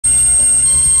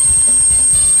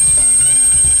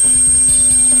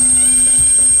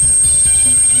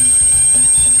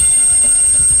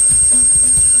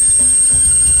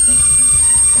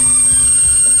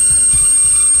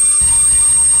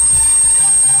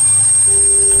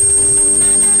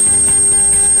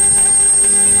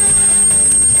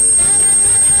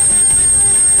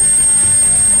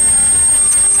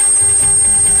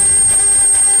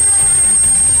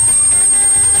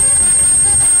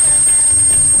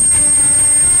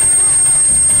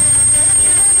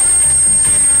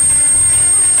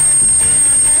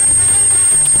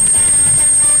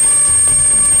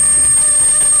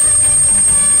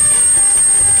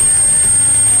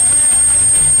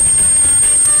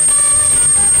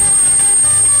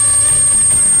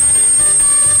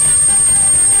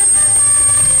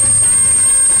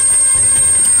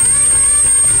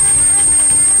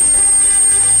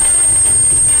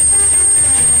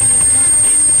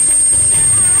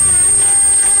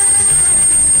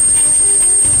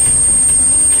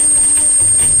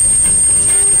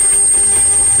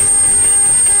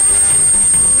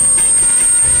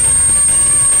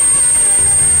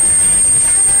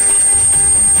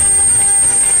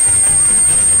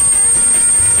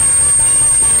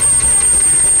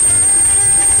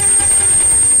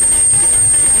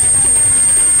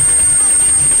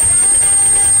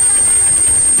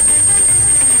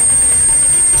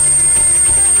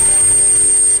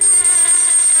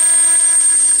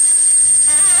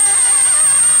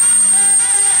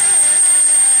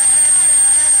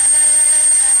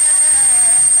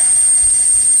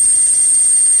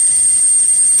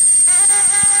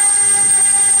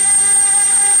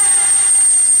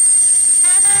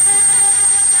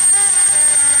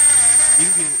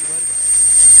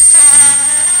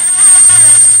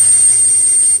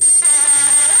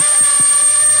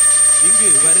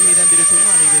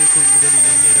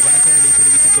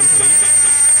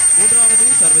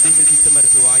சித்த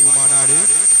மருத்துவ ஆய்வு மாநாடு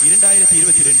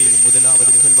 2022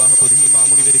 முதலாவது நிகழ்வாக பொதுகை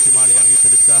மாமுனிவருக்கு மாலை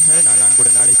அணிவிப்பதற்காக நான்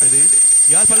அன்புடன் அழைப்பது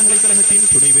யாழ் பல்கலைக்கழகத்தின்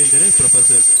துணைவேந்தர்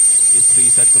புரொஃபசர் ஸ்ரீ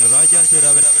சத்குணராஜா சார்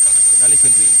அவர்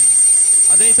அழைக்கின்றேன்.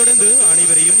 அதனைத் தொடர்ந்து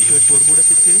அனைவரையும் கேட்போர்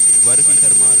கூடத்திற்கு வருகை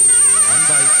தருமாறு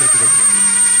அன்பாய் கேட்டுக்கொள்கிறேன்.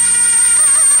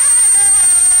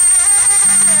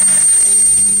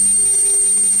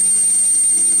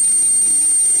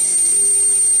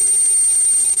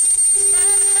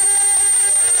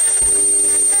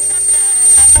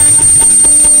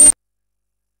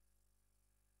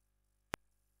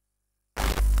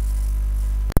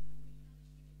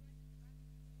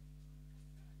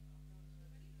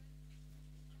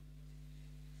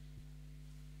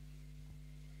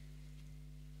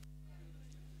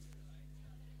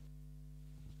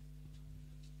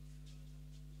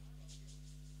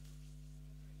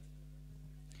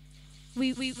 We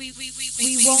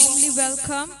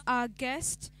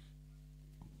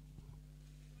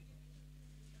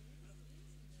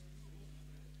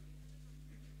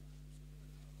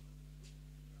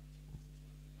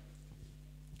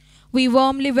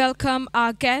warmly welcome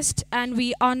our guest, and we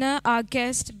honor our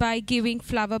guest by giving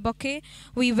flower bouquet.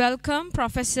 We welcome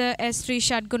Professor S. Sri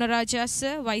Shadgunaraja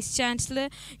Sir, Vice Chancellor,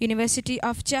 University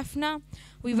of Jaffna.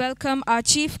 We welcome our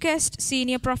chief guest,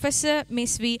 Senior Professor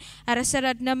Ms. V.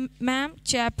 Arasaratnam Ma'am,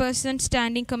 Chairperson,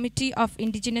 Standing Committee of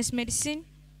Indigenous Medicine.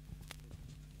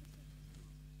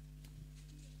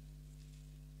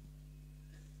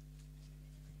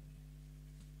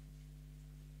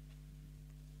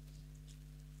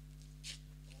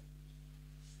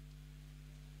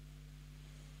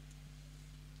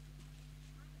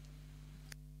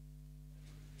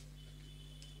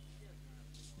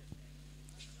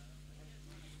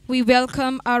 We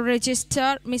welcome our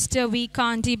registrar, Mr. V.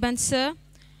 Kandiban Sir.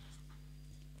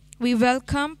 We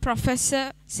welcome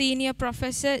Senior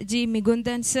Professor G.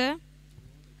 Migundan Sir.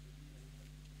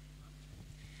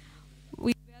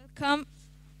 We welcome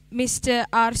Mr.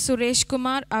 R. Suresh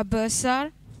Kumar Abasar.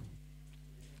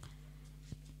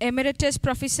 Emeritus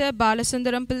Professor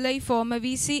Balasundaram Pillai, former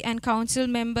VC and Council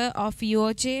Member of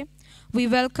UOJ. We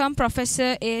welcome Professor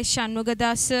A.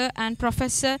 Shanmugadas Sir and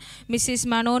Professor Mrs.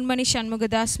 Manonmani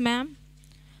Shanmugadas Ma'am.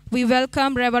 We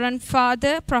welcome Reverend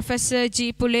Father Professor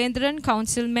G. Pulendran,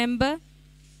 Council Member.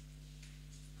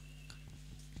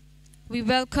 We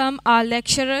welcome our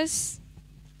lecturers.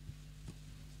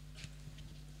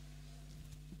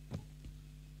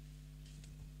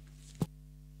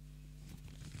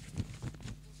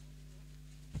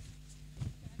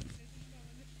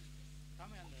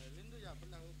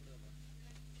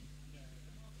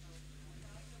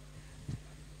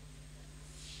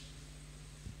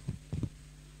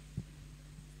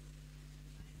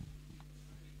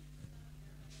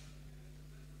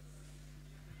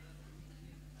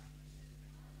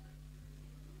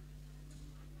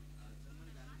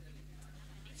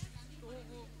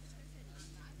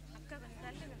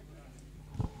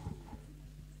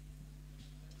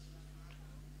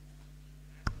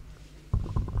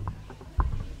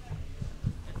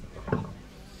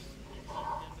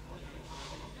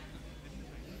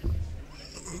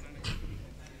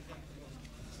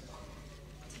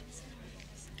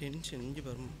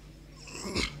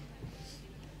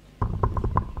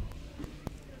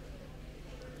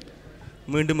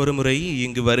 மீண்டும் ஒரு முறை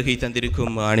இங்கு வருகை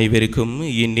தந்திருக்கும் அனைவருக்கும்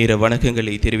இந்நேர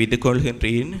வணக்கங்களை தெரிவித்துக்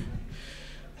கொள்கின்றேன்.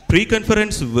 ப்ரீ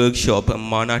கான்ஃபரன்ஸ் ஒர்க் ஷாப்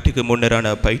மாநாட்டுக்கு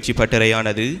முன்னரான பயிற்சி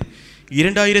பட்டறையானது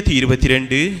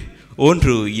 2022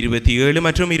 1, 27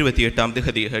 மற்றும் 28ஆம்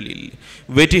தேதிகளில்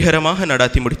வெற்றிகரமாக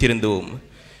நடத்தி முடித்திருந்தோம்.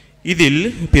 இதில்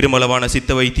பெருமளவான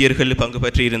சித்த வைத்தியர்கள் பங்கு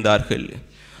பற்றியிருந்தார்கள்.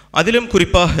 அதிலும்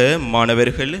குறிப்பாக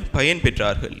மாணவர்கள் பயன்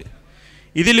பெற்றார்கள்.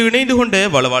 இதில் இணைந்து கொண்ட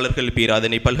வளவாளர்கள்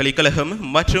பேராதனை பல்கலைக்கழகம்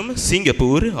மற்றும்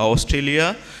சிங்கப்பூர், ஆஸ்திரேலியா,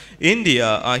 இந்தியா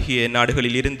ஆகிய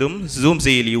நாடுகளில் இருந்தும் ஜூம்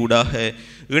செயலியூடாக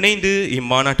இணைந்து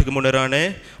இம்மாநாட்டுக்கு முன்னரான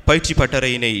பயிற்சி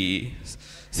பட்டறையினை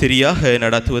சரியாக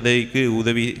நடத்துவதற்கு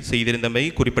உதவி செய்திருந்தமை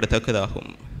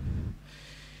குறிப்பிடத்தக்கதாகும்.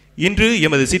 இன்று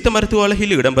எமது சித்த மருத்துவ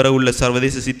அலகில் இடம்பெறவுள்ள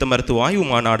சர்வதேச சித்த மருத்துவ ஆய்வு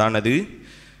மாநாடானது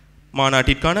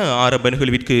மாநாட்டிற்கான ஆரம்ப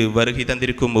நிகழ்விற்கு வருகை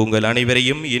தந்திருக்கும் உங்கள்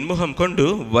அனைவரையும் இன்முகம் கொண்டு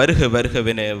வருக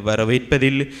வருகவென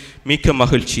வரவேற்பதில் மிக்க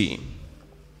மகிழ்ச்சி.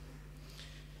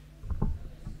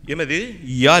 எமது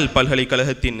யாழ்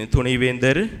பல்கலைக்கழகத்தின்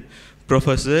துணைவேந்தர்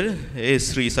professor S.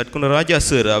 Sri Sathgunaraja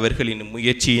sir அவர்களின்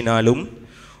முயற்சியினாலும்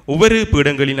ஒவ்வொரு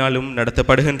பீடங்களினாலும்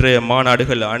நடத்தப்படுகின்ற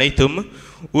மாநாடுகள் அனைத்தும்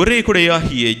ஒரே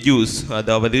குடையாகிய ஜூஸ்,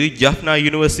 அதாவது ஜாஃப்னா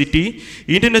யூனிவர்சிட்டி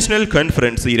இன்டர்நேஷனல்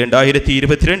கான்ஃபரன்ஸ்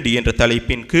 2022 என்ற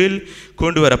தலைப்பின் கீழ்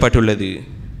கொண்டு வரப்பட்டுள்ளது.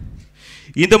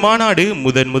 இந்த மாநாடு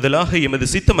முதலாக எமது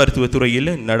சித்த மருத்துவ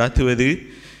துறையில் நடத்துவது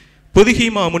பொதுகை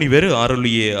மாமுனிவர்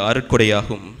அருளிய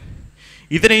அருட்கொடையாகும்.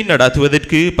 இதனை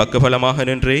நடாத்துவதற்கு பக்கபலமாக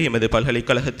நின்று எமது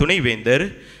பல்கலைக்கழக துணைவேந்தர்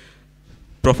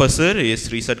professor S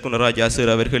Sri Sathgunaraja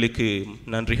sir அவர்களுக்கு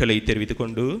நன்றிகளை தெரிவித்துக்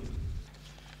கொண்டு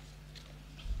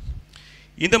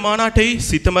இந்த மாநாட்டை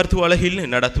சித்த மருத்துவ உலகில்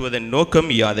நடத்துவதன் நோக்கம்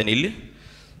யாதெனில்,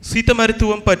 சித்த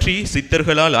மருத்துவம் பற்றி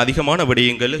சித்தர்களால் அதிகமான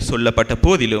விடயங்கள் சொல்லப்பட்ட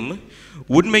போதிலும்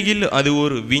உண்மையில் அது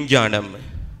ஒரு விஞ்ஞானம்.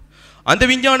 அந்த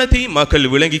விஞ்ஞானத்தை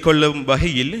மக்கள் விளங்கிக் கொள்ளும்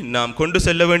வகையில் நாம் கொண்டு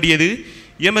செல்ல வேண்டியது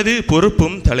எமது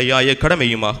பொறுப்பும் தலையாய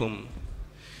கடமையுமாகும்.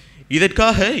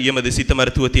 இதற்காக எமது சித்த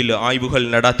மருத்துவத்தில்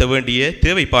ஆய்வுகள் நடாத்த வேண்டிய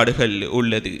தேவைப்பாடுகள்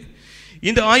உள்ளது.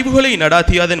 இந்த ஆய்வுகளை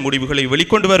நடாத்தி அதன் முடிவுகளை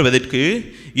வெளிக்கொண்டு வருவதற்கு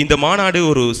இந்த மாநாடு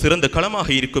ஒரு சிறந்த களமாக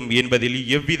இருக்கும் என்பதில்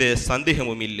எவ்வித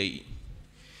சந்தேகமும் இல்லை.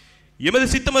 எமது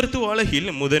சித்த மருத்துவ உலகில்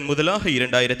முதலாக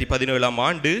 2017ஆம்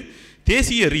ஆண்டு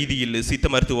தேசிய ரீதியில் சித்த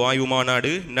மருத்துவ ஆய்வு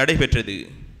மாநாடு நடைபெற்றது.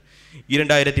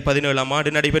 2017ஆம் ஆண்டு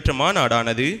நடைபெற்ற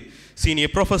மாநாடானது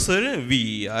சீனியர் ப்ரொஃபஸர் வி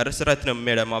அரசரத்னம்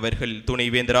மேடம் அவர்கள்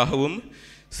துணைவேந்தராகவும்,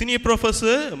 சீனியர்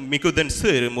ப்ரொஃபஸர் மிகுதன்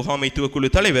சார் முகாமைத்துவ குழு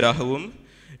தலைவராகவும்,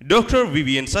 டாக்டர்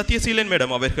விவியன் சத்யசீலன்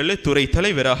மேடம் அவர்கள் துறை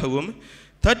தலைவராகவும்,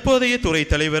 தற்போதைய துறை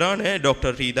தலைவரான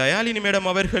டாக்டர் டி தயாலினி மேடம்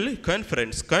அவர்கள்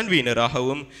கான்ஃபரன்ஸ்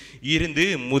கன்வீனராகவும் இருந்து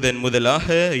முதலாக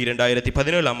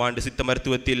 2017ஆம் ஆண்டு சித்த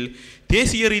மருத்துவத்தில்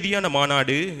தேசிய ரீதியான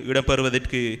மாநாடு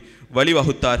இடம்பெறுவதற்கு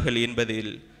வழிவகுத்தார்கள்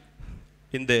என்பதில்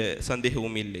எந்த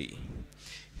சந்தேகமும் இல்லை.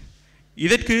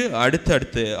 இதற்கு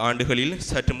அடுத்தடுத்த ஆண்டுகளில்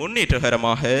சற்று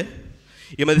முன்னேற்றகரமாக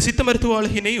எமது சித்த மருத்துவ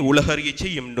உலகினை உலகறிய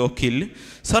செய்யும் நோக்கில்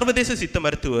சர்வதேச சித்த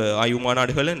மருத்துவ ஆய்வு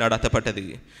மாநாடுகள் நடத்தப்பட்டது.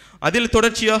 அதில்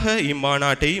தொடர்ச்சியாக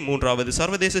இம்மாநாட்டை 3வது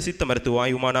சர்வதேச சித்த மருத்துவ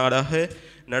ஆய்வு மாநாடாக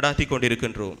நடாத்தி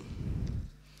கொண்டிருக்கின்றோம்.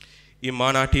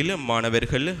 இம்மாநாட்டில்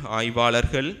மாணவர்கள்,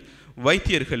 ஆய்வாளர்கள்,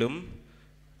 வைத்தியர்களும்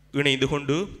இணைந்து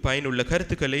கொண்டு பயனுள்ள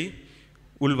கருத்துக்களை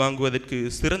உள்வாங்குவதற்கு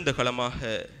சிறந்த களமாக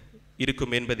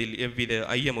இருக்கும் என்பதில் எவ்வித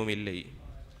ஐயமும் இல்லை.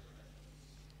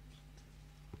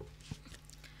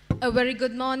 A very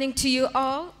good morning to you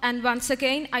all, and once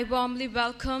again I warmly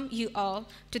welcome you all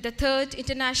to the 3rd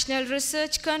International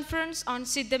Research Conference on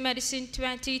Siddha Medicine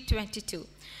 2022.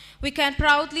 We can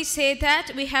proudly say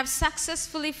that we have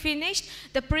successfully finished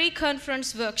the pre-conference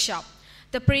workshop.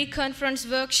 The pre-conference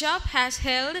workshop has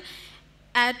held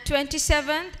at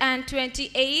 27th and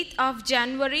 28th of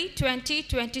January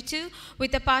 2022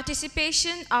 with the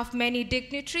participation of many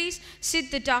dignitaries,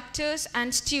 Siddha doctors and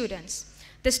students.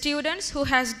 The students who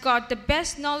has got the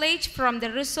best knowledge from the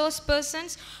resource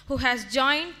persons who has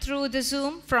joined through the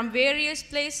Zoom from various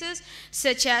places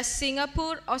such as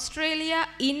Singapore, Australia,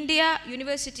 India,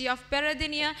 University of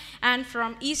Peradeniya and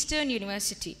from Eastern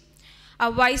University.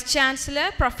 Our Vice Chancellor,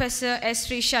 Professor S.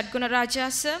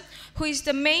 Shadgunaraja sir, who is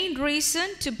the main reason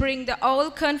to bring the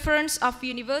whole conference of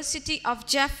University of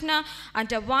Jaffna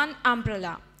under one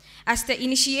umbrella. As the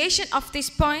initiation of this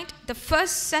point, the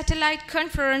first satellite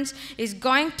conference is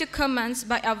going to commence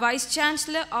by our Vice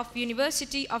Chancellor of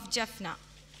University of Jaffna.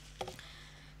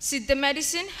 Siddha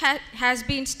medicine has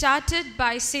been started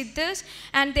by Siddhas,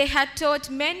 and they had taught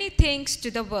many things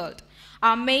to the world.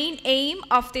 Our main aim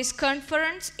of this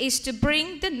conference is to bring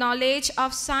the knowledge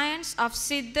of science of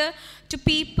Siddha to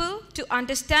people to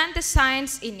understand the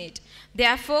science in it.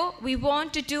 Therefore, we want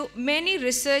to do many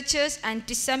researches and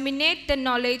disseminate the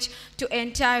knowledge to the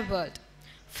entire world.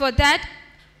 For that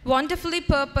wonderfully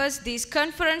purpose, these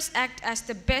conferences act as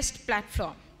the best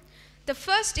platform. The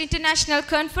first international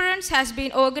conference has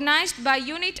been organized by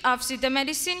Unit of Siddha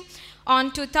Medicine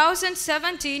on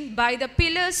 2017 by the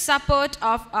pillars support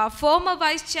of our former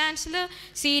Vice Chancellor,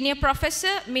 Senior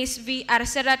Professor Ms. V.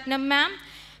 Arasaratnam Ma'am,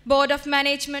 Board of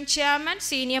Management Chairman,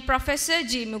 Senior Professor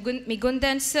G.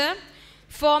 Migundan Sir,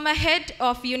 former Head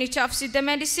of Unit of Siddha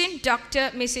Medicine, Dr.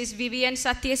 Mrs. Vivian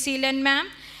Sathyaseelan Ma'am,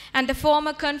 and the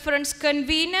former conference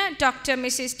convener, Dr.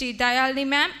 Mrs. T. Dayalini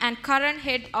Ma'am, and current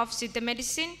Head of Siddha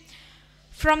Medicine.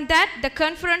 From that, the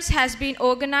conference has been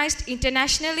organized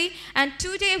internationally, and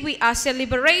today we are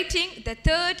celebrating the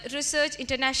 3rd Research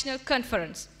International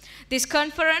Conference. This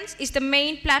conference is the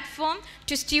main platform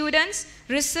to students,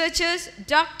 researchers,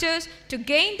 doctors to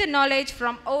gain the knowledge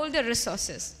from all the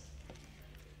resources.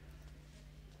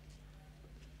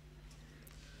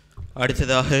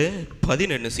 அடுத்ததாக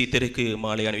 11 சீத்தருக்கு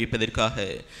மாலை அணிவிப்பதற்காக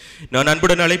நான்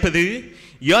அன்புடன் அழைப்பது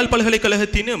யாழ்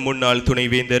பல்கலைக்கழகத்தின் முன்னாள்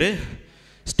துணைவேந்தர்,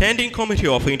 standing committee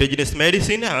of indigenous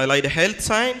medicine, allied health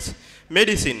science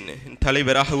medicine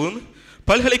தலைவராகவும்,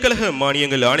 பல்கலைக்கழக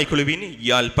மானியங்கள் ஆணைக்குழுவின்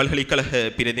யாழ் பல்கலைக்கழக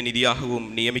பிரதிநிதியாகவும்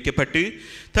நியமிக்கப்பட்டு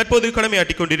தற்போது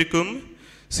கடமையாற்றிக் கொண்டிருக்கும்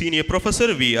சீனியர்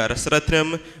ப்ரொஃபஸர் வி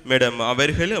அரசரத்னம் மேடம்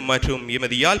அவர்கள் மற்றும்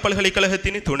எமது யாழ்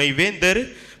பல்கலைக்கழகத்தின் துணைவேந்தர்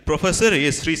ப்ரொஃபஸர்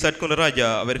எஸ் ஸ்ரீ சத்குணராஜா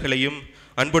அவர்களையும்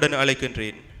அன்புடன்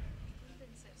அழைக்கின்றேன்.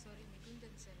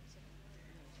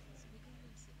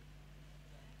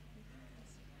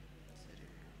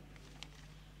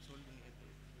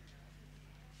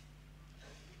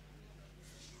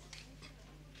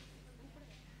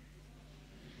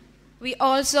 We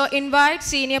also invite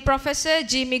Senior Professor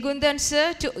G. Migundan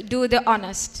sir to do the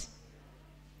honors.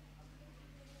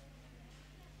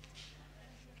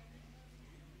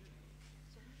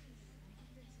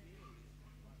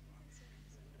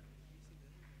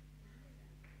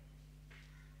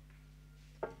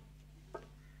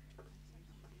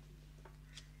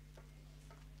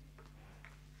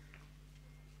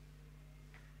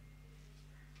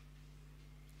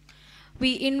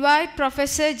 We invite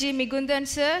Professor G. Migundan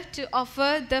sir to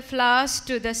offer the flowers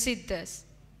to the Siddhas.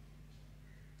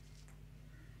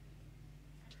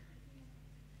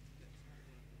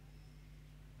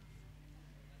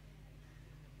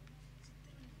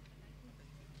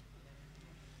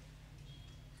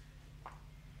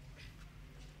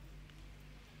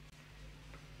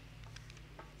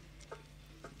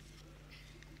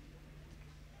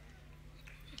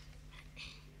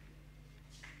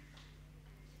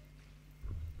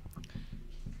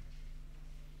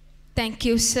 Thank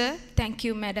you, sir. Thank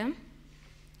you, madam.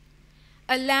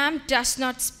 A lamp does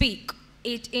not speak.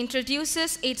 It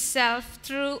introduces itself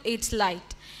through its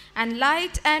light. And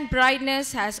light and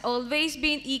brightness has always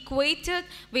been equated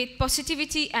with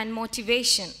positivity and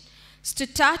motivation. To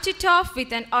start it off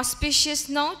with an auspicious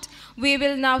note, we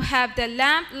will now have the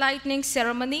lamp lighting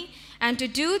ceremony, and to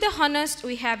do the honors,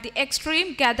 we have the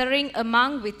extreme gathering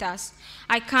among with us.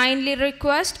 I kindly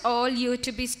request all you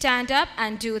to be stand up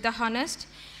and do the honors.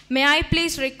 May I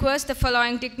please request the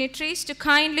following dignitaries to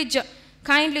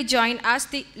kindly join us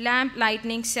the lamp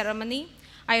lighting ceremony.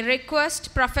 I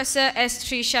request Professor S.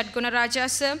 Shadgunaraja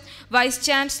sir, Vice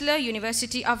Chancellor,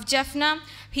 University of Jaffna.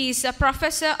 He is a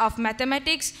professor of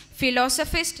mathematics,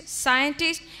 philosophist,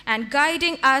 scientist, and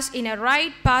guiding us in a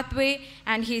right pathway,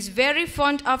 and he is very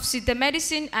fond of Siddha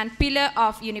medicine and pillar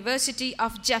of University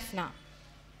of Jaffna.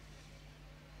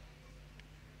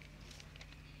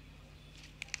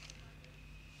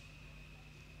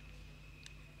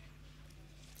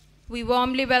 We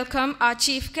warmly welcome our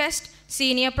chief guest,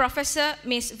 Senior Professor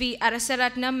Ms. V.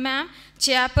 Arasaratnam Ma'am,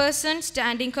 Chairperson,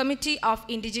 Standing Committee of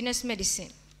Indigenous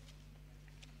Medicine.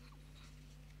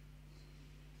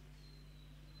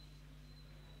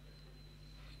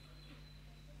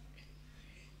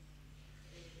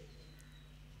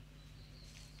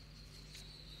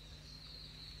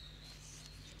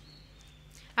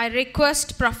 I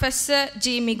request Professor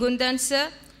G. Migundan sir,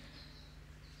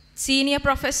 Senior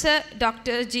Professor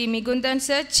Dr. G. Migundan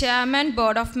sir, Chairman,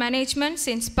 Board of Management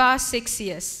since past 6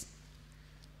 years.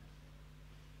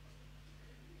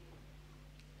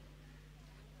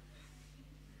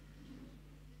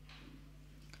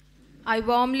 I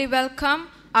warmly welcome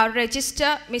our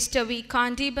Registrar, Mr. V.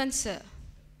 Kandiban sir.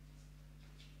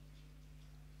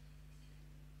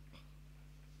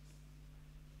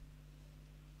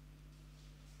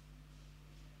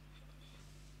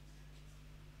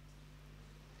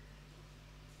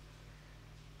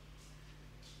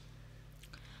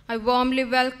 I warmly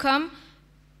welcome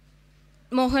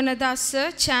Mohanadas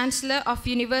sir, Chancellor of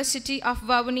University of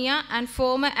Vavuniya and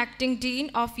former Acting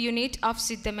Dean of Unit of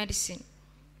Siddha Medicine.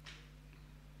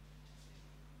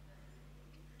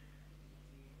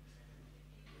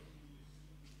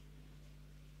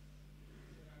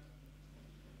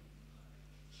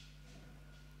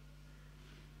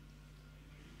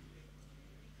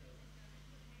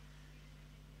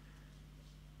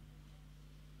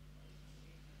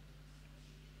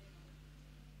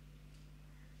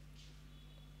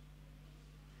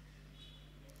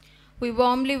 We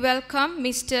warmly welcome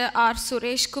Mr. R.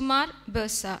 Suresh Kumar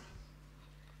Bursa.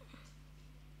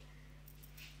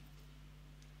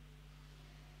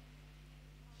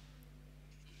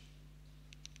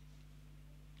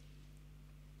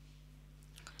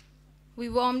 We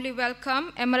warmly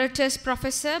welcome Emeritus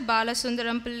Professor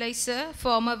Balasundaram Pillai sir,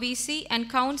 former VC and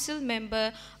Council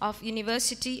Member of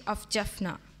University of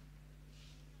Jaffna.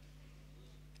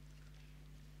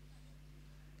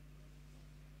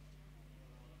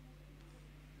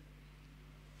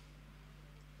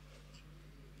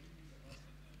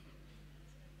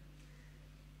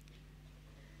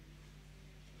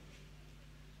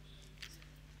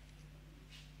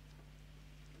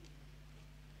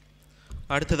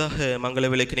 அடுத்ததாக மங்கள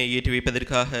விளக்கினை ஏற்றி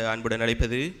வைப்பதற்காக அன்புடன்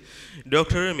அழைப்பது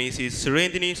doctor Mrs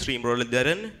சுரேந்தினி Sri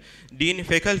Muralidharan, dean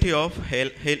faculty of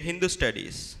Hindu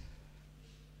studies.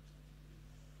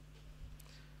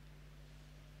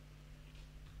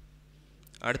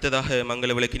 அடுத்ததாக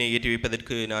மங்கள விளக்கினை ஏற்றி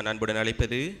வைப்பதற்கு நான் அன்புடன்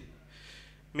அழைப்பது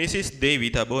Mrs Devi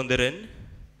தபோந்தரன்,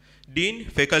 dean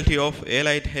faculty of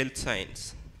ஏலைட் health science.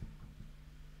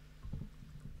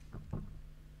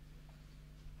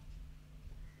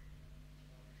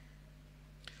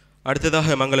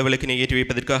 அடுத்ததாக மங்கள விளக்கினை ஏற்றி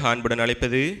வைப்பதற்காக அன்புடன்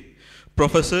அழைப்பது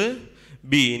professor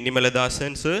B.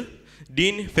 Nimaladasan sir,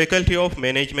 Dean, Faculty of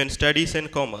Management Studies and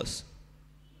Commerce.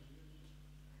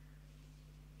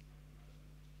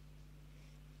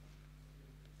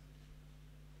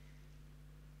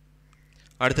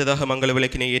 அடுத்ததாக மங்கள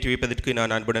விளக்கினை ஏற்றி வைப்பதற்கு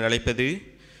நான் அன்புடன் அழைப்பது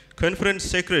conference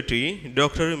secretary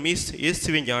doctor miss S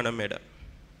Sivagnanam madam.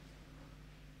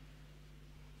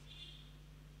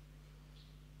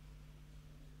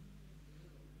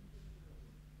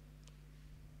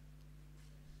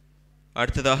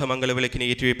 அடுத்ததாக மங்கள விளக்கினை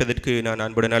ஏற்றி வைப்பதற்கு நான்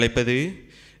அன்புடன் அழைப்பது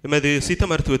எமது சித்த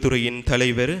மருத்துவத்துறையின்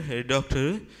தலைவர் doctor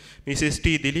மிஸ்எஸ்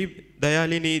D Dilip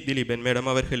Dayalini Thileepan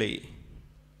madam அவர்களை.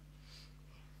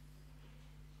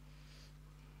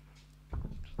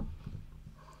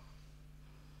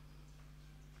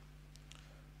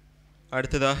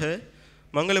 அடுத்ததாக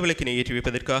மங்கள விளக்கினை ஏற்றி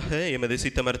வைப்பதற்காக எமது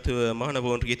சித்த மருத்துவ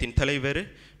மாணவ ஒன்றியத்தின் தலைவர்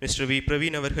மிஸ்டர் வி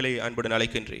பிரவீன் அவர்களை அன்புடன்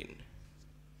அழைக்கின்றேன்.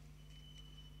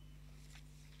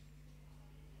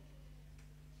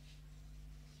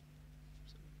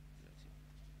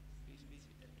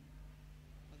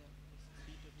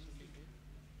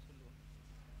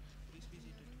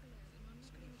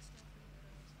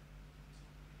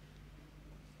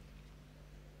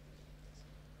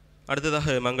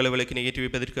 அடுத்ததாக மங்கள விளக்கினை ஏற்றி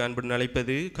வைப்பதற்கு அன்புடன்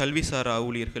அழைப்பது கல்விசாரா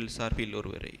ஊழியர்கள் சார்பில்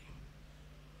ஒருவரை.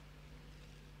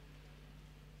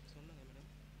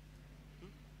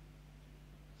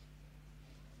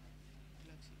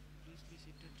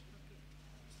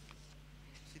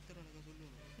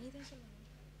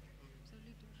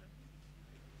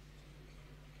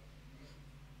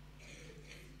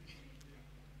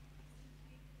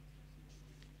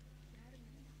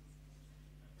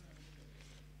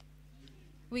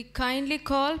 We kindly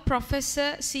call Professor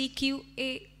CQA,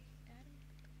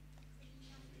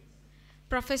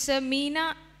 Professor Meena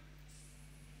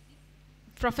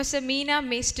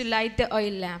Mace to light the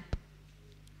oil lamp.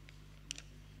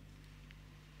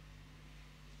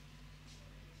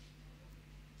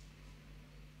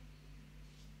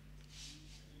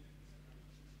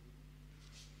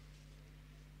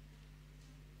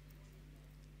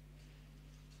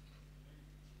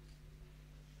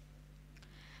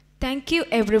 Thank you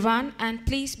everyone and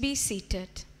please be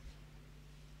seated.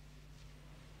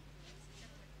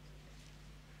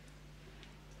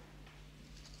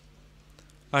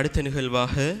 அடுத்த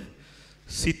நிகழ்வாக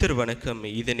சித்தர் வணக்கம்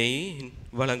இதனை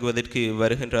வழங்குவதற்கு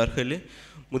வருகின்றார்கள்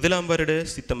முதலாம் வருட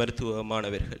சித்த மருத்துவ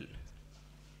மாணவர்கள்.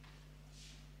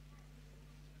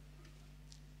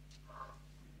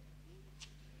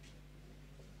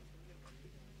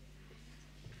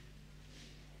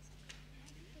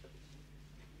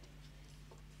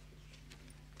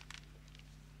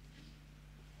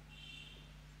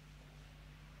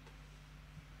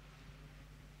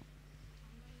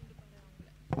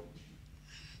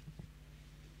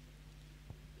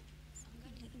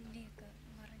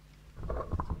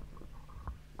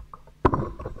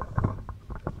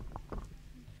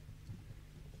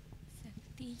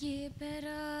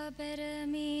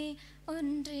 பராபரமே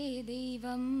ஒன்றே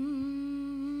தெய்வம்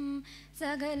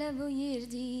சகல உயிர்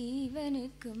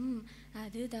ஜீவனுக்கும்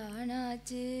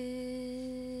அதுதானாச்சு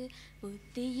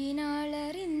புத்தியினால்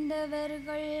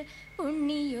அறிந்தவர்கள்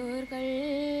புண்ணியோர்கள்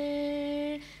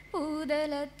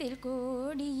பூதலத்தில்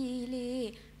கோடியிலே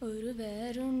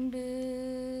ஒருவருண்டு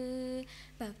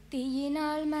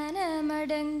பக்தியினால்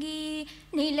மனமடங்கி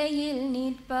நிலையில்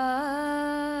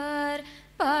நிற்பார்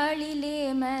பாழிலே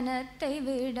மனத்தை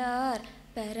விடார்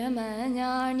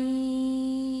பரமஞானி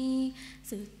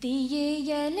சுத்தியே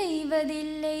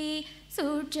அலைவதில்லை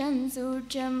சூற்றம்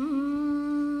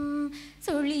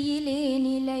சுழியிலே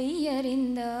நிலை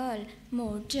அறிந்தால்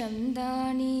மோட்சம்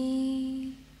தானே.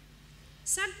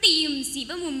 சக்தியும்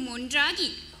சிவமும் ஒன்றாகி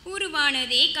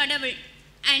உருவானதே கடவுள்.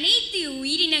 அனைத்து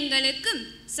உயிரினங்களுக்கும்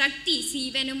சக்தி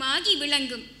சீவனுமாகி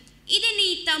விளங்கும். இதனை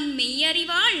தம்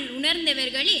மெய்யறிவால்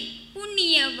உணர்ந்தவர்களே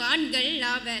புண்ணியவான்கள்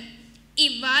ஆவர்.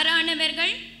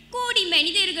 இவ்வாறானவர்கள் கோடி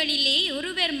மனிதர்களிலே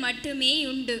ஒருவர் மட்டுமே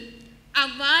உண்டு.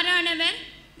 அவ்வாறானவர்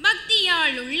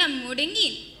பக்தியால் உள்ளம் ஒடுங்கி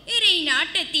இறை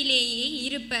நாட்டத்திலேயே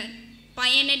இருப்பர்.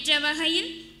 பயனற்ற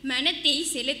வகையில் மனத்தை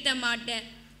செலுத்த மாட்டார்.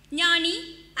 ஞானி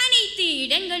அனைத்து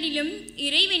இடங்களிலும்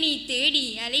இறைவனை தேடி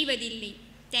அலைவதில்லை.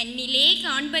 தன்னிலே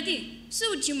காண்பது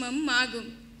சூட்சுமம் ஆகும்.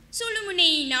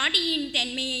 சுழுமுனை நாடியின்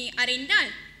தன்மையை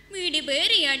அறிந்தால் வீடு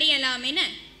பேறு அடையலாம் என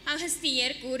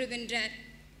அகஸ்தியர் கூறுகின்றார்.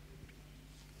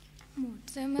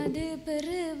 மோட்சமது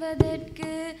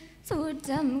பெறுவதற்கு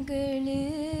சூட்சம் கேளு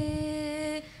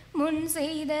முன்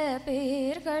செய்த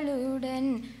பேர்களுடன்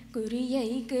குறியை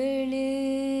கேளு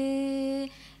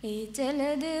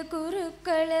ஏச்சலது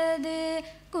குருக்களது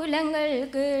குலங்கள்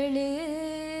கேளு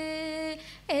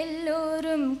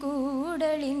எல்லோரும்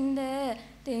கூடலிந்த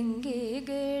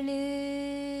தெங்கேகளு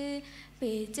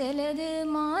பேச்சலது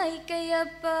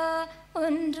மாய்க்கையப்பா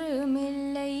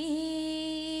ஒன்றுமில்லை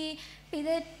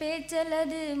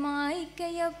பேச்சலது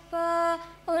மாய்க்கையப்பா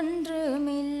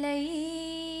ஒன்றுமில்லை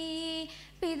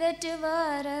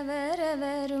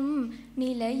பிதற்றுவாரவரவரும்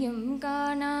நிலையும்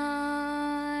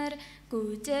காணார்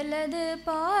கூச்சலது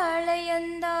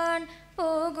பாளையந்தான்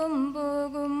போகும்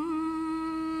போகும்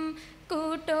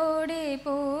கூட்டோடே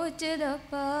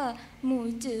போச்சுதப்பா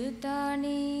மூச்சு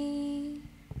தானே.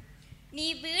 நீ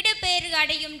வீடு பேறு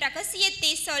அடையும்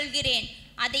ரகசியத்தை சொல்கிறேன்,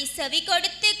 அதை செவி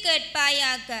கொடுத்து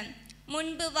கேட்பாயாக.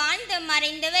 முன்பு வாழ்ந்த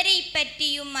மறைந்தவரை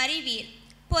பற்றியும் அறிவீர்.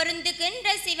 பொருந்துகின்ற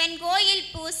சிவன் கோயில்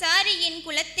பூசாரியின்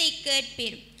குலத்தை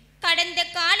கேட்பீர். கடந்த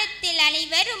காலத்தில்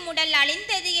அனைவரும் உடல்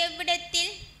அழிந்தது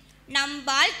எவ்விடத்தில்? நம்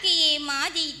வாழ்க்கையே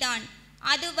மாதிதான்,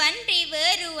 அதுவன்றி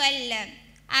வேறு அல்ல.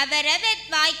 அவரவர்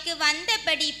வாய்க்கு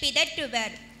வந்தபடி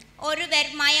பிதற்றுவர். ஒருவர்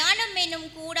மயானம் எனும்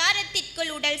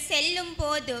கூடாரத்திற்குள் உடல் செல்லும்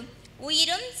போது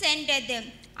உயிரும் சென்றது,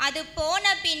 அது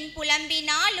போன பின்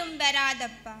புலம்பினாலும்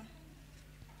வராதப்பா.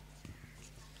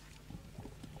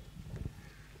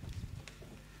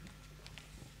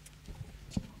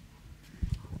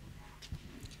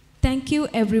 Thank you,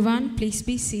 everyone. Please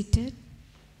be seated.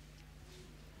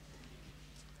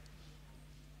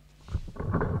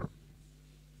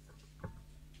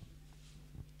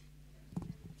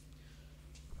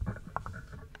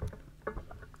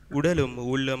 உடலும்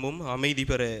உள்ளமும் அமைதி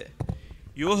பெற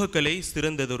யோகக்கலை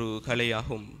சிறந்ததொரு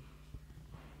கலையாகும்.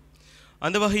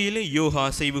 அந்த வகையில் யோகா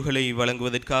அசைவுகளை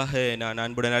வழங்குவதற்காக நான்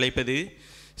அன்புடன் அழைப்பது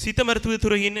சித்த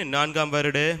மருத்துவத்துறையின் 4ஆம்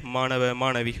வருட மாணவ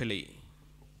மாணவிகளை.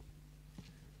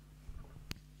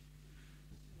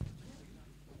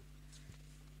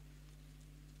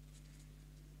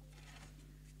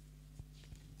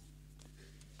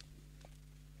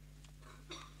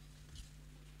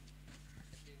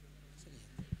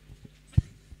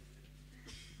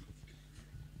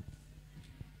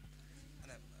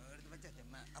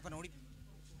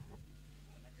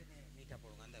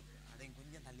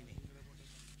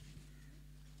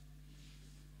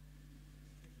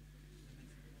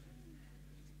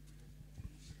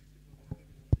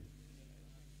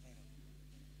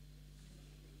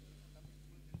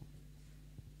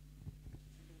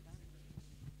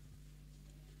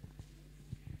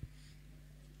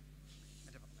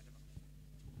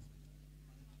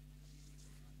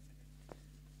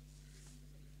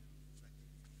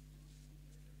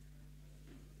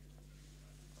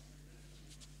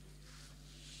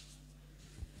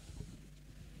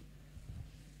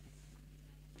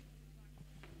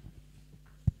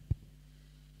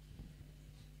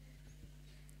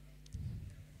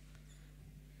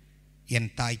 என்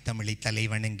தாய் தமிழை தலை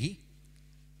வணங்கி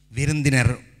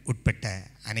விருந்தினர் உட்பட்ட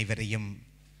அனைவரையும்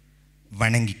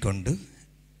வணங்கி கொண்டு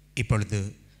இப்பொழுது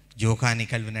யோகா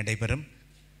நிகழ்வு நடைபெறும்.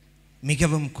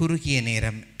 மிகவும் குறுகிய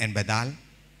நேரம் என்பதால்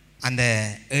அந்த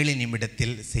 7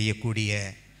 நிமிடத்தில் செய்யக்கூடிய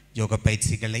யோக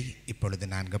பயிற்சிகளை இப்பொழுது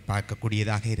நாங்கள்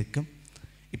பார்க்கக்கூடியதாக இருக்கும்.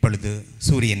 இப்பொழுது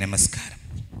சூரிய நமஸ்காரம்.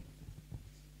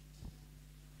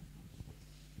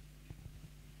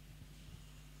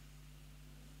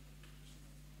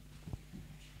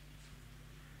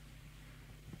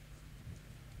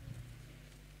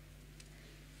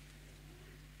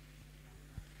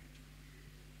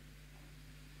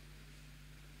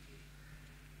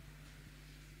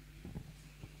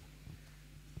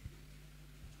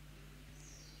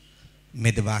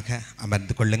 மெதுவாக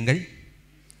அமர்ந்து கொள்ளுங்கள்.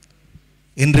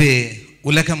 இன்று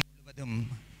உலகம் முழுவதும்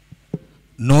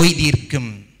நோய் தீர்க்கும்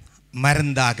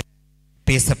மருந்தாக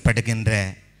பேசப்படுகின்ற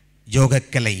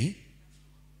யோகக்கலை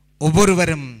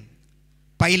ஒவ்வொருவரும்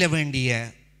பயில வேண்டிய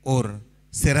ஓர்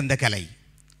சிறந்த கலை.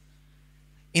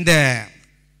 இந்த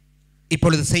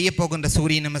இப்பொழுது செய்ய போகின்ற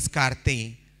சூரிய நமஸ்காரத்தை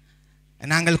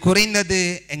நாங்கள் குறைந்தது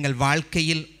எங்கள்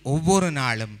வாழ்க்கையில் ஒவ்வொரு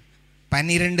நாளும்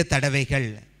 12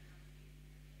 தடவைகள்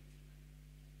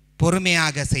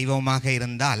பொறுமையாக செய்வோமாக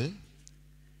இருந்தால்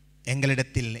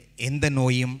எங்களிடத்தில் எந்த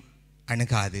நோயும்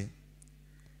அணுகாது.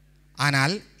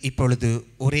 ஆனால் இப்பொழுது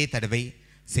ஒரே தடவை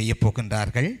செய்ய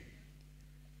போகின்றார்கள்.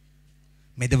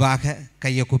 மெதுவாக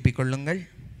கையை கூப்பிக்கொள்ளுங்கள்.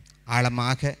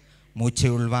 ஆழமாக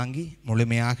மூச்சை உள்வாங்கி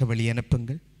முழுமையாக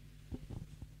வெளியனுப்புங்கள்.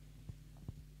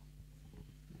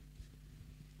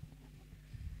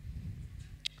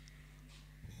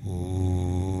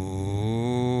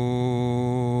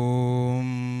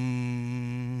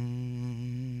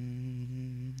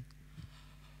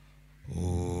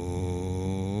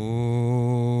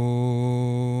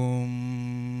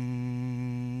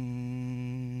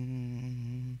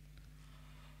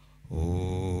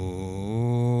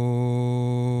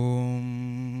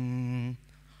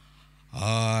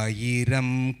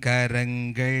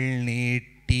 கரங்கள்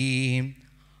நீட்டி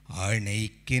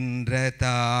அணைக்கின்ற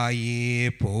தாயே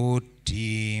போற்றி.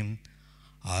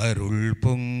 அருள்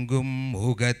பொங்கும்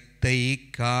முகத்தை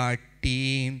காட்டி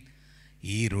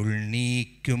இருள்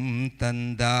நீக்கும்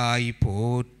தந்தாய்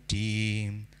போற்றி.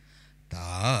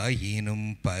 தாயினும்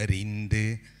பரிந்து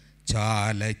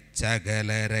சாலச்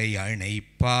சகலரை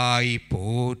அணைப்பாய்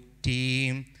போற்றி.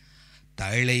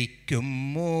 தழைக்கும்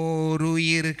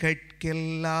ஓருயிர்கட்கெல்லாம்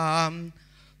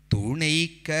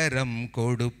துணைக்கரம்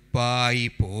கொடுப்பாய்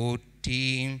போற்றி.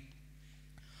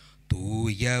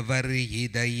 தூயவர்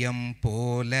இதயம்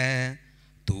போல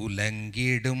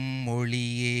துலங்கிடும்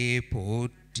மொழியே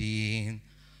போற்றி.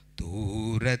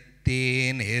 தூரத்தே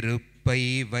நெருப்பை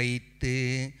வைத்து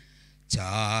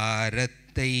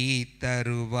சாரத்தை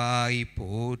தருவாய்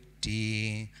போற்றி.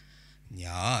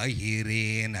 ஞாயிறே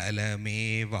நலமே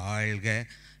வாழ்க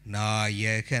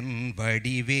நாயகன்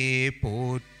வடிவே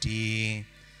போற்றி.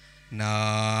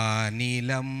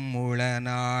 நானிலம்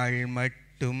முழநாள்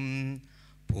மட்டும்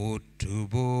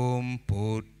போற்றுவோம்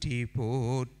போற்றி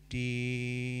போற்றி.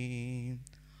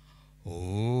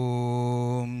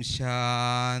 ஓம்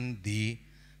சாந்தி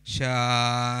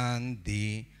சாந்தி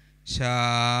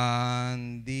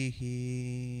சாந்தி.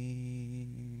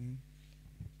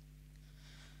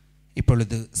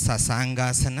 இப்பொழுது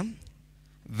சசாங்காசனம்.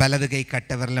 வலது கை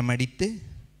கட்டவரலை மடித்து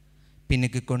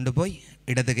பின்னுக்கு கொண்டு போய்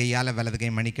இடது கையால் வலது கை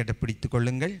மணிக்கட்டை பிடித்து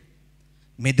கொள்ளுங்கள்.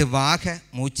 மெதுவாக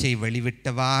மூச்சை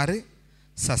வெளிவிட்டவாறு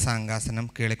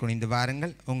சசாங்காசனம் கீழே குனிந்து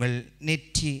வாருங்கள். உங்கள்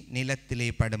நெற்றி நிலத்திலே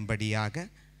படும்படியாக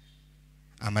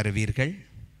அமர்வீர்கள்.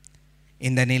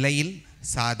 இந்த நிலையில்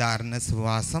சாதாரண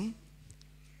சுவாசம்.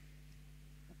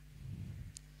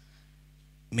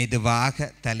 மெதுவாக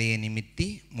தலையை நிமித்தி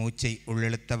மூச்சை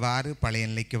உள்ளிழுத்தவாறு பழைய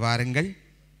நிலைக்கு வாருங்கள்.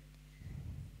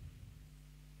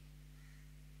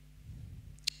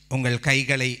 உங்கள்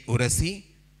கைகளை உரசி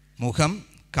முகம்,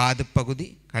 காது பகுதி,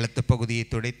 கழுத்து பகுதியை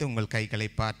துடைத்து உங்கள் கைகளை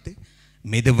பார்த்து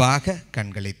மெதுவாக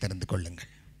கண்களை திறந்து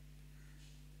கொள்ளுங்கள்.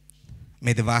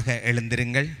 மெதுவாக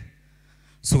எழுந்திருங்கள்.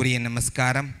 சூரிய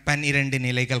நமஸ்காரம் 12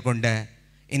 நிலைகள் கொண்ட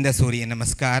இந்த சூரிய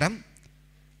நமஸ்காரம்,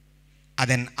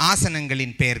 அதன்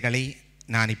ஆசனங்களின் பெயர்களை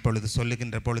நான் இப்பொழுது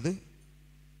சொல்லுகின்ற பொழுது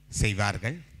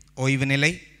செய்வார்கள். ஓய்வு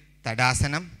நிலை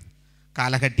தடாசனம்.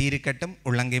 காலகட்டி இருக்கட்டும்.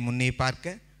 உள்ளங்கை முன்னே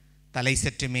பார்க்க, தலை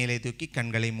சற்று மேலே தூக்கி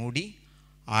கண்களை மூடி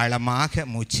ஆழமாக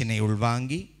மூச்சினை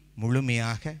உள்வாங்கி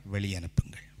முழுமையாக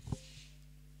வெளியனுப்புங்கள்.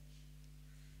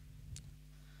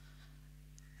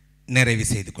 நிறைவு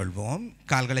செய்து கொள்வோம்.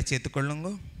 கால்களை சேர்த்துக் கொள்ளுங்க.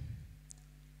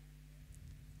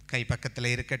 கை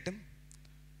பக்கத்தில் இருக்கட்டும்.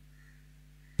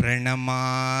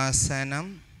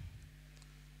 பிரணமாசனம்.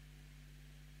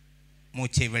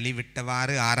 மூச்சை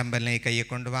வெளிவிட்டவாறு ஆரம்ப நிலை கையை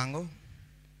கொண்டு வாங்கோ.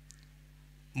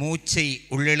 மூச்சை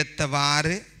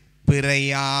உள்ளிழுத்தவாறு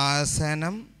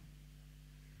பிரயாசனம்.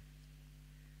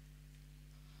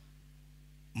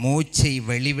 மூச்சை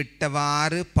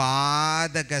வெளிவிட்டவாறு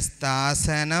பாதகஸ்தாசனம்.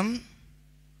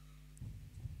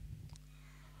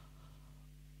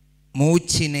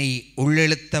 மூச்சினை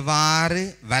உள்ளிழுத்தவாறு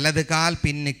வலது கால்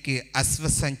பின்னுக்கு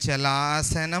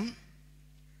அஸ்வசஞ்சலாசனம்.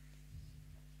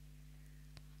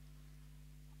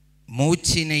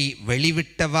 மூச்சினை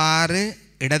வெளிவிட்டவாறு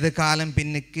இடது காலம்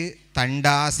பின்னுக்கு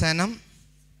தண்டாசனம்.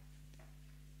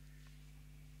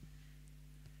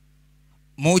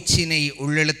 மூச்சினை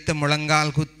உள்ளிழுத்து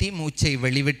முழங்கால் குத்தி மூச்சை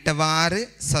வெளிவிட்டவாறு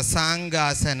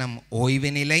சசாங்காசனம் ஓய்வு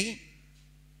நிலை.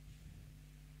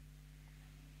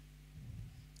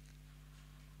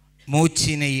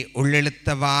 மூச்சினை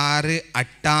உள்ளிழுத்தவாறு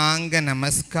அட்டாங்க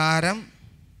நமஸ்காரம்.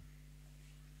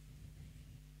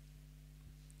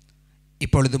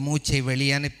 இப்பொழுது மூச்சை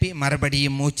வெளியனுப்பி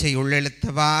மறுபடியும் மூச்சை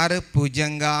உள்ளிழுத்தவாறு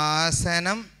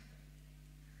புஜங்காசனம்.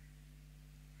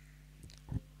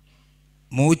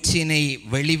 மூச்சினை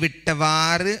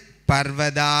வெளிவிட்டவாறு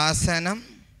பர்வதாசனம்.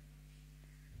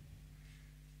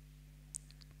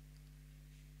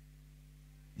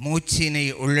 மூச்சினை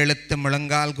உள்ளிழுத்து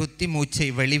முழங்கால் குத்தி மூச்சை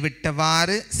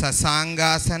வெளிவிட்டவாறு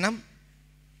சசாங்காசனம்.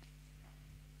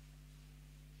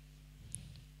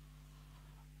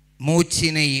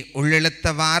 மூச்சினை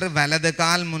உள்ளிழுத்தவாறு வலது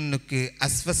கால் முன்னுக்கு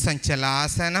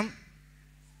அஸ்வசஞ்சலாசனம்.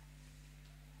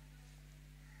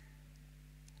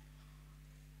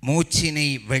 மூச்சினை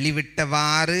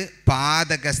வெளிவிட்டவாறு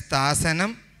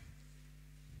பாதகஸ்தாசனம்.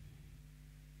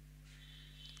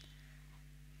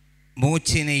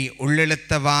 மூச்சினை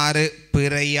உள்ளிழுத்தவாறு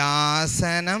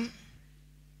பிரயாசனம்.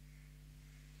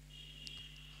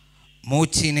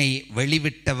 மூச்சினை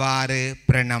வெளிவிட்டவாறு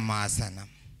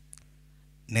பிரணமாசனம்.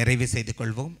 நிறைவு செய்து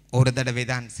கொள்வோம். ஒரு தடவை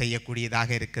தான் செய்யக்கூடியதாக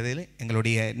இருக்கிறது.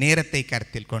 எங்களுடைய நேரத்தை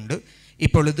கருத்தில் கொண்டு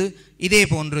இப்பொழுது இதே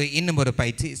போன்று இன்னும் ஒரு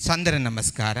பயிற்சி சந்திர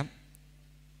நமஸ்காரம்.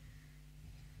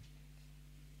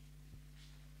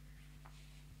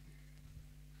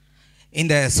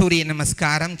 இந்த சூரிய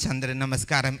நமஸ்காரம், சந்திர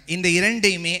நமஸ்காரம், இந்த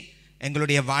இரண்டையுமே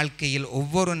எங்களுடைய வாழ்க்கையில்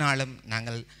ஒவ்வொரு நாளும்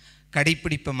நாங்கள்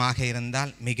கடைப்பிடிப்பமாக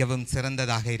இருந்தால் மிகவும்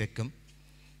சிறந்ததாக இருக்கும்.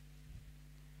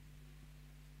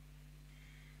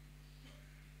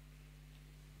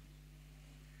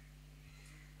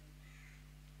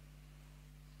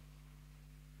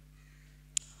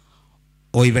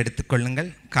 ஓய்வெடுத்துக்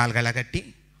கொள்ளுங்கள். கால்களை கட்டி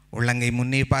உள்ளங்கை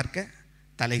முன்னே பார்க்க,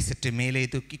 தலை சற்று மேலே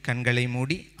தூக்கி கண்களை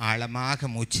மூடி ஆழமாக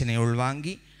மூச்சினை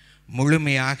உள்வாங்கி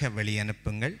முழுமையாக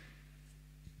வெளியனுப்புங்கள்.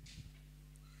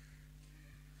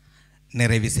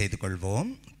 நிறைவு செய்து கொள்வோம்.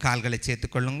 கால்களை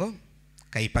சேர்த்துக் கொள்ளுங்க.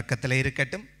 கை பக்கத்தில்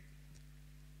இருக்கட்டும்.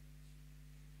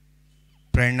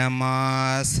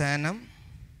 பிரணமாசனம்,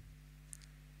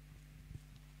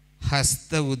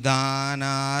 ஹஸ்த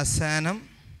உதானாசனம்,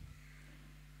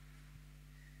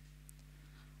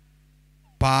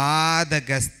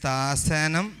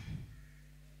 பாதகஸ்தாசனம்,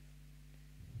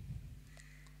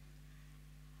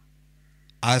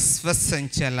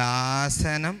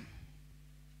 அஸ்வசஞ்சலாசனம்,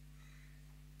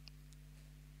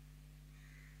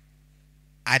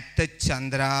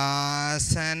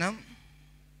 அர்த்தச்சந்திராசனம்,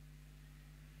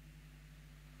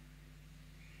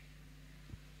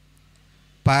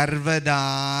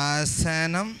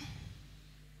 பர்வதாசனம்,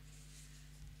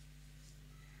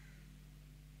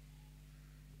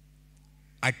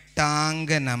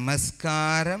 அட்டாங்க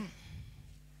நமஸ்காரம்,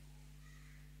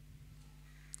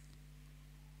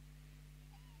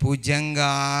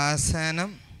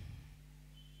 புஜங்காசனம்,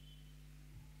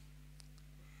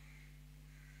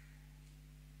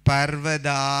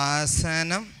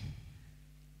 பர்வதாசனம்,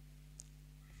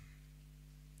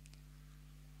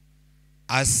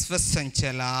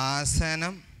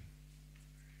 அஸ்வசஞ்சலாசனம்,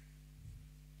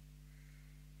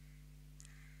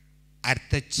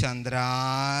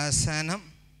 அர்த்தச்சந்திராசனம்,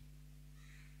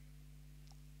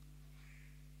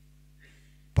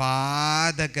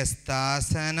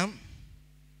 பாதகஸ்தாசனம்,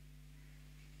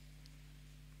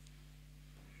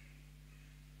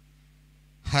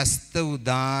 ஹஸ்த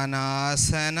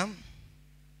உதானாசனம்,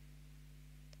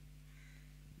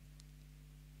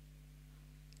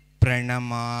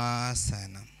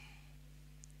 பிரணமாசனம்.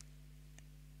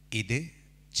 இது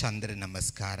சந்திர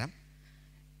நமஸ்காரம்.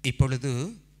 இப்பொழுது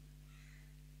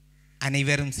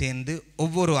அனைவரும் சேர்ந்து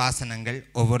ஒவ்வொரு ஆசனங்கள்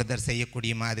ஒவ்வொருத்தர்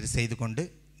செய்யக்கூடிய மாதிரி செய்து கொண்டு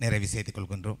நிறைவு செய்து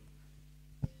கொள்கின்றோம்.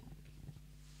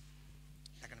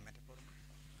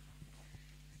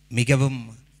 மிகவும்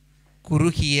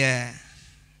குறுகிய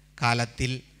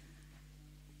காலத்தில்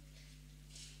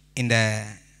இந்த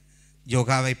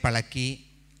யோகாவை பழக்கி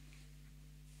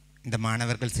இந்த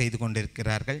மாணவர்கள் செய்து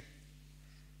கொண்டிருக்கிறார்கள்.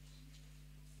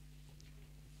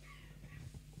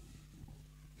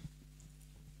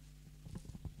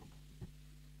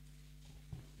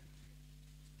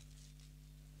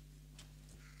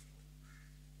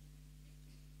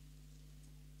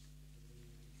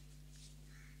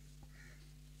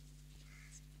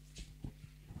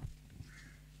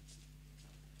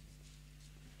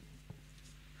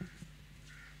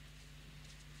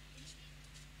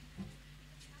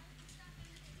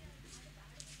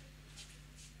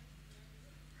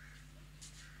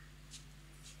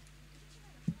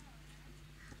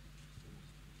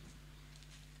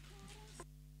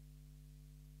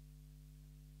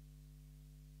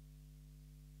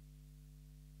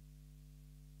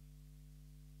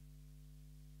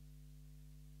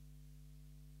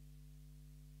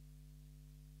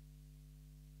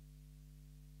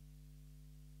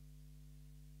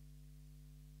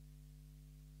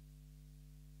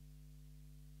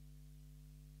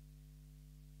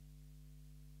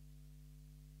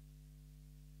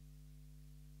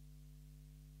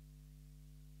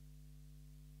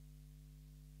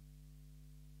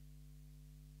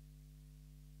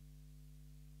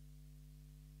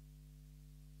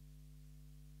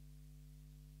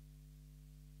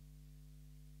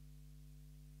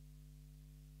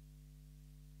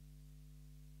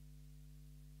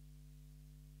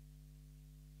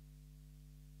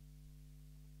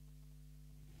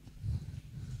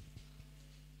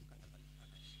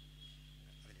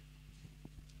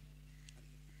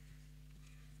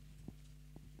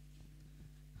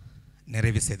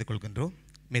 நிறைவு செய்து கொள்கின்றோம்.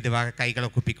 மெதுவாக கைகளை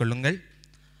கூப்பிக்கொள்ளுங்கள்.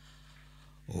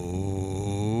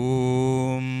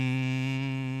 ஓம்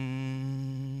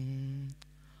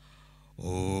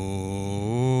ஓம்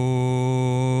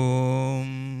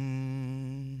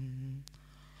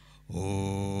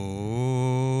ஓம்.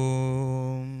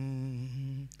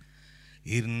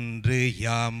 இன்று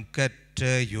யாம் கற்ற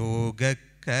யோக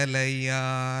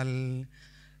கலையால்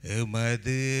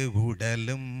எமது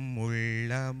உடலும்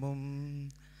உள்ளமும்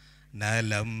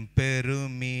நலம்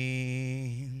பெறுமே.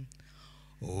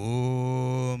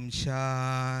 ஓம்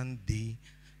சாந்தி.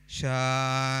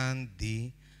 ശാന്തി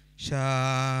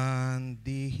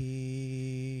ശാന്തി.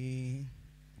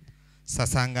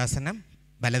 சசாங்காசனம்.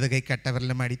 வலது கை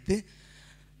கட்டவரிலும் அடித்து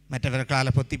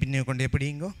மற்றவர்களால் பொத்தி பின்னி கொண்டே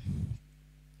பிடிங்கோ.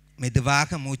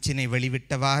 மெதுவாக மூச்சினை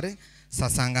வெளிவிட்டவாறு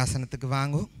சசாங்காசனத்துக்கு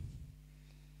வாங்கோ.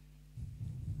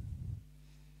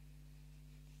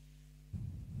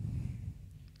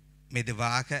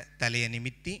 மெதுவாக தலையை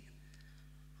நிமித்தி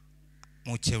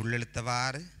மூச்சை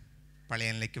உள்ளெழுத்தவாறு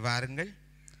பழைய நிலைக்கு வாருங்கள்.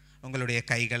 உங்களுடைய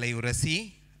கைகளை உரசி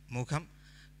முகம்,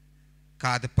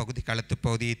 காது பகுதி, கழுத்து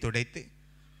பகுதியை துடைத்து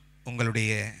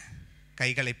உங்களுடைய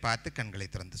கைகளை பார்த்து கண்களை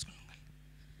திறந்து சொல்லுங்கள்.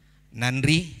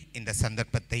 நன்றி. இந்த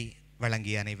சந்தர்ப்பத்தை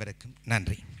வழங்கிய அனைவருக்கும்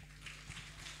நன்றி.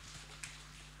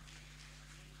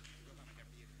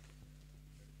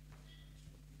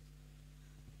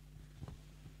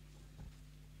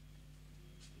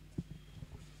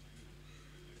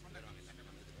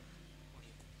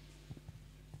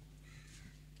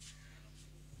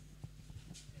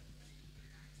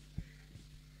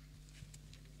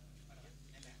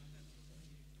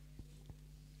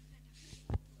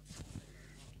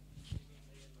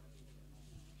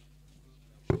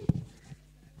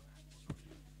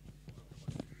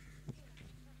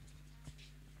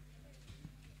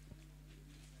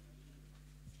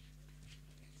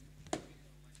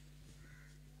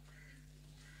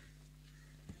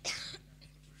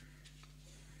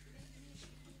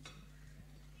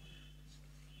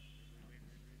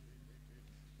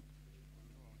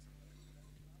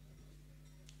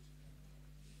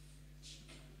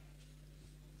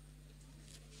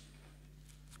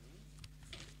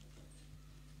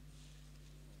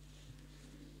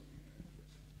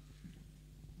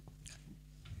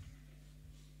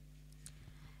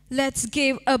 Let's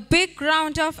give a big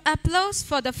round of applause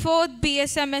for the 4th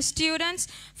BSMS students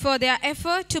for their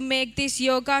effort to make this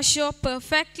yoga show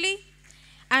perfectly.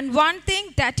 And one thing,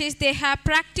 that is, they have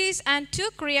practiced and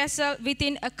took rehearsal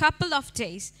within a couple of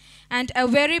days. And a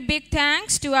very big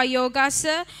thanks to our yoga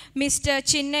sir, Mr.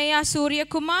 Chinnaya Surya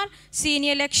Kumar,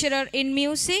 Senior Lecturer in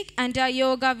Music and our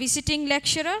yoga visiting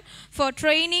lecturer, for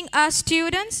training our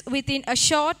students within a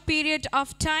short period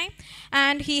of time.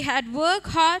 And he had worked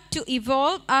hard to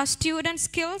evolve our student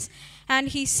skills, and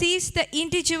he sees the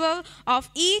individual of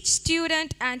each student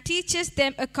and teaches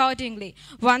them accordingly.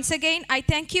 Once again, I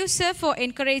thank you, sir, for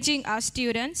encouraging our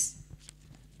students.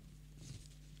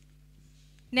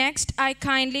 Next, I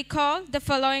kindly call the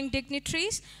following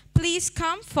dignitaries. Please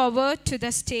come forward to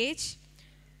the stage.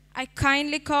 I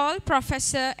kindly call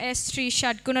Professor S.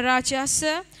 Shadgunaraja,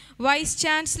 sir, Vice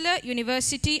Chancellor,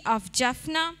 University of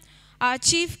Jaffna. Our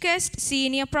Chief Guest,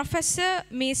 Senior Professor,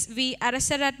 Ms. V.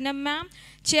 Arasaratnam, ma'am,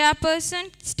 Chairperson,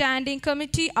 Standing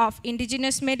Committee of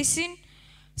Indigenous Medicine.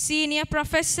 Senior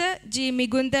Professor G.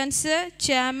 Migundan, sir,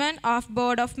 Chairman of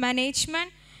Board of Management,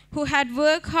 who had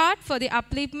worked hard for the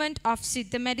upliftment of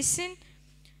Siddha medicine.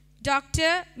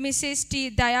 Dr. Mrs. T.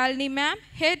 Dayalni, ma'am,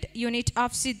 Head Unit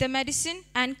of Siddha Medicine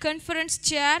and Conference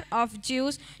Chair of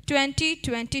JUICE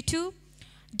 2022.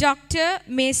 Dr.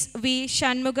 Ms. V.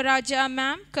 Shanmugaraja,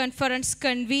 ma'am, Conference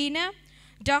Convener.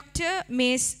 Dr.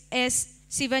 Ms. S.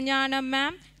 Sivanyana,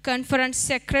 ma'am, Conference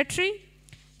Secretary.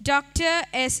 Dr.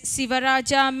 S.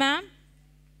 Sivaraja, ma'am.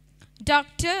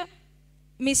 Dr.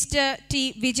 Mr.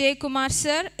 T. Vijay Kumar,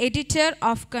 sir, Editor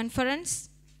of Conference.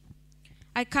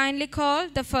 I kindly call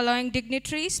the following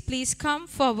dignitaries. Please come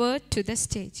forward to the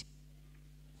stage.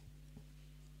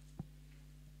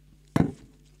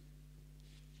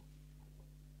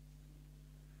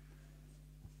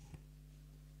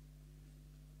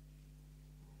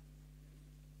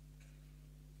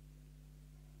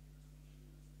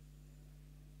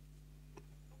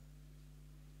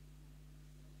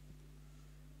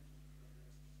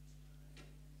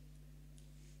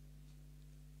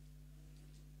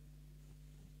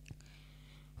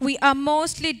 We are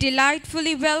mostly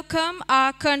delightfully welcome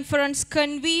our conference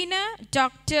convener,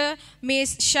 Dr.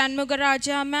 Ms.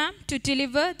 Shanmugaraja, ma'am, to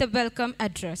deliver the welcome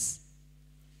address.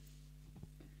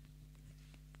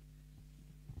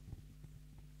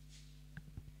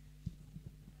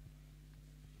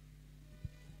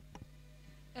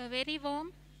 A very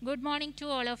warm good morning to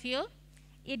all of you.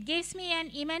 It gives me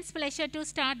an immense pleasure to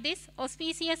start this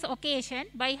auspicious occasion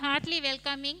by heartily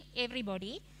welcoming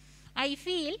everybody. I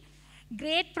feel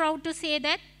great proud to say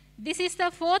that this is the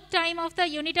 4th time of the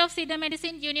Unit of Siddha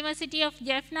Medicine, University of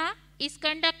Jaffna is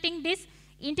conducting this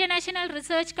International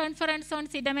Research Conference on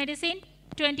Siddha Medicine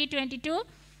 2022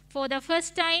 for the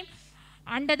first time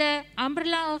under the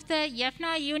umbrella of the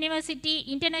Jaffna University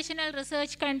International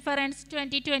Research Conference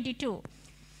 2022.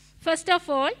 First of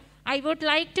all, I would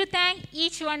like to thank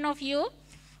each one of you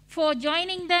for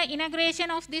joining the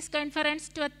inauguration of this conference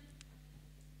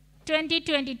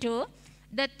 2022.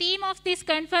 The theme of this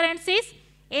conference is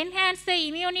Enhance the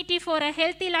Immunity for a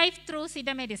Healthy Life Through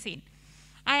Siddha Medicine.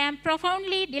 I am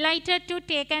profoundly delighted to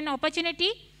take an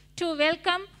opportunity to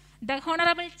welcome the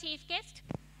Honorable Chief Guest,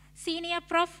 Senior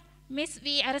Prof. Ms.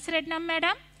 V. Arasaratnam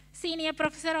Madam, Senior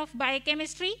Professor of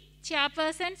Biochemistry,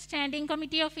 Chairperson, Standing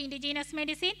Committee of Indigenous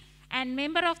Medicine, and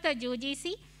member of the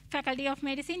UGC, Faculty of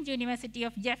Medicine, University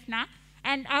of Jaffna,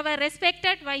 and our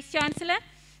respected Vice Chancellor,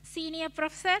 Senior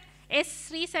Professor S.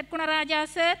 Sri Sadgunaraja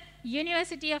Sir,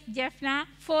 University of Jaffna,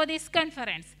 for this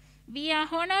conference. We are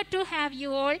honored to have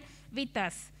you all with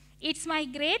us. It's my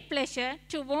great pleasure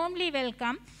to warmly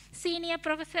welcome Senior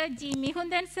Professor G.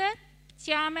 Mihundan Sir,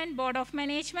 Chairman, Board of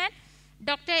Management,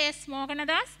 Dr. S.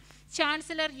 Mohanadas,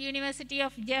 Chancellor, University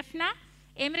of Jaffna,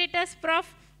 Emeritus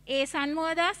Prof. A.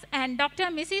 Sanmohadas, and Dr.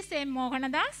 Mrs. M.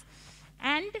 Mohanadas,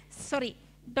 and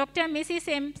Dr. Mrs.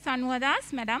 M.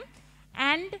 Sanmohadas, Madam,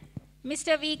 and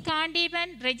Mr. V.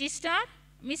 Kandiban, Registrar,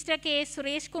 Mr. K.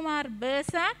 Suresh Kumar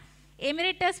Bursa,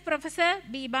 Emeritus Professor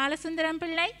B. Balasundaram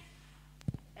Pillai,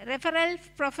 Referral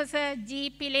Professor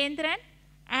G. Pilendran,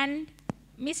 and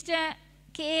Mr.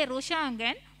 K.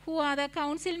 Rushangan, who are the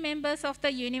council members of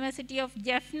the University of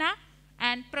Jaffna,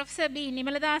 and Professor B.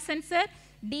 Nimaladasan Sir,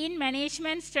 Dean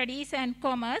Management Studies and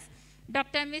Commerce,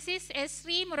 Dr. Mrs. S.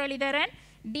 Sri Muralidharan,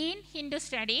 Dean Hindu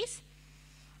Studies,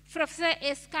 Professor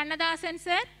S. Kannadasan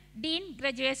Sir, Dean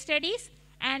Graduate Studies,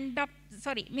 and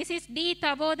Mrs. D.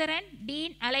 Tabodharan,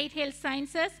 Dean Allied Health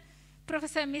Sciences,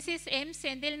 Professor Mrs. M.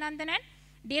 Sendil Nandanan,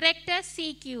 Director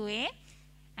CQA,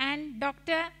 and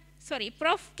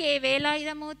Prof. K.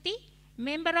 Velayudamurthy,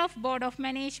 Member of Board of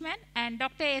Management, and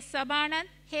Dr. S. Sabanand,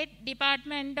 Head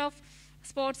Department of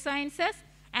Sports Sciences,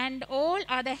 and all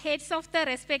other heads of the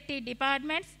respective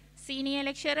departments, senior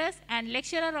lecturers, and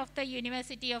lecturer of the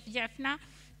University of Jaffna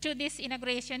to this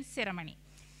inauguration ceremony.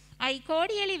 I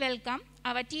cordially welcome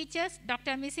our teachers,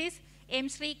 Dr. Mrs. M.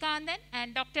 Srikandan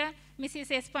and Dr.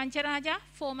 Mrs. S. Pancharaja,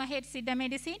 former head Siddha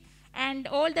Medicine, and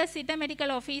all the Siddha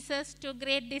medical officers to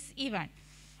grade this event.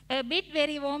 A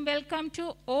very warm welcome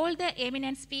to all the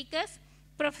eminent speakers,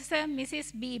 Professor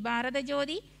Mrs. B.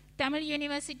 Bharadajodi, Tamil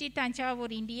University,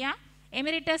 Tanjavur, India,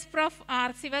 Emeritus Prof.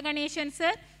 R. Sivaganeshan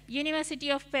Sir,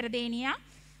 University of Peradeniya,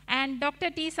 and Dr.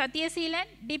 T. Satyaseelan,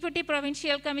 Deputy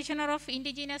Provincial Commissioner of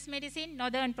Indigenous Medicine,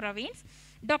 Northern Province,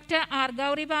 Dr. R.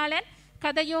 Gauribalan,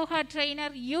 Kadayoga Trainer,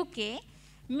 UK,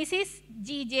 Mrs.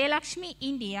 G. Jayalakshmi,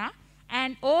 India,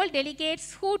 and all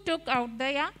delegates who took out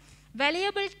their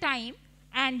valuable time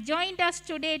and joined us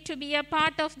today to be a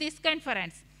part of this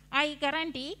conference. I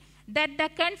guarantee that the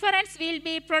conference will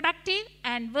be productive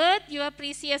and worth your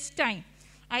precious time.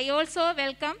 I also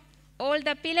welcome all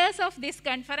the pillars of this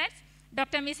conference,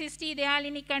 Dr. Mrs. T.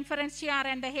 Dayalini, Conference Chair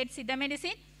and the Head Siddha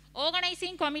Medicine,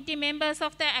 Organizing Committee members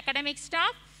of the academic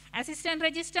staff, Assistant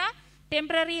Registrar,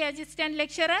 Temporary Assistant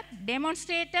Lecturer,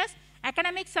 Demonstrators,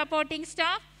 Academic Supporting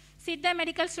Staff, Siddha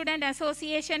Medical Student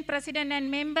Association President and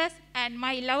members, and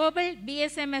my lovable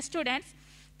BSMS students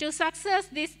to success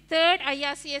this third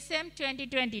IRCSM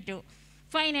 2022.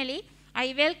 Finally,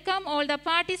 I welcome all the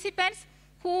participants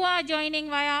who are joining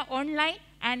via online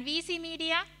and VC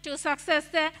media to success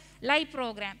the live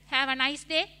program. Have a nice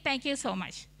day. Thank you so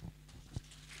much.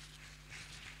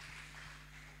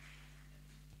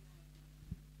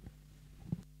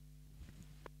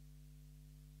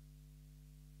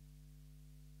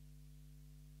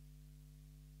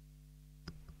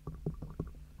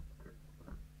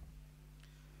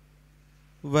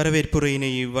 வரவேற்புரையினை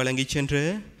வழங்கிச் சென்ற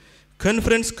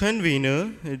conference convener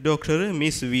doctor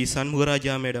miss we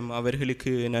Shanmugaraja madam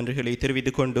அவர்களுக்கு நன்றிகளை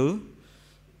தெரிவித்துக் கொண்டு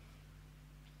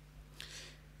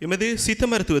எமது சித்த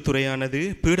மருத்துவத்துறையானது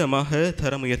பீடமாக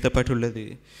தரம் உயர்த்தப்பட்டுள்ளது.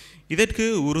 இதற்கு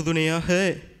உறுதுணையாக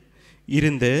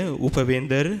இருந்த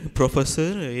உபவேந்தர்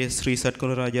professor S. Sri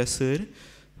Sathgunaraja sir,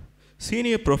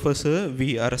 senior professor we.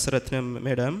 அரசரத்னம்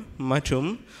madam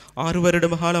மற்றும் 6 வருட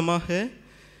காலமாக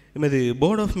எமது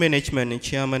போர்ட் ஆஃப் மேனேஜ்மெண்ட்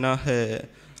சேர்மனாக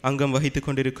அங்கம் வகித்து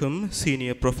கொண்டிருக்கும்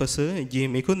சீனியர் ப்ரொஃபஸர் ஜி.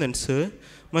 மிகுந்தன் சார்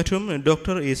மற்றும்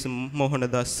டாக்டர் எஸ்.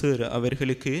 மோகனதாஸ் சார்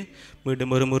அவர்களுக்கு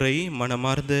மீண்டும் ஒரு முறை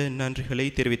மனமார்ந்த நன்றிகளை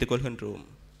தெரிவித்துக் கொள்கின்றோம்.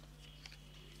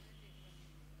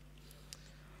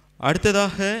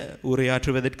 அடுத்ததாக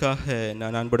உரையாற்றுவதற்காக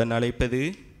நான் அன்புடன் அழைப்பது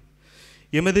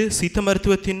எமது சித்த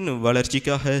மருத்துவத்தின்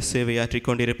வளர்ச்சிக்காக சேவையாற்றிக்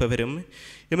கொண்டிருப்பவரும்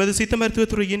எமது சித்த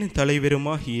மருத்துவத்துறையின்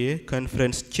தலைவருமாகிய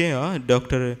கான்ஃபரன்ஸ் சேர்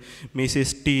doctor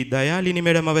Mrs D. Dayalini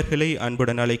madam அவர்களை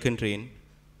அன்புடன் அழைக்கின்றேன்.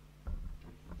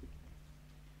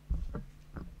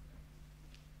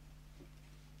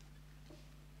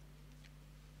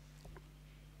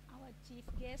 Our chief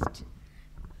guest,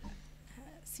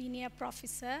 Honorable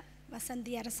Professor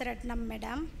Vasanthi Arasaratnam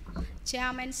Madam,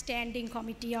 Chairman Standing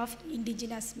Committee of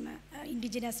Indigenous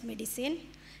Medicine,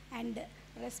 and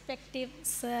respective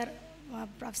Sir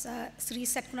Professor Sri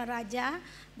Satgunaraja,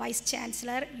 Vice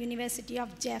Chancellor, University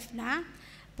of Jaffna,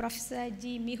 Professor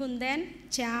G.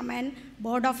 Mihundan, Chairman,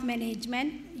 Board of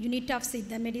Management, Unit of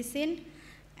Siddha Medicine,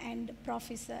 and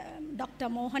Professor Dr.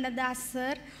 Mohanadas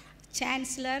Sir,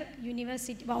 Chancellor,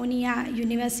 University, Vaunia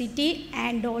University,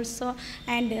 and also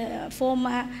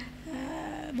former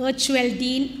virtual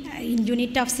Dean in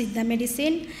Unit of Siddha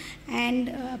Medicine,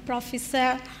 and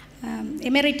Professor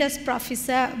Emeritus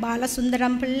Professor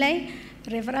Balasundaram Pillai,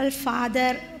 Reverend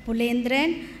Father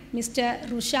Pulendran, Mr.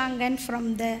 Rushangan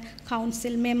from the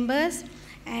council members,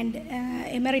 and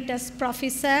Emeritus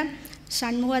Professor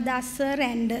Shanmuhadas Sir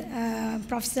and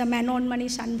Professor Manonmani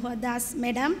Shanmuhadas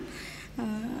Madam,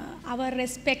 our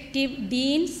respective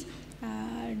deans,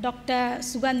 Dr.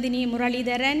 Sugandhini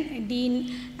Muralidharan, Dean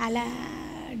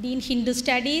Hindu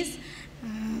Studies,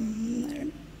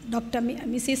 Dr.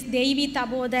 Mrs. Devi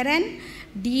Tabodaran,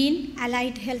 Dean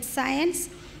Allied Health Science,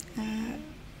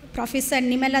 Professor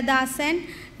Nimala Dasan,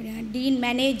 Dean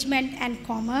Management and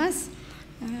Commerce,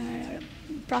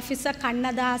 Professor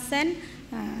Kannadasan,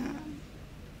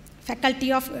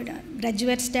 Faculty of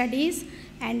Graduate Studies,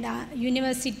 and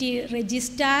University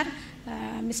Registrar,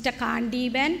 Mr.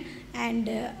 Kandiban, and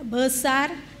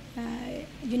Bursar,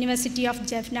 University of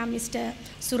Jaffna, Mr.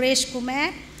 Suresh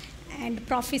Kumar, and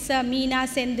Professor Meena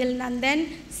Sendil Nandan,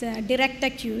 Director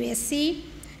QSC,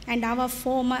 and our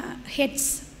former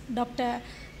heads, Dr.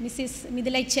 Mrs.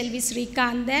 Midilai Chelvi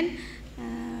Srikandan,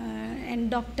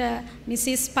 and Dr.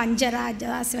 Mrs.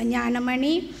 Panjaraja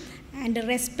Svanyanamani, and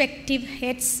respective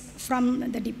heads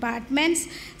from the departments,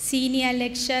 senior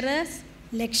lecturers,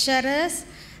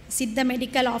 Siddha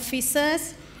medical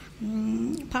officers,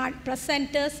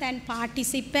 presenters and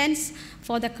participants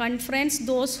for the conference,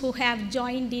 those who have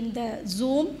joined in the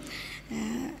Zoom,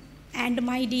 and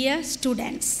my dear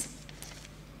students.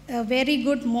 A very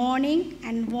good morning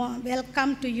and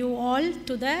welcome to you all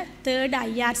to the 3rd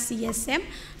IRCSM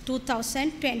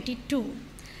 2022.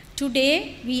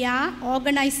 Today we are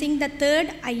organizing the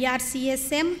 3rd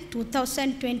IRCSM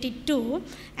 2022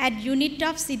 at Unit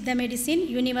of Siddha Medicine,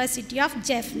 University of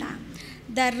Jaffna.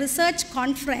 The research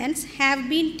conference have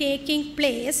been taking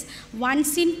place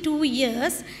once in 2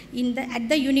 years at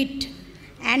the unit,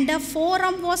 and a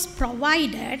forum was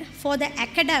provided for the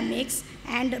academics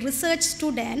and research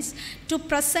students to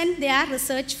present their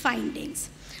research findings.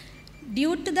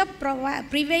 Due to the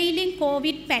prevailing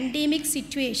COVID pandemic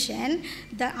situation,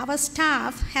 our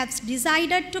staff has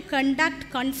decided to conduct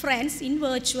conference in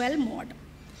virtual mode.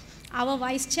 Our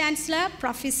Vice Chancellor,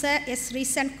 Professor S.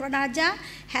 Satgunaraja,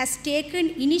 has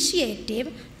taken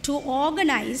initiative to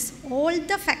organize all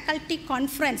the faculty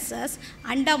conferences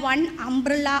under one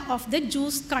umbrella of the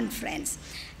JUICE conference.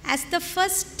 As the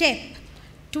first step,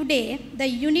 today, the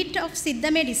Unit of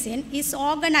Siddha Medicine is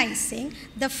organizing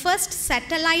the first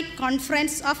satellite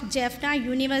conference of Jaffna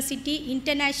University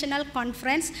International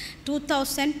Conference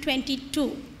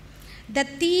 2022. The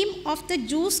theme of the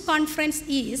JUICE conference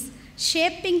is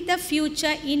Shaping the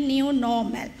Future in New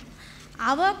Normal.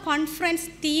 Our conference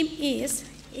theme is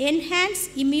Enhance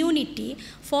Immunity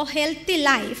for Healthy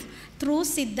Life through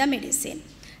Siddha Medicine.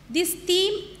 This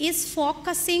theme is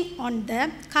focusing on the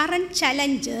current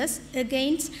challenges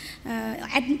amidst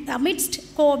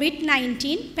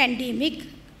COVID-19 pandemic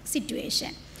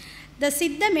situation. The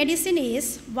Siddha medicine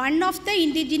is one of the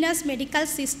indigenous medical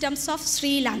systems of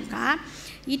Sri Lanka.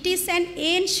 It is an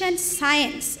ancient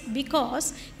science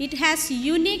because it has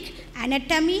unique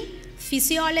anatomy,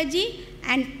 physiology,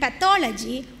 and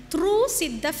pathology through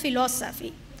Siddha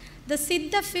philosophy. The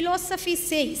Siddha philosophy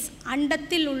says,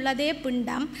 Andathil ullade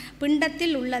pindam,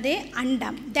 pindathil ullade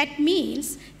andam. That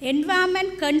means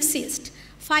environment consists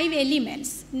 5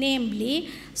 elements, namely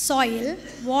soil,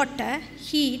 water,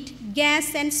 heat,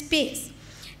 gas, and space.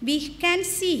 We can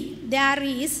see there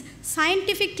is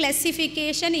scientific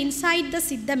classification inside the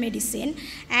Siddha medicine,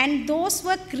 and those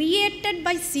were created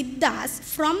by Siddhas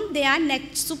from their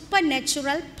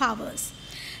supernatural powers.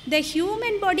 The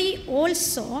human body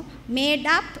also made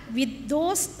up with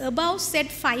those above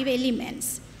said 5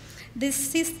 elements. The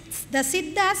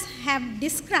Siddhas have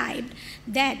described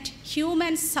that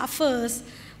human suffers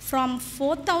from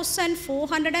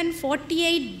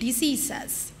 4,448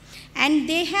 diseases, and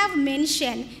they have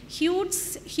mentioned huge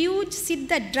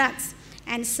Siddha drugs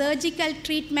and surgical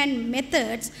treatment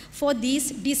methods for these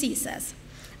diseases.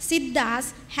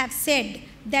 Siddhas have said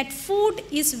that food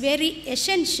is very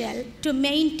essential to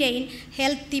maintain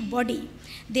healthy body.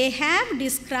 They have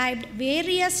described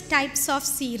various types of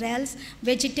cereals,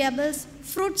 vegetables,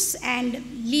 fruits and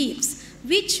leaves,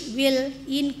 which will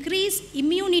increase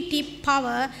immunity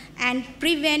power and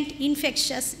prevent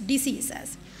infectious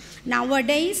diseases.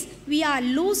 Nowadays, we are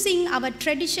losing our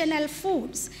traditional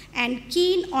foods and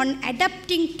keen on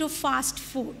adapting to fast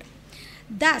food.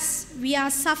 Thus, we are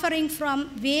suffering from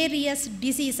various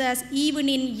diseases even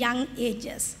in young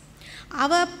ages.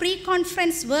 Our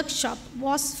pre-conference workshop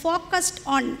was focused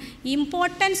on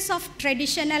importance of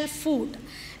traditional food.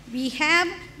 We have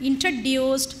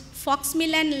introduced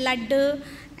foxmelon laddu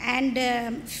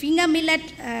and finger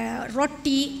millet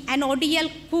roti and odial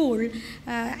kool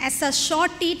as a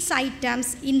short eats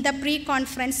items in the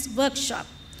pre-conference workshop.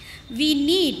 We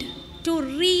need to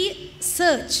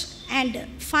research and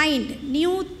find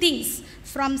new things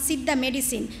from Siddha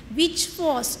medicine, which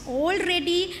was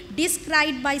already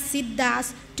described by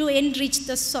Siddhas to enrich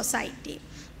the society.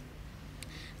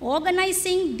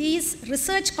 Organizing this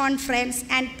research conference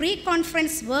and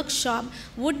pre-conference workshop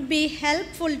would be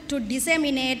helpful to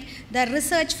disseminate the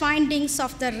research findings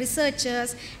of the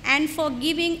researchers and for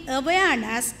giving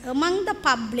awareness among the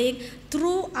public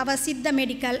through our Siddha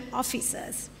medical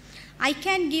officers. I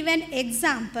can give an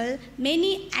example.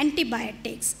 Many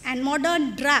antibiotics and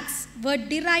modern drugs were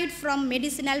derived from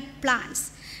medicinal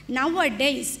plants.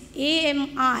 Nowadays,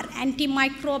 AMR,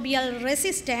 antimicrobial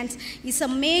resistance, is a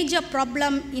major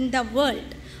problem in the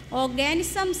world.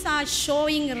 Organisms are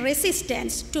showing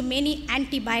resistance to many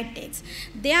antibiotics.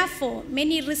 Therefore,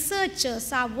 many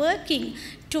researchers are working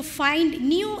to find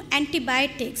new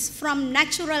antibiotics from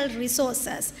natural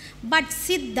resources. But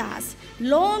Siddhas,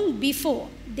 long before,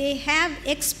 they have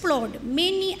explored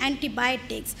many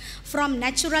antibiotics from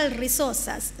natural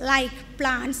resources like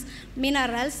plants,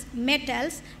 minerals,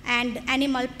 metals, and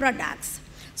animal products.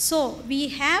 So we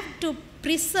have to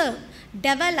preserve,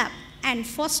 develop, and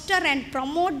foster and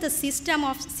promote the system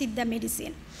of Siddha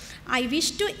medicine. I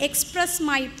wish to express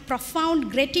my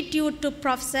profound gratitude to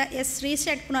Professor S.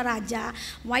 Shadgunaraja,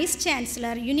 Vice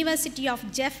Chancellor, University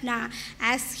of Jaffna,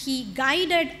 as he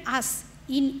guided us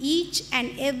in each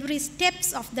and every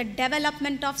steps of the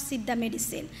development of Siddha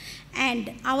medicine.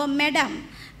 And our Madam,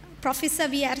 Professor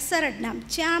V. Arsaratnam,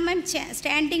 Chairman,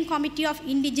 Standing Committee of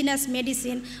Indigenous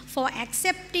Medicine, for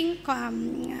accepting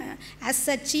as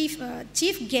a chief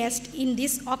guest in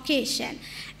this occasion.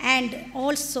 And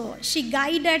also, she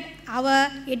guided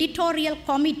our editorial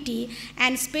committee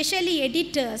and specially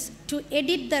editors to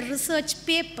edit the research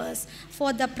papers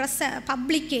for the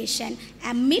publication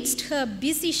amidst her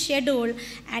busy schedule.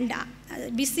 And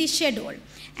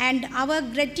our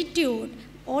gratitude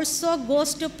also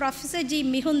goes to Professor G.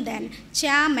 Mihundan,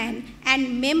 Chairman,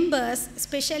 and members,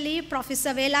 especially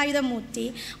Professor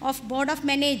Velayudamurthy of Board of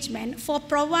Management, for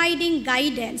providing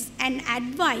guidance and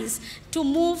advice to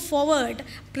move forward,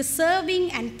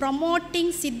 preserving and promoting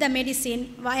Siddha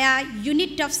medicine via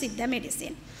Unit of Siddha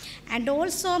Medicine. And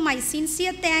also my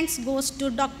sincere thanks goes to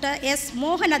Dr. S.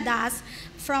 Mohanadas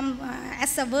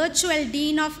as a virtual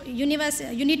Dean of Unit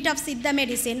of Siddha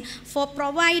Medicine for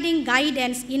providing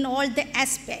guidance in all the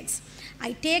aspects.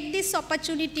 I take this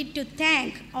opportunity to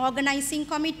thank Organizing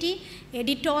Committee,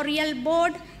 Editorial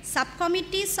Board,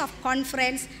 subcommittees of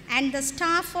conference, and the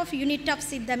staff of Unit of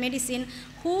Siddha Medicine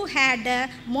who had a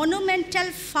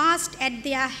monumental fast at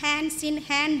their hands in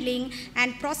handling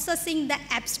and processing the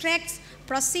abstracts,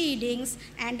 proceedings,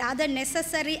 and other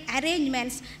necessary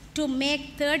arrangements to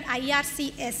make 3rd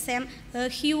IRCSM a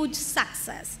huge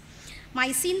success.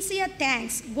 My sincere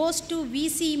thanks goes to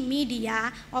VC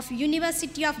Media of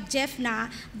University of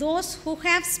Jaffna, those who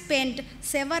have spent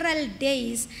several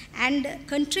days and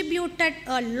contributed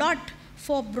a lot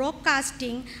for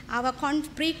broadcasting our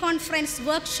pre-conference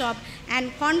workshop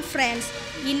and conference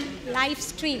in live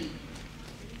stream.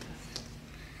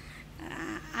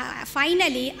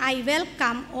 Finally, I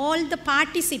welcome all the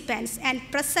participants and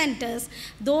presenters,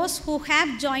 those who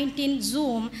have joined in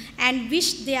Zoom, and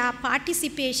wish their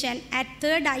participation at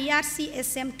 3rd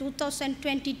IRCSM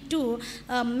 2022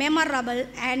 memorable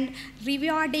and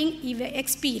rewarding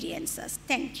experiences.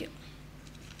 Thank you.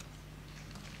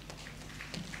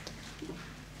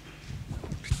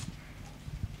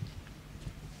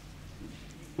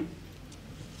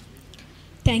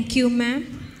 Thank you,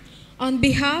 ma'am. On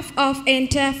behalf of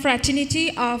entire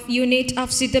fraternity of Unit of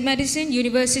Siddha Medicine,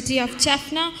 University of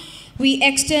Jaffna, we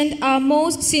extend our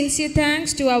most sincere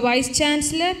thanks to our Vice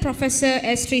Chancellor, Professor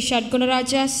S.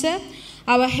 Shadgunaraja sir,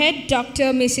 our head, Dr.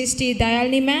 Mrs. T.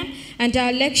 Dayalini ma'am, and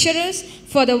our lecturers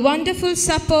for the wonderful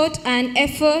support and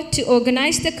effort to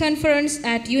organize the conference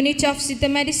at Unit of Siddha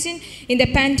Medicine in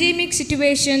the pandemic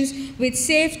situations with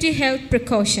safety health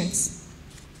precautions.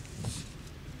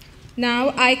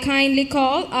 Now I kindly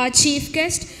call our chief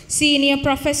guest, Senior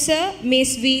Professor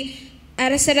Ms. V.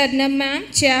 Arasaradnam Ma'am,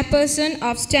 Chairperson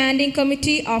of Standing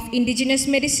Committee of Indigenous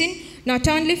Medicine, not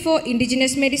only for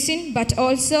Indigenous Medicine but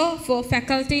also for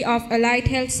Faculty of Allied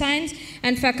Health Science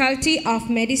and Faculty of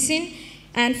Medicine,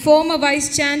 and former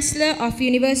Vice Chancellor of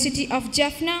University of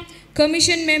Jaffna,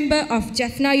 Commission Member of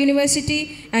Jaffna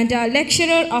University, and our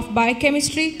Lecturer of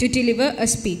Biochemistry to deliver a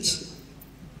speech.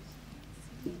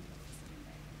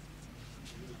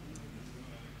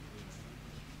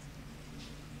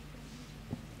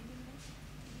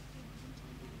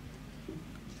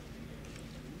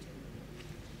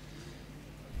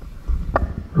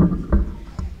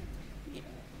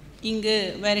 இங்கு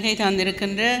வருகை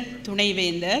தந்திருக்கின்ற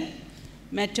துணைவேந்தர்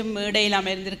மற்றும் மேடையில்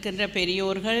அமர்ந்திருக்கின்ற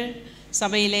பெரியோர்கள்,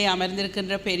 சபையிலே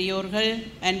அமர்ந்திருக்கின்ற பெரியோர்கள்,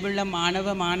 அன்புள்ள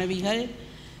மாணவ மாணவிகள்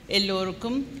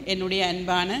எல்லோருக்கும் என்னுடைய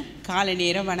அன்பான காலை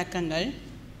நேர வணக்கங்கள்.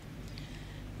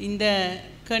 இந்த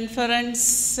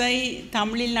கான்ஃபரன்ஸை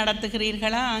தமிழில்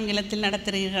நடத்துகிறீர்களா ஆங்கிலத்தில்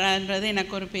நடத்துகிறீர்களான்றது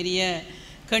எனக்கு ஒரு பெரிய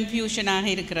கன்ஃபியூஷனாக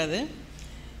இருக்கிறது.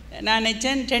 நான்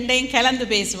நினச்சேன் ரெண்டையும் கலந்து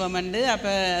பேசுவோம் என்று,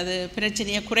 அப்போ அது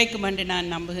பிரச்சனையை குறைக்கும் என்று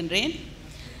நான் நம்புகின்றேன்.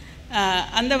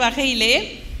 அந்த வகையிலே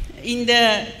இந்த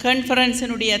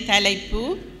கான்ஃபரன்ஸினுடைய தலைப்பு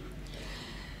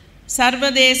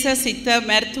சர்வதேச சித்த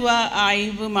மருத்துவ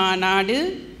ஆய்வு மாநாடு,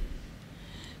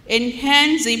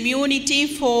 Enhance Immunity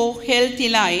for Healthy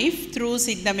Life Through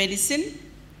Siddha Medicine,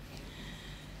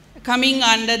 coming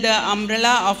under the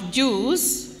umbrella of JUICE,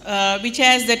 which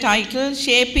has the title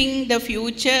Shaping the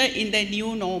Future in the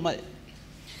New Normal.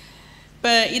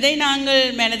 இப்போ இதை நாங்கள்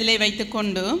மனதிலே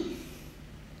வைத்துக்கொண்டு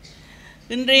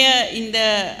இன்றைய இந்த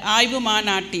ஆய்வு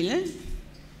மாநாட்டில்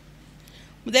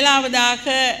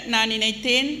முதலாவதாக நான்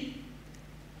நினைத்தேன்,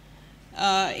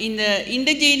 இந்த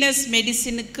இண்டிஜினஸ்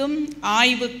மெடிசினுக்கும்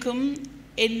ஆய்வுக்கும்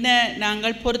என்ன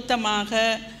நாங்கள் பொருத்தமாக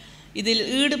இதில்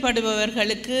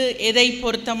ஈடுபடுபவர்களுக்கு எதை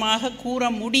பொருத்தமாக கூற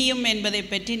முடியும் என்பதை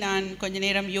பற்றி நான் கொஞ்ச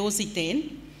நேரம் யோசித்தேன்.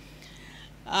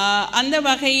 அந்த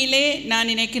வகையிலே நான்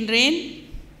நினைக்கின்றேன்,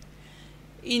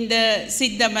 இந்த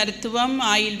சித்த மருத்துவம்,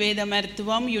 ஆயுர்வேத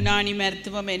மருத்துவம், யுனானி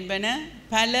மருத்துவம் என்பன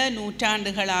பல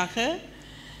நூற்றாண்டுகளாக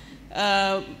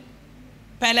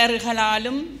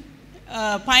பலர்களாலும்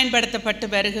பயன்படுத்தப்பட்டு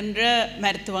வருகின்ற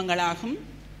மருத்துவங்களாகும்.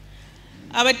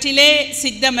 அவற்றிலே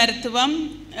சித்த மருத்துவம்,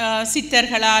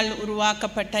 சித்தர்களால்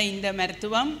உருவாக்கப்பட்ட இந்த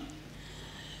மருத்துவம்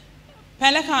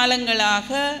பல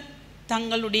காலங்களாக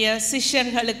தங்களுடைய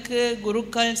சிஷ்யர்களுக்கு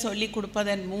குருக்கள் சொல்லிக்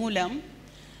கொடுப்பதன் மூலம்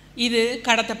இது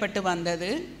கடத்தப்பட்டு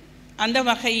வந்தது. அந்த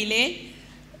வகையிலே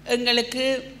எங்களுக்கு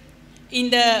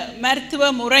இந்த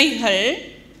மருத்துவ முறைகள்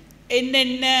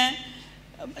என்னென்ன,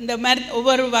 இந்த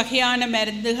ஒவ்வொரு வகையான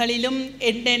மருந்துகளிலும்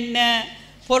என்னென்ன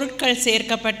பொருட்கள்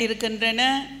சேர்க்கப்பட்டிருக்கின்றன,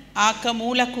 ஆக்க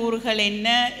மூலக்கூறுகள் என்ன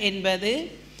என்பது,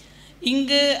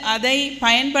 இங்கு அதை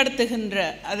பயன்படுத்துகின்ற,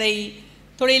 அதை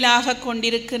தொழிலாக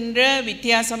கொண்டிருக்கின்ற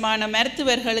வித்தியாசமான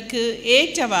மருத்துவர்களுக்கு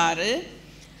ஏற்றவாறு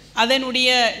அதனுடைய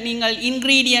நீங்கள்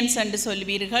இன்க்ரீடியன்ட்ஸ் என்று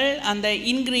சொல்வீர்கள், அந்த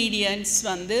இன்க்ரீடியன்ட்ஸ்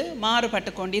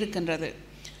மாறுபட்டு கொண்டிருக்கின்றது.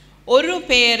 ஒரு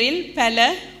பெயரில் பல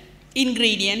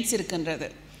இன்க்ரீடியன்ட்ஸ் இருக்கின்றது.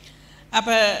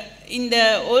 அப்போ இந்த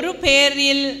ஒரு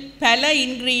பெயரில் பல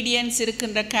இன்க்ரீடியன்ட்ஸ்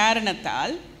இருக்கின்ற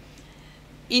காரணத்தால்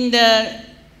இந்த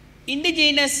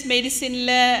இண்டிஜினஸ்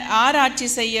மெடிசினில் ஆராய்ச்சி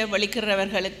செய்ய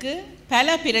வலிக்கிறவர்களுக்கு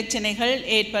பல பிரச்சனைகள்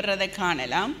ஏற்படுறதை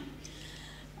காணலாம்.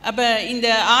 அப்போ இந்த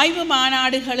ஆய்வு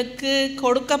மாநாடுகளுக்கு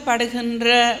கொடுக்கப்படுகின்ற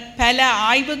பல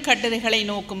ஆய்வு கட்டுரைகளை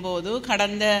நோக்கும்போது,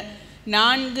 கடந்த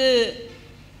 4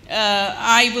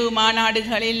 ஆய்வு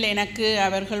மாநாடுகளில் எனக்கு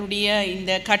அவர்களுடைய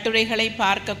இந்த கட்டுரைகளை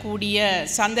பார்க்கக்கூடிய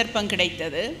சந்தர்ப்பம்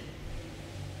கிடைத்தது.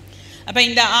 அப்போ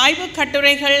இந்த ஆய்வு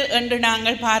கட்டுரைகள் என்று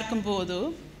நாங்கள் பார்க்கும்போது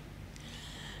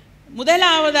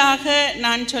முதலாவதாக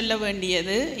நான் சொல்ல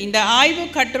வேண்டியது, இந்த ஆய்வு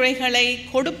கட்டுரைகளை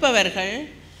கொடுப்பவர்கள்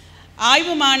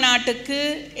ஆய்வு மாநாட்டுக்கு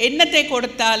என்னத்தை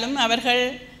கொடுத்தாலும் அவர்கள்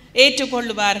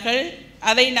ஏற்றுக்கொள்ளுவார்கள்,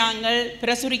 அதை நாங்கள்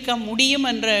பிரசுரிக்க முடியும்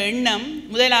என்ற எண்ணம்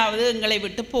முதலாவது எங்களை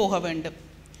விட்டு போக வேண்டும்.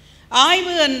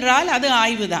 ஆய்வு என்றால் அது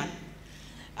ஆய்வுதான்.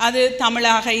 அது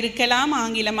தமிழாக இருக்கலாம்,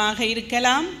 ஆங்கிலமாக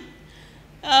இருக்கலாம்,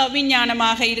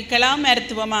 விஞ்ஞானமாக இருக்கலாம்,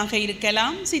 மருத்துவமாக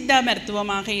இருக்கலாம், சித்தா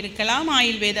மருத்துவமாக இருக்கலாம்,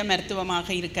 ஆயுர்வேத மருத்துவமாக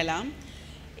இருக்கலாம்.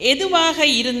 எதுவாக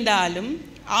இருந்தாலும்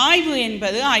ஆய்வு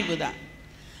என்பது ஆய்வுதான்.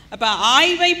 அப்போ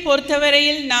ஆய்வை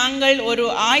பொறுத்தவரையில் நாங்கள் ஒரு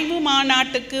ஆய்வு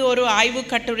மாநாட்டுக்கு ஒரு ஆய்வு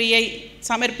கட்டுரையை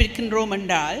சமர்ப்பிக்கின்றோம்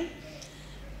என்றால்,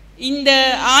 இந்த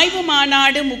ஆய்வு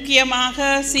மாநாடு முக்கியமாக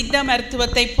சித்த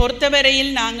மருத்துவத்தை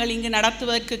பொறுத்தவரையில் நாங்கள் இங்கு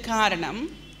நடத்துவதற்கு காரணம்,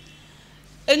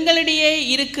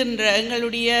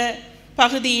 எங்களுடைய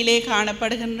பகுதியிலே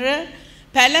காணப்படுகின்ற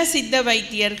பல சித்த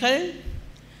வைத்தியர்கள்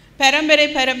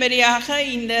பரம்பரையாக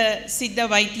இந்த சித்த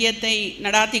வைத்தியத்தை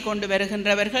நடாத்தி கொண்டு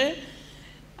வருகின்றவர்கள்,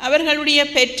 அவர்களுடைய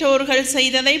பெற்றோர்கள்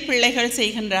செய்ததை பிள்ளைகள்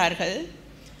செய்கின்றார்கள்.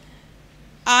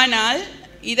 ஆனால்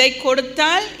இதை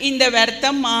கொடுத்தால் இந்த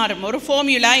வருத்தம் மாறும். ஒரு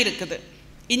ஃபார்முலா இருக்குது.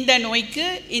 இந்த நோய்க்கு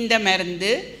இந்த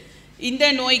மருந்து, இந்த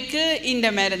நோய்க்கு இந்த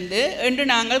மருந்து என்று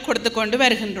நாங்கள் கொடுத்து கொண்டு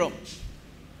வருகின்றோம்.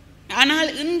 ஆனால்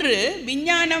இன்று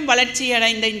விஞ்ஞானம்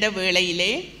வளர்ச்சியடைந்த இந்த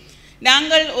வேளையிலே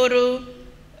நாங்கள்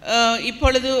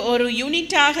இப்பொழுது ஒரு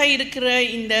யூனிட்டாக இருக்கிற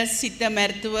இந்த சித்த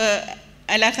மருத்துவ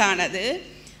அலகானது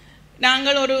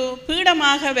நாங்கள் ஒரு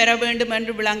பீடமாக வர வேண்டும்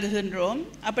என்று விளங்குகின்றோம்.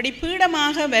 அப்படி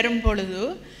பீடமாக வரும் பொழுது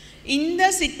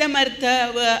இந்த சித்த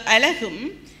மருத்துவ அலகும்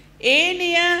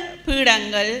ஏனைய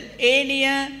பீடங்கள், ஏனைய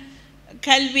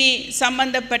கல்வி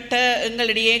சம்பந்தப்பட்ட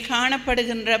எங்களிடையே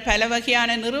காணப்படுகின்ற பல வகையான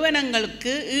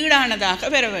நிறுவனங்களுக்கு ஈடானதாக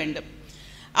வர வேண்டும்.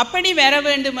 அப்படி வர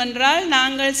வேண்டுமென்றால்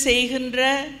நாங்கள் செய்கின்ற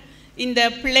இந்த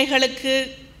பிள்ளைகளுக்கு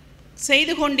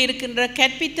செய்து கொண்டிருக்கின்ற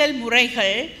கற்பித்தல்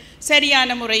முறைகள் சரியான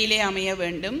முறையிலே அமைய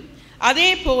வேண்டும். அதே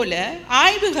போல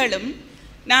ஆய்வுகளும்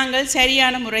நாங்கள்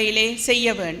சரியான முறையிலே செய்ய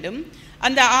வேண்டும்.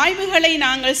 அந்த ஆய்வுகளை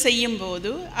நாங்கள்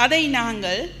செய்யும்போது அதை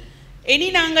நாங்கள்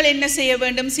என்ன செய்ய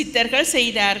வேண்டும்? சித்தர்கள்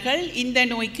செய்தார்கள், இந்த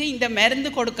நோய்க்கு இந்த மருந்து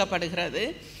கொடுக்கப்படுகிறது.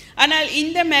 ஆனால்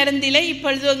இந்த மருந்தில்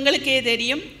இப்பொழுது உங்களுக்கே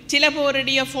தெரியும், சில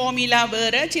பேருடைய ஃபார்முலா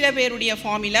வேறு, சில பேருடைய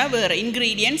ஃபார்முலா வேறு,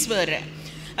 இன்க்ரீடியன்ட்ஸ் வேறு.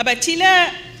 அப்போ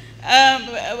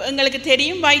எங்களுக்கு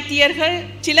தெரியும் வைத்தியர்கள்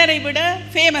சிலரை விட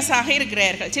ஃபேமஸாக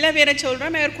இருக்கிறார்கள். சில பேரை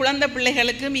சொல்கிறோம் அவர் குழந்தை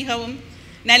பிள்ளைகளுக்கு மிகவும்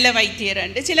நல்ல வைத்தியர்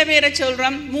உண்டு, சில பேரை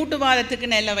சொல்கிறோம் மூட்டுவாதத்துக்கு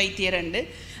நல்ல வைத்தியர் உண்டு.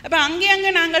 அப்போ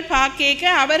அங்கே நாங்கள்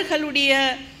பார்க்க அவர்களுடைய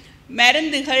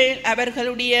மருந்துகள்,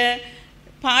 அவர்களுடைய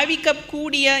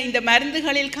பாவிக்கக்கூடிய இந்த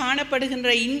மருந்துகளில் காணப்படுகின்ற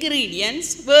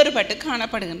இன்க்ரீடியன்ட்ஸ் வேறுபட்டு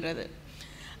காணப்படுகின்றது.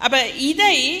 அப்போ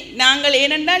இதை நாங்கள்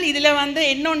ஏனென்றால் இதில்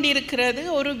என்னொன்று இருக்கிறது,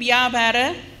 ஒரு வியாபார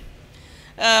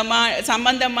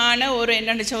சம்பந்தமான ஒரு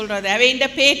என்னென்னு சொல்கிறது அவைண்ட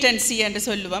பேட்டன்சி என்று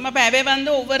சொல்லுவோம். அப்போ அவை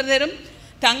ஒவ்வொருத்தரும்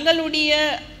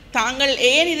தாங்கள்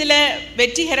ஏன் இதில்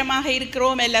வெற்றிகரமாக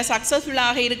இருக்கிறோம், இல்லை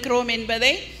சக்ஸஸ்ஃபுல்லாக இருக்கிறோம்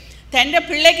என்பதை தன்னை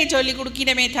பிள்ளைக்கு சொல்லிக்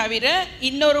கொடுக்கணுமே தவிர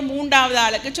இன்னொரு மூன்றாவது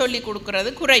ஆளுக்கு சொல்லிக் கொடுக்கறது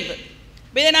குறைவு.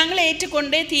 இதை நாங்கள்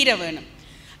ஏற்றுக்கொண்டே தீர வேணும்.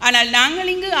 ஆனால்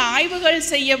நாங்கள் இங்கு ஆய்வுகள்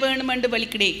செய்ய வேணும் என்று வழி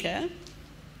கிடைக்க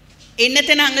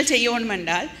என்னத்தை நாங்கள் செய்யணும்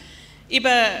என்றால்,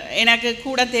 இப்போ எனக்கு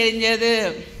கூட தெரிஞ்சது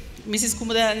மிஸ்ஸஸ்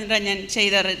குமுதரஞ்சன்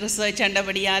செய்த ரிசர்ச்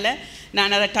அண்டபடியால்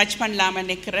நான் அதை டச் பண்ணலாமல்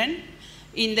நினைக்கிறேன்.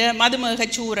 இந்த மதுமேக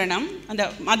சூரணம், அந்த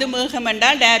மதுமேகம்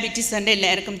என்றால் டயபிட்டிஸ் என்று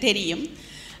எல்லாருக்கும் தெரியும்.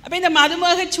 அப்போ இந்த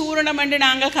மதுமேக சூரணம் என்று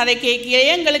நாங்கள் கதை கேட்கலையே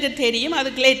எங்களுக்கு தெரியும்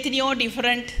அதுக்குள்ளே எத்தனையோ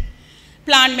டிஃப்ரெண்ட்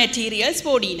பிளான்ட் மெட்டீரியல்ஸ்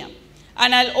போடினோம்.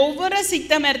 ஆனால் ஒவ்வொரு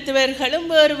சித்த மருத்துவர்களும்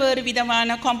வேறு வேறு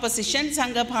விதமான காம்போசிஷன்ஸ்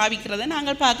அங்கே பாவிக்கிறத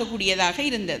நாங்கள் பார்க்கக்கூடியதாக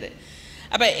இருந்தது.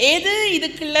 அப்போ எது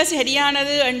இதுக்குள்ள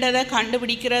சரியானது என்றதை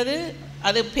கண்டுபிடிக்கிறது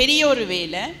அது பெரிய ஒரு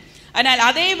வேலை. ஆனால்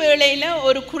அதே வேளையில்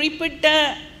ஒரு குறிப்பிட்ட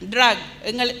ட்ரக்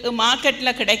எங்களுக்கு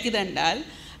மார்க்கெட்டில் கிடைக்குது என்றால்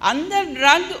அந்த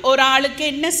ட்ரக் ஒரு ஆளுக்கு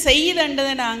என்ன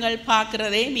செய்யுதுன்றதை நாங்கள்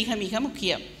பார்க்குறதே மிக மிக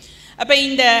முக்கியம். அப்போ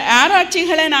இந்த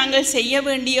ஆராய்ச்சிகளை நாங்கள் செய்ய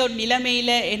வேண்டிய ஒரு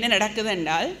நிலைமையில் என்ன நடக்குது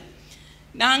என்றால்,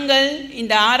 நாங்கள்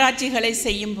இந்த ஆராய்ச்சிகளை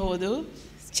செய்யும்போது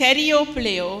சரியோ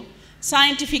பிள்ளையோ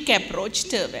சயின்டிஃபிக் அப்ரோச்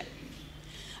தேவை.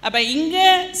 அப்போ இங்கே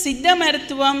சித்த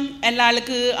மருத்துவம்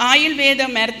எல்லாருக்கு, ஆயுர்வேத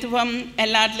மருத்துவம்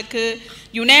எல்லாத்துக்கு,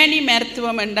 யுனானி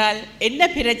மருத்துவம் என்றால் என்ன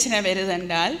பிரச்சனை வருது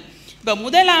என்றால், இப்போ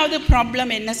முதலாவது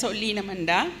ப்ராப்ளம் என்ன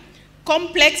சொல்லினோம்னா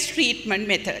காம்ப்ளெக்ஸ் ட்ரீட்மெண்ட்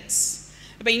மெத்தட்ஸ்.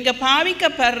 இப்போ இங்கே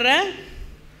பாவிக்கப்படுற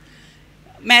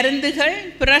மருந்துகள்,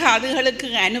 பிறகு அதுகளுக்கு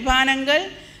அனுபானங்கள்.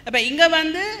 அப்போ இங்கே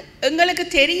எங்களுக்கு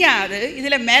தெரியாது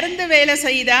இதில் மருந்து வேலை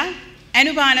செய்தா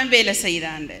அனுபானம் வேலை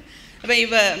செய்தாண்டு. அப்போ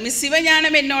மிஸ்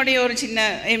சிவஞானம் என்னுடைய ஒரு சின்ன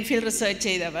எம்ஃபில் ரிசர்ச்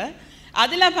செய்தவ,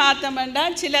 அதில் பார்த்தோம்னா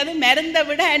சிலது மருந்தை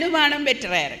விட அனுபானம்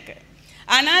பெட்டராக இருக்குது.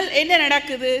 ஆனால் என்ன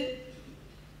நடக்குது,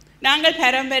 நாங்கள்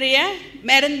பரம்பரையாக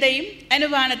மருந்தையும்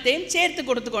அனுபானத்தையும் சேர்த்து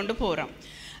கொடுத்து கொண்டு போகிறோம்.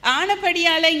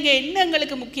 ஆனபடியால் இங்கே என்ன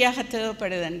எங்களுக்கு முக்கியமாக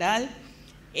தேவைப்படுது என்றால்,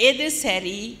 எது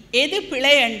சரி எது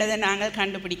பிழை என்றதை நாங்கள்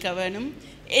கண்டுபிடிக்க வேணும்.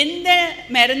 எந்த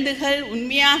மருந்துகள்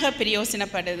உண்மையாக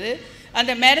பிரயோசனப்படுது,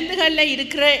 அந்த மருந்துகளில்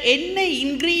இருக்கிற என்ன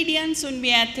இன்க்ரீடியன்ட்ஸ்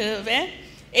உண்மையாக தேவை,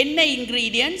 என்ன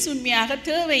இன்க்ரீடியன்ட்ஸ் உண்மையாக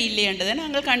தேவையில்லை என்றதை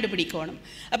நாங்கள் கண்டுபிடிக்கணும்.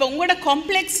 அப்போ உங்களோட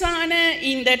காம்ப்ளெக்ஸான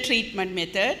இந்த ட்ரீட்மெண்ட்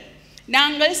மெத்தட்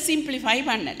நாங்கள் சிம்பிளிஃபை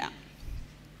பண்ணலாம்.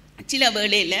 சில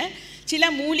வேளையில் சில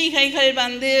மூலிகைகள்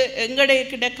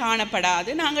எங்கள்கிட்ட காணப்படாது,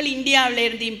 நாங்கள்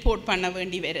இந்தியாவிலேருந்து இம்போர்ட் பண்ண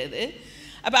வேண்டி வருது.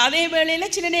 அப்போ அதே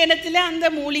வேளையில் சில நேரத்தில் அந்த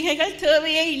மூலிகைகள்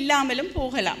தேவையே இல்லாமலும்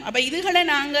போகலாம். அப்போ இதுகளை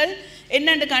நாங்கள்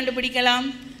என்னென்று கண்டுபிடிக்கலாம்,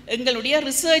 எங்களுடைய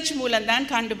ரிசர்ச் மூலம்தான்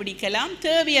கண்டுபிடிக்கலாம்.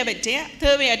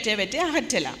 தேவையற்றவற்றை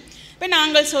அகற்றலாம். இப்போ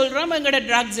நாங்கள் சொல்கிறோம் எங்களோட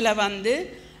ட்ரக்ஸில்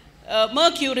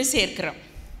மர்க்யூரி சேர்க்கிறோம்,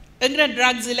 எங்களோட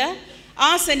ட்ரக்ஸில்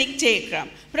ஆர்சனிக் சேர்க்கிறோம்.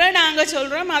 அப்புறம் நாங்கள்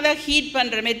சொல்கிறோம் அதை ஹீட்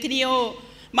பண்ணுறோம், எத்தனையோ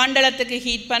மண்டலத்துக்கு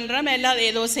ஹீட் பண்ணுறோம், எல்லாம்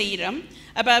ஏதோ செய்கிறோம்.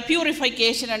 அப்போ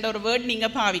பியூரிஃபிகேஷன் என்ற ஒரு வேர்ட்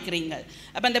நீங்கள் பாவிக்கிறீங்க.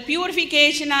 அப்போ அந்த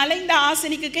பியூரிஃபிகேஷனால் இந்த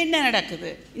ஆர்சனிக்கு என்ன நடக்குது,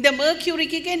 இந்த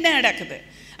மெர்க்யூரிக்கு என்ன நடக்குது?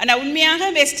 ஆனால் உண்மையாக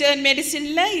வெஸ்டர்ன்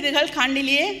மெடிசினில் இதுகள்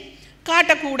கண்ணிலேயே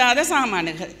காட்டக்கூடாத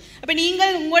சாமான்கள். அப்போ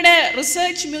நீங்கள் உங்களோட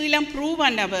ரிசர்ச் மூலம் ப்ரூவ்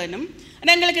பண்ண வேணும்.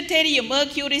 ஆனால் எங்களுக்கு தெரியும்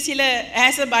மெர்க்யூரி சில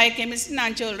ஆஸ் அ பயோகெமிஸ்ட்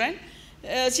நான் சொல்கிறேன்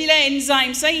சில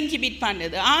என்சைம்ஸை இன்ஹிபிட்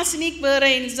பண்ணுது, ஆர்சனிக் வேறு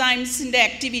என்சைம்ஸிൻ്റെ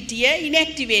ஆக்டிவிட்டியை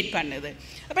இன்ஆக்டிவேட் பண்ணுது.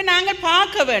 அப்போ நாங்கள்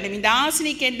பார்க்க வேணும் இந்த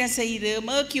ஆர்சனிக் என்ன செய்யுது,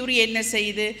 மெர்க்யூரி என்ன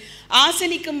செய்யுது,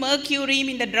 ஆர்சனிக்கும்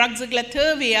மெர்க்யூரியும் இந்த ட்ரக்ஸுகளை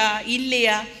தேவையா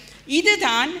இல்லையா,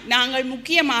 இதுதான் நாங்கள்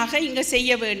முக்கியமாக இங்கே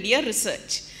செய்ய வேண்டிய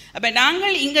ரிசர்ச். அப்போ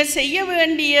நாங்கள் இங்கே செய்ய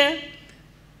வேண்டிய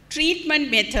ட்ரீட்மெண்ட்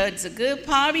மெத்தட்ஸுக்கு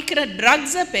பாவிக்கிற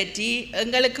ட்ரக்ஸை பற்றி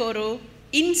எங்களுக்கு ஒரு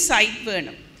இன்சைட்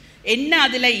வேணும். என்ன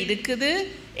அதில் இருக்குது,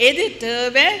 எது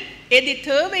தேவை எது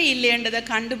தேவை இல்லைன்றதை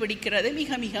கண்டுபிடிக்கிறது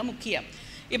மிக மிக முக்கியம்.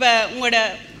 இப்போ உங்களோட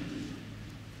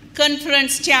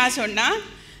கான்ஃபரன்ஸ் சொன்னால்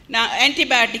நான்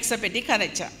ஆன்டிபயோட்டிக்ஸை பற்றி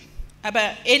கதைச்சேன். அப்போ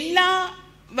எல்லா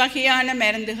வகையான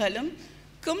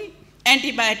மருந்துகளுக்கும்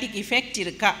ஆன்டிபயோட்டிக் எஃபெக்ட்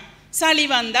இருக்கா? சளி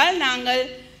வந்தால் நாங்கள்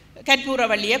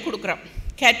கற்பூரவள்ளியை கொடுக்குறோம்.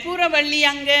 கற்பூரவள்ளி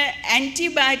அங்கே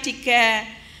ஆன்டிபயோட்டிக்கை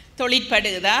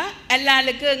தொழிற்படுதா,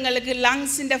 எல்லாருக்கு எங்களுக்கு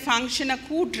லங்ஸிൻ്റെ ஃபங்க்ஷனை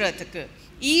கூட்டுறதுக்கு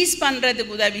ஈஸ்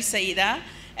பண்ணுறதுக்கு உதவி செய்தா,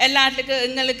 எல்லாத்துக்கும்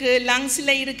எங்களுக்கு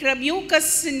லங்ஸில் இருக்கிற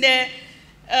மியூக்கஸிൻ്റെ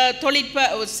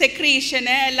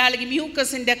செக்ரீஷனை எல்லாருக்கும்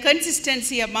மியூக்கஸிൻ്റെ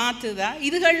கன்சிஸ்டன்சியை மாற்றுதா,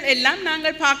 இதுகள் எல்லாம்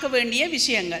நாங்கள் பார்க்க வேண்டிய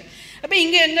விஷயங்கள். அப்போ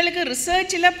இங்கே எங்களுக்கு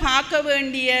ரிசர்ச்சில் பார்க்க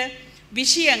வேண்டிய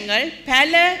விஷயங்கள்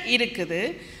பல இருக்குது.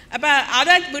 அப்போ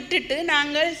அதை விட்டுட்டு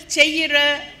நாங்கள் செய்கிற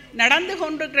நடந்து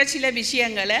கொண்டிருக்கிற சில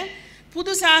விஷயங்களை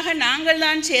புதுசாக நாங்கள்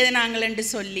தான் செய்தாங்கள் என்று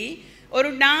சொல்லி ஒரு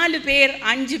 4 பேர்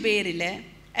 5 பேரில்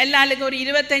எல்லாருக்கும் ஒரு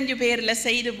 25 பேரில்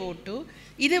செய்து போட்டு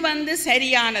இது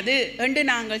சரியானது என்று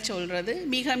நாங்கள் சொல்கிறது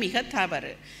மிக மிக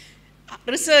தவறு.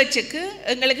 ரிசர்ச்சுக்கு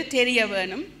எங்களுக்கு தெரிய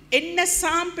வேணும் என்ன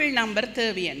சாம்பிள் நம்பர்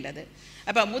தேவையன்றது.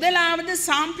 அப்போ முதலாவது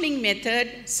சாம்பிளிங்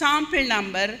மெத்தட், சாம்பிள்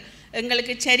நம்பர்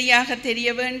எங்களுக்கு சரியாக தெரிய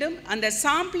வேண்டும். அந்த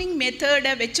சாம்பிளிங்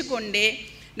மெத்தடை வச்சுக்கொண்டே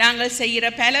நாங்கள் செய்கிற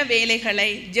பல வேலைகளை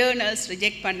ஜேர்னல்ஸ்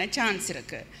ரிஜெக்ட் பண்ண சான்ஸ்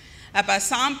இருக்குது. அப்போ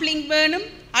சாம்பிளிங் வேணும்.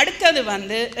 அடுத்தது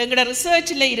எங்களோட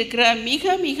ரிசர்ச்சில் இருக்கிற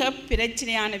மிக மிக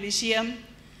பிரச்சனையான விஷயம்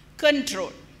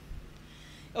கண்ட்ரோல்.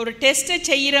 ஒரு டெஸ்ட்டை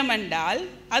செய்கிறோம் என்றால்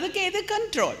அதுக்கு எது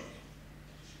கண்ட்ரோல்?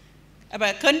 அப்போ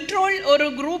கண்ட்ரோல் ஒரு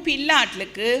குரூப்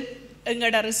இல்லாட்லுக்கு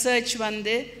எங்களோட ரிசர்ச்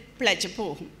பிழைச்சி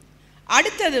போகும்.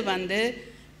 அடுத்தது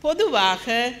பொதுவாக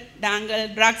நாங்கள்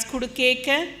ட்ரக்ஸ் கொடுக்க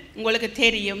உங்களுக்கு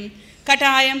தெரியும்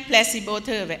கட்டாயம் பிளாசிபோ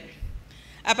தேவை.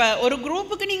 அப்போ ஒரு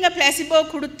குரூப்புக்கு நீங்கள் பிளாசிபோ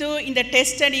கொடுத்து இந்த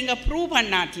டெஸ்ட்டை நீங்கள் ப்ரூவ்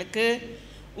பண்ணாட்லுக்கு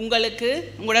உங்களுக்கு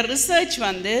உங்களோட ரிசர்ச்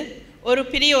ஒரு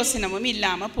பிரயோசனமும்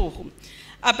இல்லாமல் போகும்.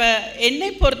 அப்போ என்னை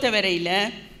பொறுத்தவரையில்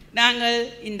நாங்கள்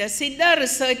இந்த சித்தா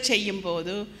ரிசர்ச்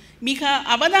செய்யும்போது மிக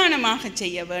அவதானமாக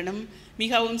செய்ய வேணும்,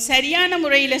 மிகவும் சரியான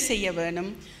முறையில் செய்ய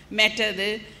வேணும். மற்றது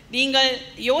நீங்கள்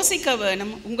யோசிக்க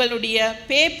வேணும், உங்களுடைய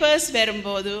பேப்பர்ஸ்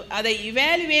வரும்போது அதை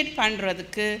இவாலுவேட்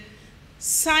பண்ணுறதுக்கு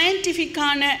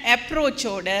சயின்டிஃபிக்கான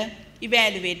அப்ரோச்சோட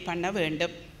இவாலுவேட் பண்ண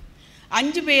வேண்டும்.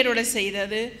 5 பேரோட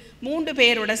செய்தது 3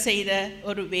 பேரோட செய்த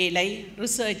ஒரு வேலை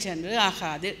ரிசர்ச் என்று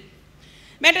ஆகாது.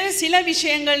 மற்றது சில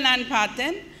விஷயங்கள் நான்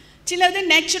பார்த்தேன், சிலது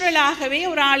நேச்சுரலாகவே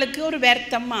ஒரு ஆளுக்கு ஒரு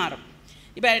வருத்தம் மாறும்.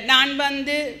 இப்போ நான்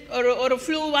ஒரு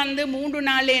ஃப்ளூ 3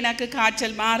 நாள் எனக்கு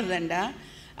காய்ச்சல் மாறுதுண்டா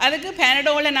அதுக்கு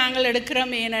பேனடோலை நாங்கள்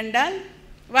எடுக்கிறோம். ஏனென்றால்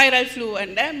வைரல் ஃப்ளூ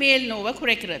என்ற மேல் நோவை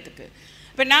குறைக்கிறதுக்கு.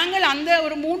 இப்போ நாங்கள் அந்த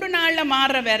ஒரு 3 நாளில்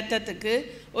மாறுற வருத்தத்துக்கு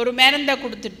ஒரு மருந்தை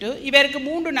கொடுத்துட்டு இவருக்கு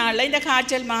 3 நாளில் இந்த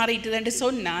காய்ச்சல் மாறிட்டுதுன்னு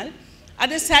சொன்னால்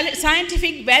அது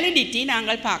சயின்டிஃபிக் வேலிடிட்டி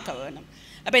நாங்கள் பார்க்க வேணும்.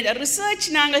 அப்போ இந்த ரிசர்ச்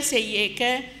நாங்கள் செய்யக்க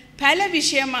பல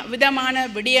விதமான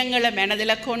விடயங்களை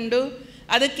மனதில் கொண்டு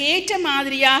அதுக்கு ஏற்ற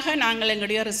மாதிரியாக நாங்கள்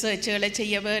எங்களுடைய ரிசர்ச்சுகளை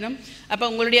செய்ய வேணும். அப்போ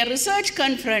உங்களுடைய ரிசர்ச்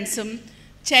கான்ஃபரன்ஸும்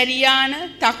சரியான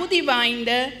தகுதி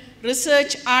வாய்ந்த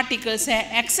ரிசர்ச் ஆர்டிகல்ஸை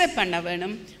அக்செப்ட் பண்ண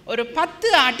வேணும். ஒரு 10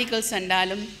 ஆர்டிகல்ஸ்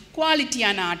என்றாலும்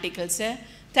குவாலிட்டியான ஆர்டிகல்ஸை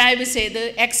தயவு செய்து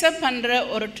அக்செப்ட் பண்ணுற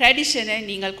ஒரு ட்ரெடிஷனை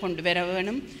நீங்கள் கொண்டு வர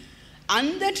வேணும்.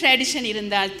 அந்த ட்ரெடிஷன்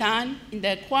இருந்தால்தான் இந்த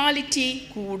குவாலிட்டி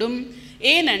கூடும்.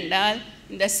 ஏனென்றால்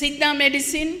இந்த சித்தா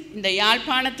மெடிசின் இந்த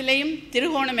யாழ்ப்பாணத்திலையும்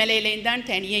திருகோணமலையிலையும் தான்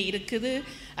தனியாக இருக்குது.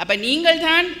 அப்போ நீங்கள்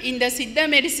தான் இந்த சித்தா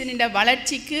மெடிசினின்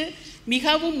வளர்ச்சிக்கு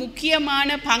மிகவும் முக்கியமான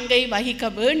பங்கை வகிக்க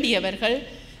வேண்டியவர்கள்.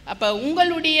 அப்போ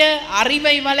உங்களுடைய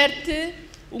அறிவை வளர்த்து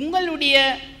உங்களுடைய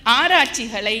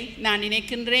ஆராய்ச்சிகளை நான்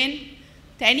நினைக்கின்றேன்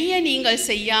தனியே நீங்கள்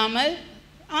செய்யாமல்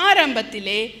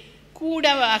ஆரம்பத்திலே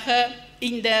கூடவாக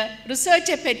இந்த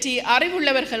ரிசர்ச்சை பற்றி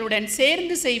அறிவுள்ளவர்களுடன்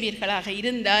சேர்ந்து செய்வீர்களாக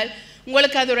இருந்தால்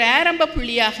உங்களுக்கு அது ஒரு ஆரம்ப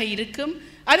புள்ளியாக இருக்கும்.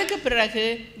 அதுக்கு பிறகு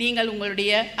நீங்கள்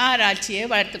உங்களுடைய ஆராய்ச்சியை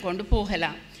வளர்த்து கொண்டு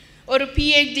போகலாம். ஒரு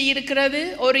பிஹெச்டி இருக்கிறது,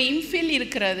 ஒரு இம்ஃபில்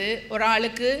இருக்கிறது ஒரு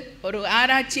ஆளுக்கு ஒரு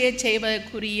ஆராய்ச்சியை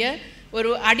செய்வதற்குரிய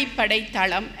ஒரு அடிப்படை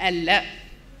தளம் அல்ல.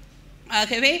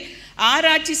 ஆகவே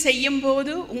ஆராய்ச்சி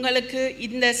செய்யும்போது உங்களுக்கு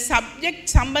இந்த சப்ஜெக்ட்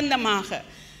சம்பந்தமாக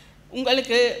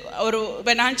உங்களுக்கு ஒரு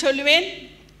இப்போ நான் சொல்லுவேன்,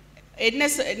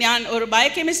 நான் ஒரு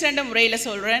பயோகெமிஸ்ட் என்ற முறையில்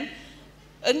சொல்கிறேன்,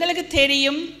 எங்களுக்கு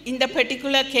தெரியும் இந்த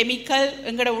பர்டிகுலர் கெமிக்கல்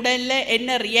எங்களோட உடலில்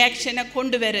என்ன ரியாக்ஷனை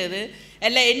கொண்டு வருது,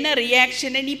 இல்லை என்ன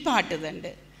ரியாக்ஷனை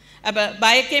நிப்பாட்டுதுண்டு. அப்போ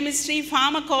பயோகெமிஸ்ட்ரி,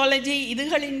 ஃபார்மகாலஜி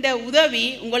இதுகளின் உதவி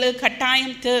உங்களுக்கு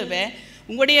கட்டாயம் தேவை.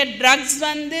 உங்களுடைய ட்ரக்ஸ்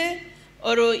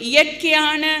ஒரு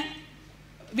இயற்கையான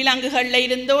விலங்குகளில்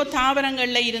இருந்தோ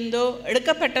தாவரங்களில் இருந்தோ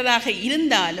எடுக்கப்பட்டதாக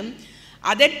இருந்தாலும்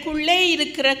அதற்குள்ளே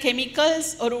இருக்கிற கெமிக்கல்ஸ்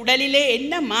ஒரு உடலிலே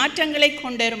என்ன மாற்றங்களை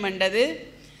கொண்டு வரும் என்றது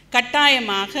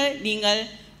கட்டாயமாக நீங்கள்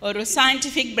ஒரு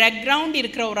சயின்டிஃபிக் பேக்ரவுண்ட்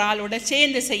இருக்கிற ஒரு ஆளோட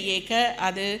சேர்ந்து செய்யக்க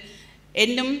அது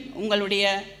இன்னும் உங்களுடைய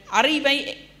அறிவை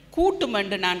கூட்டும்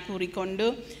என்று நான் கூறிக்கொண்டு,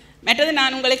 மற்றது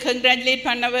நான் உங்களை கங்க்ராச்சுலேட்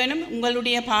பண்ண வேணும்.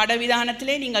 உங்களுடைய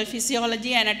பாடவிதானத்திலே நீங்கள்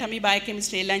ஃபிசியாலஜி, அனாட்டமி,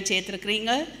 பயோகெமிஸ்ட்ரி எல்லாம்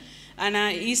சேர்த்துருக்குறீங்க.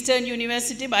 ஆனால் ஈஸ்டர்ன்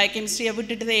யூனிவர்சிட்டி பயோகெமிஸ்ட்ரியை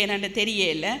விட்டுட்டதே என்னென்னு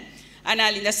தெரியல.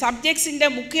 ஆனால் இந்த சப்ஜெக்ட்ஸின்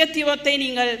முக்கியத்துவத்தை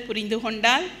நீங்கள் புரிந்து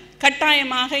கொண்டால்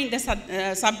கட்டாயமாக இந்த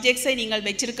சப்ஜெக்ட்ஸை நீங்கள்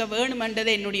வச்சிருக்க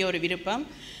வேணுமென்றது என்னுடைய ஒரு விருப்பம்.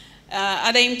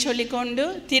 அதையும் சொல்லிக்கொண்டு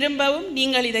திரும்பவும்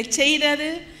நீங்கள் இதை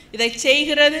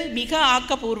செய்கிறது மிக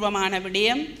ஆக்கப்பூர்வமான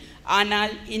விடயம்.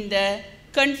 ஆனால் இந்த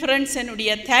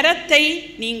கான்ஃபரன்ஸினுடைய தரத்தை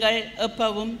நீங்கள்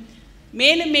எப்பவும்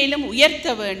மேலும் மேலும் உயர்த்த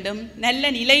வேண்டும்,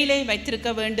 நல்ல நிலையிலே வைத்திருக்க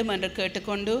வேண்டும் என்று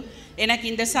கேட்டுக்கொண்டு எனக்கு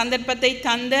இந்த சந்தர்ப்பத்தை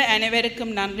தந்த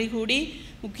அனைவருக்கும் நன்றி கூடி,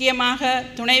 முக்கியமாக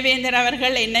துணைவேந்தர்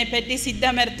அவர்கள் என்னை பற்றி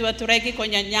சித்த மருத்துவத்துறைக்கு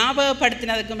கொஞ்சம்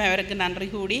ஞாபகப்படுத்தினதுக்கும் அவருக்கு நன்றி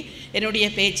கூடி என்னுடைய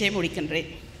பேச்சை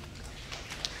முடிக்கின்றேன்.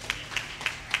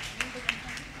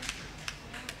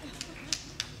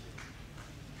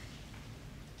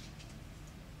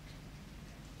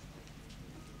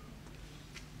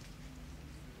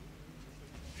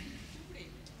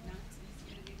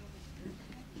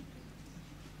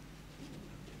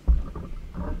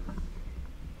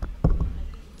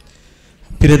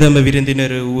 பிரதம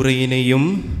விருந்தினர் உரையினையும்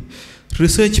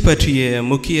ரிசர்ச் பற்றிய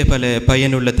முக்கிய பல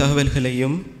பயனுள்ள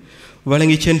தகவல்களையும்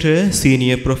வழங்கிச் சென்ற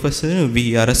சீனியர் ப்ரொஃபஸர் வி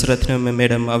அரசரத்னம்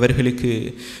மேடம் அவர்களுக்கு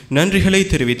நன்றிகளை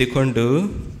தெரிவித்துக் கொண்டு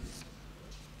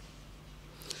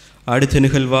அடுத்த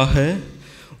நிகழ்வாக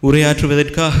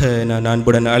உரையாற்றுவதற்காக நான்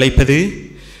அன்புடன் அழைப்பது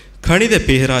கணித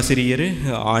பேராசிரியர்,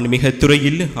 ஆன்மீக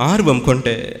துறையில் ஆர்வம்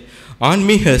கொண்ட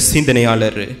ஆன்மீக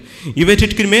சிந்தனையாளர்,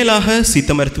 இவற்றிற்கு மேலாக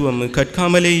சித்த மருத்துவம்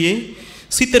கற்காமலேயே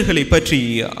சித்தர்களை பற்றி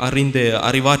அறிந்த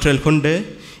அறிவாற்றல் கொண்ட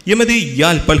எமது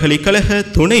யாழ் பல்கலைக்கழக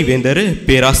துணைவேந்தர்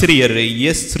பேராசிரியர்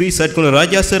எஸ் ஸ்ரீ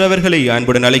சத்குணராஜா சார் அவர்களை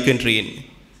அன்புடன் அழைக்கின்றேன்.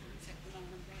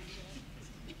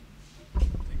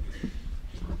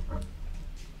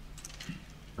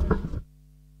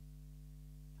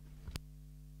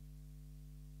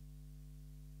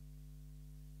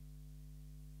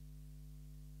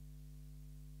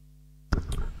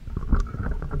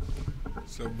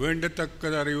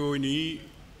 வேண்டத்தக்கது அறிவோய் நீ,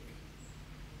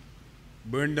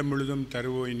 வேண்ட முழுதும்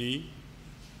தருவோய் நீ,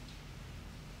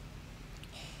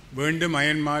 வேண்டும்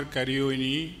அயன்மார்க் அறியோய்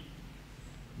நீ,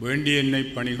 வேண்டி என்னை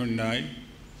பணிகொண்டாய்,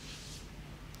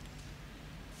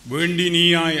 வேண்டி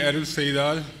நீயாய் அருள்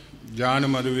செய்தால்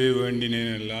ஜானும் அதுவே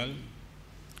வேண்டினேன் அல்லால்,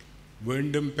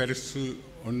 வேண்டும் பெருசு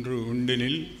ஒன்று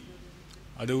உண்டெனில்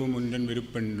அதுவும் உண்டன்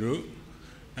விருப்பென்று.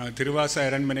 நாங்கள் திருவாச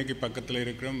அரண்மனைக்கு பக்கத்தில்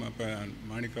இருக்கிறோம். அப்போ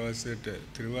மாணிக்கவாசத்தை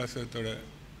திருவாசகத்தோட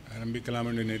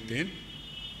ஆரம்பிக்கலாம்னு நினைத்தேன்.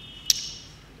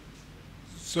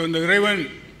 ஸோ இந்த இறைவன்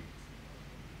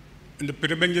இந்த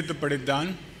பிரபஞ்சத்தை படைத்தான்.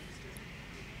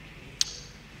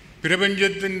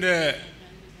 பிரபஞ்சத்தின்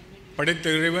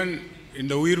படைத்த இறைவன்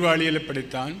இந்த உயிர்வாழியலை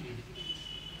படைத்தான்.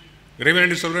 இறைவன்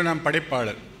என்று சொல்கிற நாம்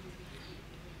படைப்பாளர்.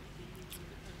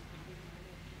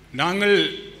 நாங்கள்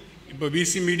இப்போ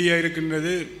விசி மீடியா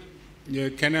இருக்கின்றது,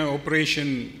 கென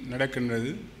ஆப்ரேஷன்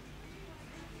நடக்கின்றது,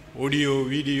 audio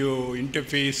video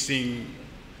interfacing,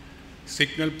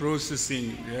 signal processing,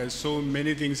 there are so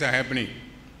many things are happening.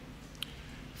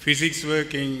 Physics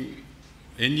working,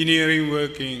 engineering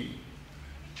working,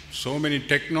 so many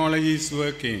technologies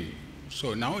working. So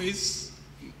now it's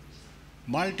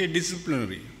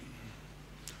multidisciplinary.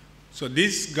 So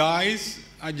these guys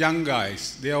are young guys,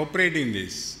 they are operating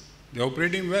this, they are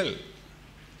operating well.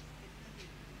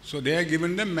 So they are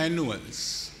given the manuals.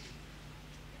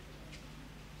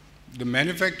 The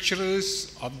manufacturers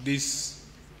of this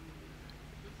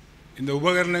இந்த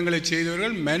உபகரணங்களை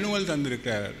செய்தவர்கள் manual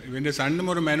தந்திருக்கிறார். இந்த சண்டம்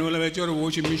ஒரு மேனுவலை வச்சு ஒரு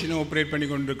washing மிஷினை operate பண்ணி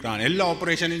கொண்டு இருக்கிறான். எல்லா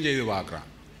ஆப்ரேஷனையும் செய்து பார்க்குறான்.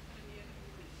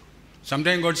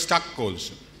 Sometime God stuck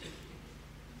also.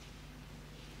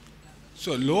 So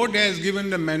Lord has given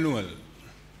the manual.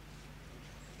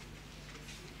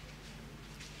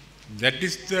 That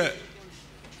is the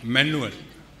manual.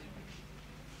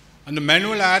 அந்த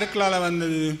மேனுவல் யாருக்களால்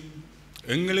வந்தது?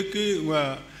 எங்களுக்கு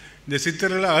இந்த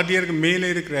சித்தர்கள் ஆதியருக்கு மேலே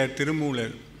இருக்கிறார்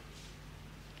திருமூலர்.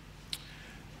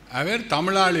 அவர்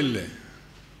தமிழால் இல்லை,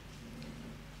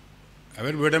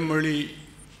 அவர் வடமொழி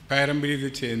பாரம்பரியத்தை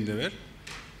சேர்ந்தவர்.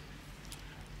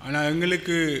 ஆனால்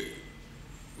எங்களுக்கு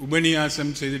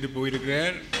உபநியாசம் செய்துட்டு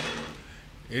போயிருக்கிறார்.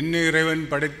 என்ன இறைவன்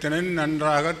படைத்தனன்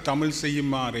நன்றாக தமிழ்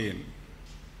செய்யுமாறேன்.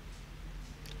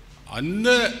 அந்த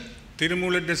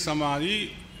திருமூலட்ட சமாதி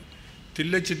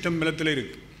தில்லைச்சிற்றம்பலத்தில்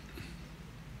இருக்கு.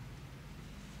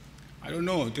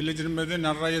 நோ தில்லைச்சிற்றம்பலத்தில்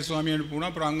நடராஜ சுவாமி அனுப்புனா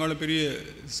அப்புறம் அங்கால பெரிய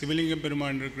சிவலிங்க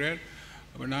பெருமான் இருக்கிறார்.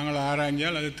 அப்போ நாங்கள்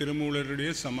ஆராய்ஞ்சால் அது திருமூலருடைய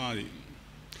சமாதி.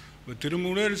 இப்போ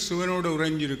திருமூலர் சிவனோடு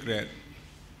உறைஞ்சிருக்கிறார்.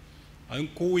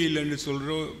 அதுவும் கோயில் என்று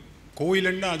சொல்கிறோம்.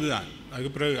 கோயிலன்னா அதுதான்,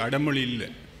 அதுக்கு பிறகு அடமொழி இல்லை.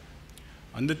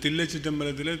 அந்த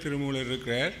தில்லைச்சிற்றம்பலத்தில் திருமூலர்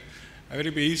இருக்கிறார். அவர்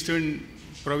இப்போ ஈஸ்டர்ன்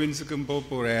ப்ரொவின்ஸுக்கும் போக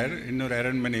போகிறார் இன்னொரு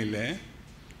அரண்மனையில்.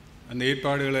 அந்த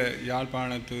ஏற்பாடுகளை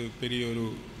யாழ்ப்பாணத்து பெரிய ஒரு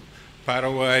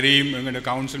பரவாரியும் எங்களோட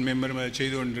கவுன்சில் மெம்பரும் அதை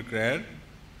செய்து கொண்டிருக்கிறார்.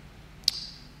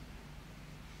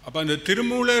 அப்போ அந்த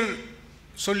திருமூலர்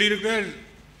சொல்லியிருக்கிறார்,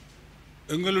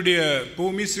 எங்களுடைய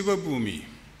பூமி சிவபூமி.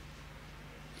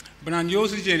 இப்போ நான்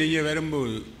யோசித்தேன், இங்கே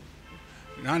வரும்போது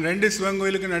நான் 2 சிவன்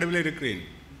கோயிலுக்கு நடுவில் இருக்கிறேன்.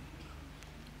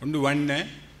 ஒன்று வண்ண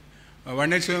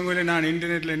சிவன் கோயிலை நான்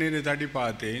இன்டர்நெட்டில் நேற்று தட்டி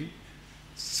பார்த்தேன்.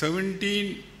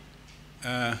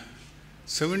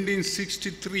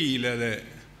 1763 அதை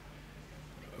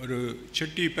ஒரு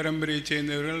செட்டி பரம்பரையை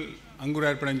சேர்ந்தவர்கள்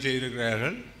அங்குரார்ப்பணம்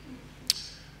செய்திருக்கிறார்கள்.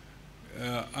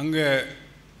 அங்கே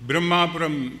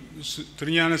பிரம்மாபுரம்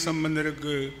திருஞான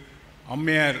சம்பந்தருக்கு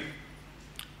அம்மையார்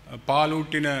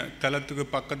பாலூட்டின தலத்துக்கு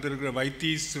பக்கத்தில் இருக்கிற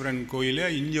வைத்தீஸ்வரன் கோயிலை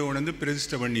இங்கே உணர்ந்து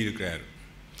பிரதிஷ்டை பண்ணியிருக்கிறார்.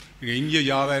 இங்கே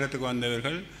வியாபாரத்துக்கு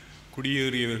வந்தவர்கள்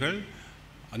குடியேறியவர்கள்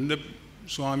அந்த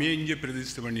சுவாமியை இங்கே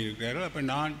பிரதிஷ்டை பண்ணியிருக்கிறார்கள். அப்போ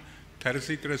நான்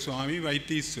தரிசிக்கிற சுவாமி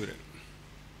வைத்தீஸ்வரர்,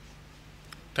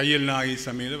 தையல் நாயி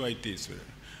சமேத வைத்தீஸ்வரர்.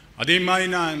 அதே மாதிரி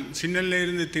நான் சின்னல்ல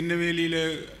இருந்து திண்ணவேலியில்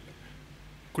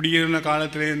குடியேறின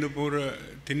காலத்திலேருந்து போகிற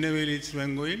திண்ணவேலி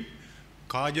சிவன் கோயில்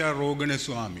காஜா ரோகண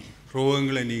சுவாமி,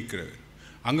 ரோகங்களை நீக்கிறவர்.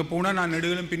 அங்கே போனால் நான்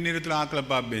நெடுகளும் பின்னேரத்தில் ஆக்களை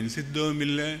பார்ப்பேன். சித்தவும்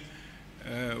இல்லை,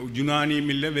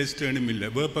 யுனானியும் இல்லை, வெஸ்டர்னும் இல்லை,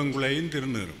 வேப்பங்குளையும்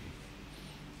திருநீரும்.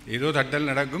 ஏதோ தட்டல்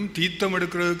நடக்கும். தீர்த்தம்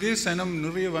எடுக்கிறதுக்கு சனம்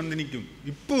நிறைய வந்து நிற்கும்.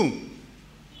 இப்பவும்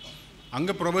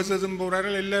அங்கே ப்ரொஃபஸர்ஸும்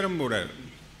போகிறார்கள், எல்லாரும் போகிறார்கள்.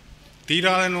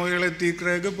 தீராத நோய்களை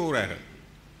தீர்க்கிறதுக்கு போகிறார்கள்.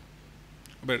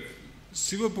 அப்போ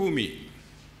சிவபூமி.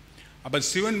 அப்போ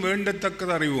சிவன்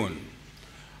வேண்டத்தக்கது அறிவோன்.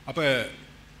 அப்போ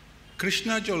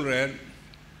கிருஷ்ணா சொல்கிறார்,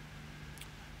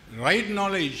 right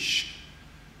knowledge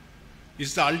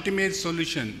is the ultimate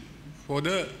solution for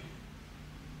the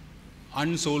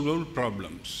unsolvable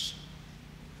problems.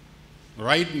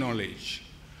 Right knowledge.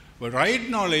 But right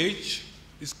knowledge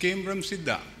came from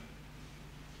Siddha.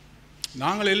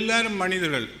 நாங்கள் எல்லாரும்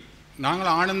மனிதர்கள், நாங்கள்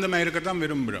ஆனந்தமாக இருக்கத்தான்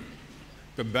விரும்புகிறோம்.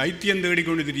 இப்போ பைத்தியம்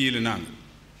தேடிக்கொண்டு தெரியல. நாங்கள்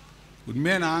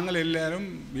உண்மையாக நாங்கள் எல்லாரும்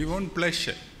we want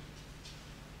pleasure,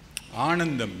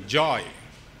 ஆனந்தம், ஜாய்.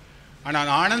 ஆனால்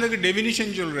ஆனந்தக்கு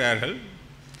டெஃபினிஷன் சொல்கிறார்கள்.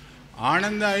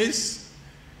 ஆனந்தா இஸ்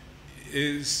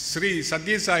ஸ்ரீ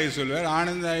சத்யசாயி சொல்வார்,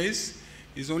 Ananda is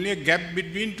only a gap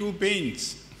between 2 pains.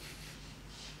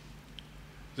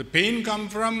 The pain come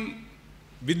from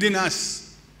within us.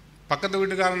 பக்கத்து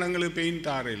வீட்டுக்காரன் எங்களுக்கு பெயின்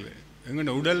தாரையில்,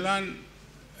 எங்களோட உடல்லாம்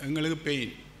எங்களுக்கு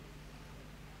பெயின்.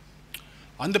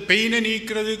 அந்த பெயினை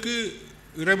நீக்கிறதுக்கு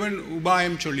இறைவன்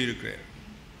உபாயம் சொல்லியிருக்கிறார்.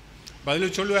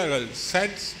 பதில் சொல்வார்கள்,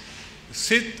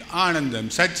 சித் ஆனந்தம்,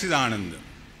 சச்சித் ஆனந்தம்.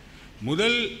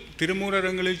 முதல்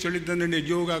திருமூரங்களில் சொல்லித்தந்த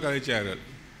யோகா கதைச்சார்கள்.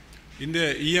 இந்த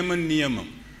இயமன்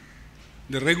நியமம்,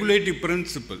 இந்த ரெகுலேட்டிவ்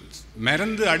பிரின்சிபல்ஸ்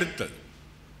மறந்து அடுத்தது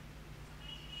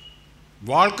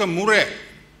வாழ்க்கை முறை.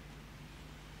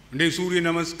 இன்றைய சூரிய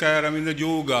நமஸ்காரம், இந்த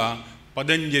யோகா,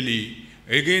 பதஞ்சலி,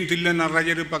 எகைன் தில்ல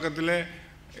நடராஜர் பக்கத்தில்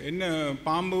என்ன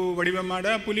பாம்பு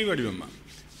வடிவமாடா புலி வடிவமா,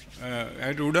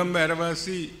 உடம்பு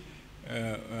அரவாசி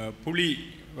புலி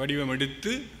வடிவம்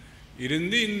எடுத்து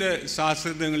இருந்து இந்த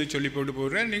சாஸ்திரங்களை சொல்லி போட்டு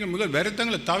போடுற. நீங்கள் முதல்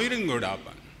வருத்தங்களை தவிருங்கோட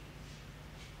ஆப்பான்.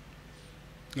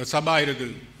 இங்கே சபா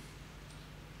இருக்குது,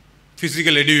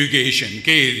 physical education,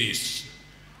 cases.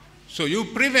 So you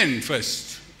prevent first.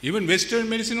 Even Western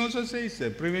medicine also says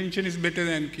that prevention is better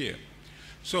than care.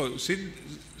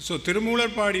 So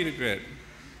Thirumoolar பாடி இருக்கிறார்,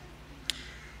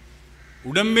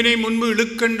 உடம்பினை முன்பு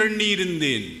இழுக்கண்டண்ணி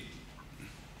இருந்தேன்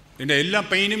என்ற எல்லா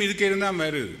பையனும் இதுக்கு இருந்தால்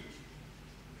வருது.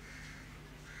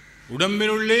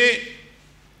 உடம்பினுள்ளே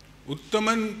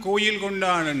உத்தமன் கோயில்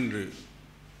கொண்டான் என்று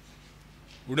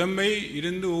உடம்பை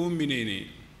இருந்து ஓம்பினேனே.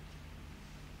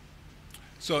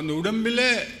 ஸோ அந்த உடம்பில்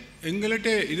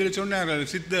எங்கள்கிட்ட இதில் சொன்னார்கள்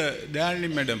சித்த தயாளினி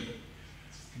மேடம்,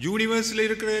 யூனிவர்ஸில்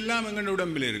இருக்கிற எல்லாம் எங்கள்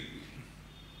உடம்பில் இருக்கு.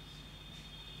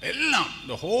 எல்லாம்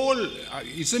the whole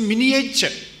is a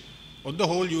miniature of the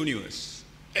whole universe.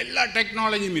 எல்லா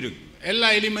டெக்னாலஜியும் இருக்கு, எல்லா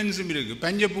எலிமெண்ட்ஸும் இருக்கு,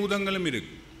 பஞ்சபூதங்களும்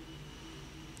இருக்கு.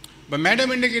 இப்போ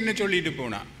மேடம் இன்றைக்கு என்ன சொல்லிட்டு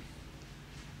போனா,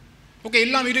 ஓகே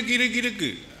எல்லாம் இருக்கு இருக்கு இருக்கு,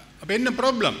 அப்போ என்ன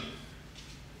problem?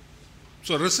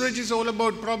 So research is all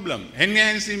about problem,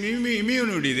 enhancing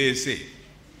immunity they say.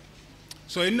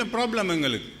 So என்ன ப்ராப்ளம்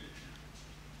எங்களுக்கு?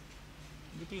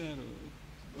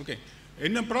 ஓகே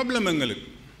என்ன ப்ராப்ளம் எங்களுக்கு?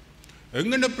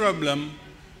 எங்கட ப்ராப்ளம்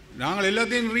நாங்கள்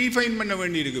எல்லாத்தையும் ரீஃபைன் பண்ண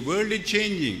வேண்டியிருக்கு. World is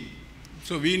changing.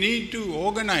 So we need to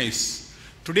organise.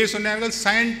 Today சொன்னார்கள்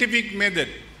scientific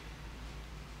method.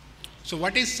 So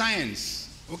what is science?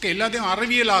 Okay எல்லாத்தையும்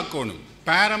அறிவியல் ஆக்கணும்.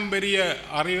 பாரம்பரிய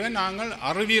அறிவை நாங்கள்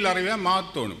அறிவியல் அறிவை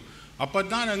மாற்றணும். அப்போ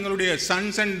தான் எங்களுடைய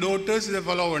சன்ஸ் அண்ட் டோட்டர்ஸ் இதை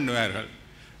ஃபாலோ பண்ணுவார்கள்,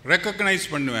 ரெக்கக்னைஸ்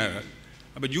பண்ணுவார்கள்.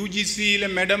 அப்போ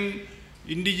யூஜிசியில் madam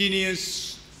indigenous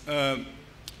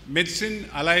medicine,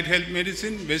 allied health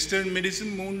medicine, western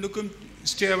medicine மூணுக்கும்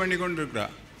ஸ்டே பண்ணி கொண்டு இருக்கிறா.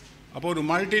 அப்போ ஒரு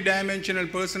மல்டி டைமென்ஷனல்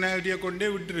பர்சனாலிட்டியை கொண்டே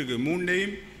விட்டுருக்கு.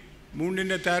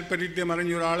 மூண்டின் தாற்பரியத்தை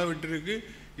மறைஞ்ச ஒரு ஆளை விட்டுருக்கு.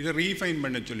 இதை ரீஃபைன்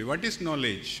பண்ண சொல்லி. What is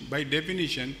knowledge? By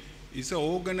definition is a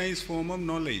organise form of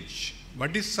knowledge.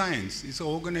 What is science? Is a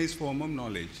organise form of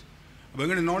knowledge. அப்போ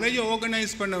எங்களோட நாலேஜை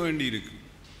ஆர்கனைஸ் பண்ண வேண்டி இருக்குது.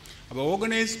 அப்போ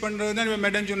ஆர்கனைஸ் பண்ணுறது தான் இப்போ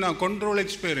மேடம் சொன்னால் கண்ட்ரோல்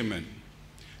எக்ஸ்பெரிமெண்ட்,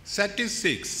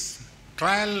 ஸ்டாட்டிஸ்டிக்ஸ்,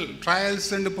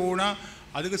 ட்ரையல்ஸ்ன்னு போனால்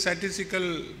அதுக்கு statistical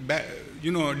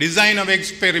design of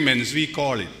experiments we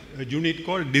call it, unit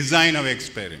call design of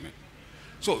experiment.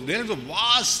 So there is a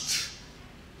vast,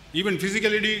 even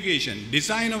physical education,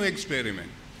 design of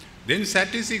experiment. Then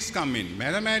statistics come in,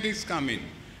 mathematics come in,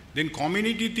 then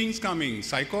community things coming,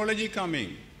 psychology coming.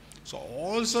 So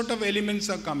all sort of elements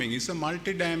are coming. It's a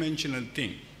multi-dimensional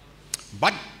thing.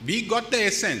 But we got the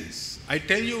essence. I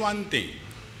tell you one thing.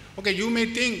 Okay, you may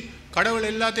think கடவுள்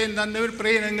எல்லாத்தையும் தந்தவர்,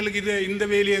 prayer எங்களுக்கு இது இந்த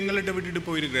வேலையை எங்கள்கிட்ட விட்டுட்டு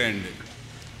போயிருக்கிறேன்.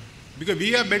 Because we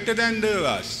are better than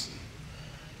Dewas.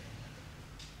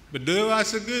 இப்போ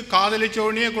தேவாஸுக்கு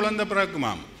காதலிச்சோடனே குழந்தை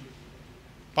பிறக்குமாம்.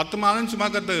 10 மாதம்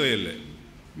சுமக்க தேவையில்லை,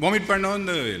 வாமிட் பண்ணவும்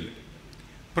தேவையில்லை,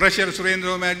 ப்ரெஷர்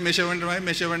சுரேந்திர மெஷர் பண்ணுற மாதிரி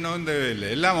மெஷர் பண்ணவும் தேவையில்லை,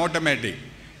 எல்லாம் ஆட்டோமேட்டிக்.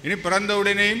 இனி பிறந்த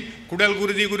உடனேயும் குடல்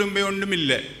குருதி குறும்பை ஒன்றும்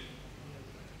இல்லை,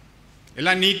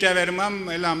 எல்லாம் நீட்டாக வருமாம்.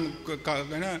 எல்லாம்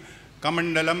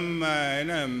கமண்டலம்,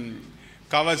 என்ன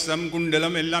கவசம்,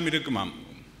 குண்டலம் எல்லாம் இருக்குமாம்.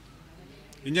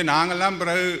 இங்கே நாங்கள்லாம்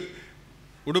பிறகு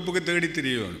உடுப்புக்கு தேடி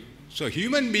தெரியணும். ஸோ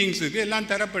ஹியூமன் பீயிங்ஸுக்கு எல்லாம்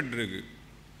தரப்பட்டிருக்கு.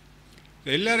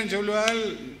 எல்லாரும் சொல்லுவாள்,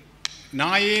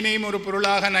 நாயேனையும் ஒரு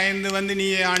பொருளாக நயந்து வந்து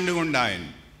நீயே ஆண்டு கொண்டாயன்.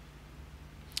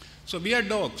 So we are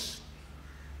tax.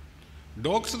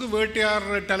 டாக்ஸுக்கு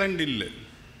வேட்டையாடுற talent இல்லை,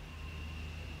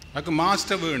 அதுக்கு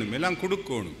மாஸ்டர் வேணும், எல்லாம்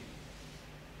கொடுக்கணும்.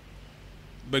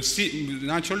 பட்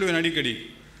நான் சொல்லுவேன் அடிக்கடி,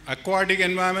 அக்வாட்டிக்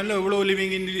என்வாயன்மெண்ட்டில் எவ்வளோ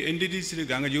லிவிங் என்டிட்டிஸ்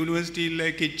இருக்குது. அங்கே யூனிவர்சிட்டி இல்லை,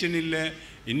 கிச்சன் இல்லை,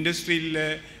 இண்டஸ்ட்ரி இல்லை,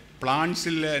 பிளான்ஸ்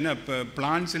இல்லை, என்ன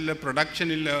பிளான்ஸ் இல்லை,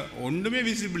 ப்ரொடக்ஷன் இல்லை, ஒன்றுமே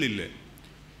விசிபிள் இல்லை.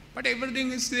 But every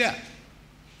thing is there.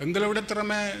 எங்களை விட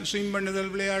திறமை ஸ்விம் பண்ணுதல்,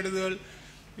 விளையாடுதல்,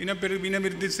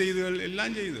 இனவிருத்தி செய்தல்,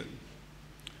 எல்லாம் செய்தல்.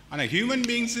 ஆனால் ஹியூமன்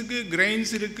பீயிங்ஸுக்கு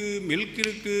கிரெயின்ஸ் இருக்குது, மில்க்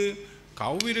இருக்குது,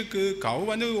 கவ் இருக்குது. கவ்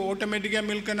வந்து ஆட்டோமேட்டிக்காக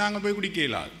மில்கை நாங்கள் போய்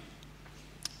குடிக்கலாம்.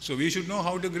 So we should know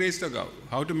how to grace the gov,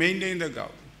 how to maintain the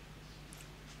கவ்.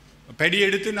 படி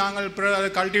எடுத்து நாங்கள் அதை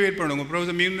கல்டிவேட் பண்ணுவோம்.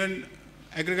 Professor மியூனன்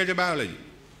agriculture biology.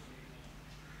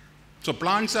 So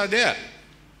plants R தேர்.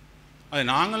 அது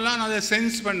நாங்கள்லாம் அதை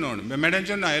சென்ஸ் பண்ணணும். இப்போ மேடம்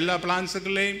சொன்னால் எல்லா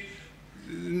பிளான்ஸுக்குள்ளேயும்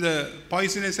இந்த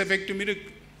பாய்சனஸ் எஃபெக்டும்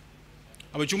இருக்குது.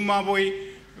 அப்போ சும்மா போய்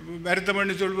வருத்தம்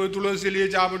பண்ணி சொல்லுவோம், துளசிலேயே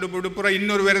சாப்பிட்டு போட்டு பூரா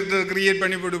இன்னொரு வருத்தத்தை க்ரியேட்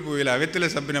பண்ணி போட்டு போயிடல, வெத்தில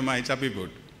சப்பினமாய் சப்பி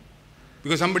போட்டு.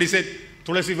 Because somebody said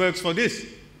tulasi works for this,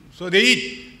 so they eat.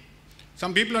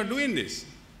 Some people are doing this.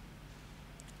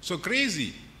 So crazy.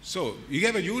 So you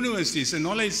have a university, it's a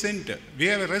knowledge center. We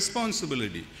have a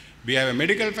responsibility. We have a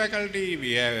medical faculty,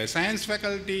 we have a science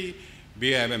faculty, we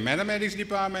have a mathematics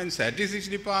department, statistics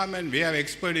department, we have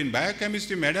expert in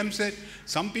biochemistry. Madam said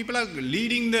some people are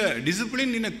leading the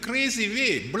discipline in a crazy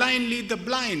way. Blind lead the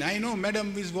blind. I know Madam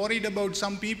is worried about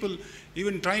some people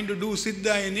even trying to do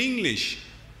Siddha in English,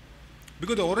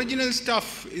 because the original stuff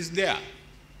is there.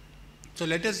 So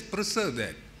let us preserve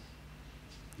that.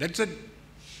 That's what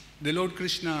the Lord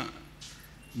Krishna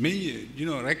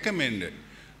recommended.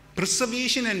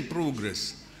 Preservation and progress.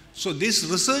 So this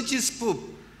research is for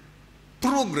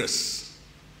progress.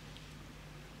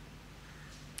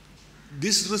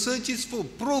 This research is for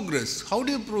progress. How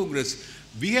do you progress?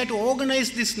 We had to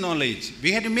organize this knowledge.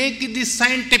 We had to make it this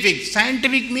scientific.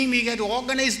 Scientific means we had to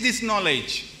organize this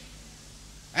knowledge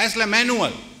as a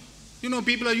manual.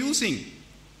 People are using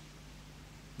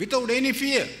without any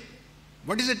fear.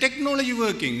 What is the technology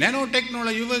working?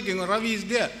 Nanotechnology working. Ravi is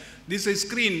there. This is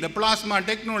screen, the plasma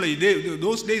technology.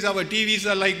 Those days our TVs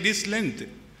are like this length.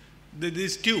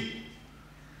 This tube.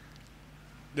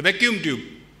 The vacuum tube.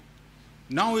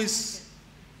 Now is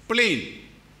plain.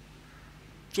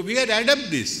 So we had to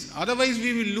adapt this. Otherwise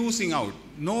we will losing out.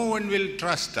 No one will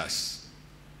trust us.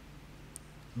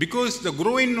 Because the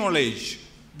growing knowledge,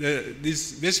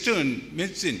 this Western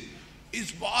medicine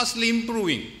is vastly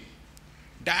improving.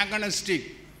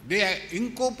 Diagnostic. They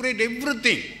incorporate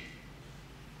everything.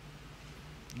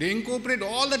 They incorporate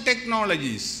all the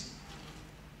technologies.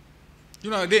 You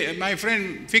know, my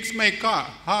friend fixed my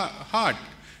heart,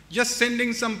 just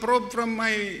sending some probe from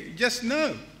my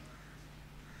nerve.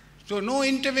 So no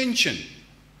intervention.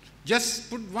 Just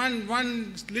put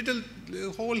one little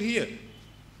hole here.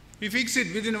 We fix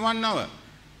it within 1 hour.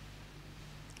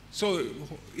 So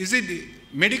is it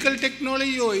medical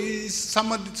technology or is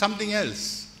something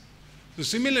else? So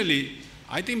similarly,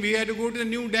 I think we had to go to a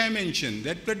new dimension.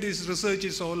 That's what this research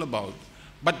is all about.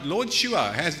 But Lord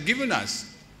Shiva has given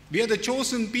us, we are the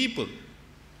chosen people.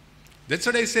 That's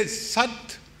what I said,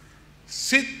 Sat,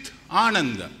 Sit,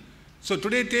 Ananda. So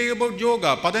today take about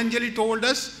yoga. Patanjali told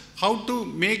us how to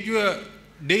make your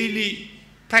daily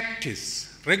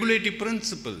practice, regulative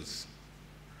principles.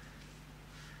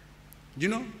 You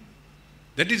know,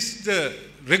 that is the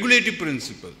regulative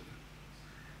principle.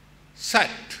 Sat.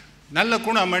 Nalla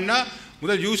gunam enna,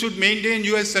 you should maintain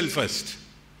yourself first.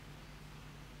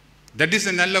 That is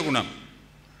a nalla gunam.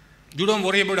 You don't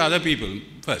worry about other people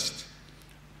first.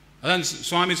 Adan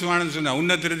Swami Sivananda sonna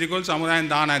unnathirithikol samudayam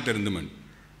thana thirunduman.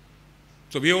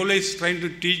 So we are always trying to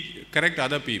teach, correct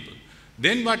other people.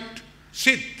 Then what?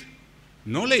 Sit.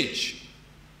 Knowledge.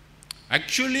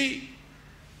 Actually,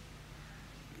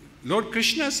 Lord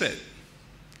Krishna said,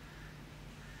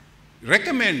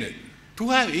 recommended to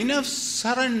have enough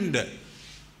surrender.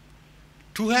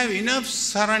 To have enough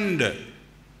surrender.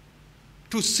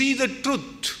 To see the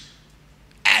truth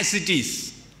as it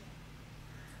is.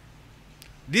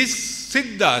 These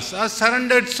Siddhas are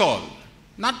surrendered soul.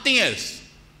 Nothing else.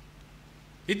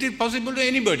 It is possible to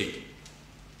anybody.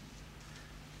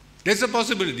 There's a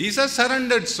possibility. These are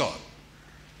surrendered soul.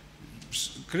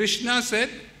 Krishna said,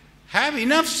 have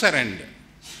enough surrender.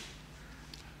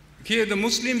 Here the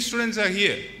Muslim students are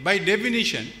here. By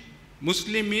definition,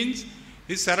 Muslim means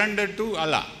is surrendered to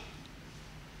Allah.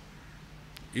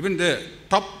 Even the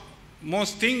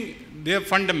topmost thing, they are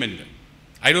fundamental.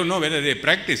 I don't know whether they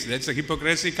practice. That's a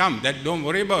hypocrisy come. That don't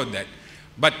worry about that.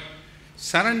 But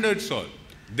surrendered soul.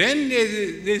 Then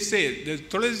they say, the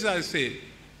Tulasas say,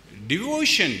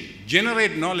 devotion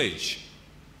generate knowledge.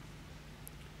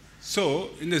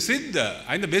 So in the Siddha,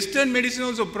 and the Western medicine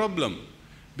also a problem.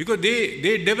 Because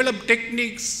they develop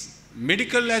techniques,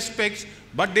 medical aspects,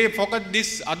 but they forget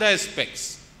these other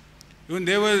aspects. Even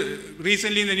they were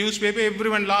recently in the newspaper,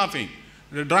 everyone laughing.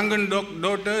 The drunken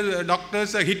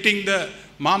doctors are hitting the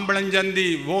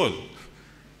Mambalanjandi wall.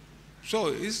 So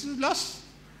it's lost.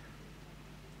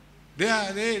 They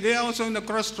are also in the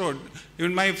crossroad.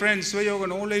 Even my friend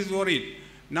Swayogan always worried.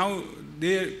 Now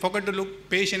they forget to look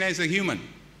patient as a human.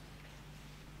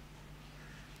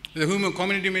 The human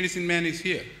community medicine man is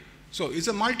here. So it's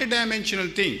a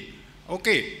multidimensional thing.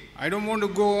 Okay, I don't want to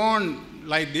go on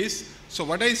like this. So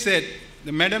what I said,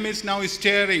 the madam is now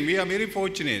steering. We are very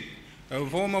fortunate. A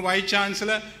former vice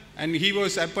chancellor, and he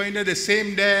was appointed the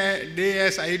same day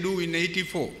as I do in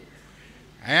 '84.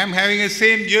 I am having the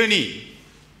same journey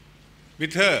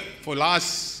with her for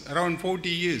last around 40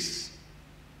 years.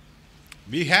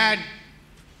 We had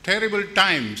terrible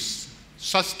times,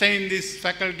 sustained this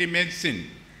faculty medicine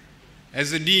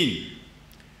as a dean,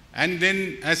 and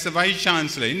then as a vice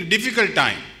chancellor in a difficult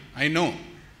time, I know.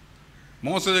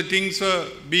 Most of the things are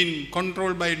being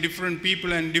controlled by different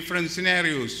people and different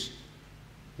scenarios.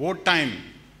 War time.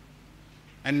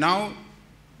 And now,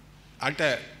 at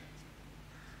a,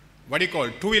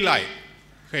 twilight,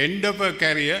 end of her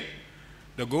career,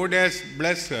 the God has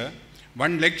blessed her.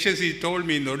 One lecture she told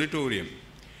me in the auditorium.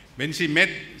 When she met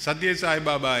Satya Sai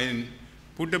Baba in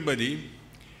Puttaparthi,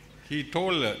 he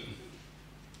told her,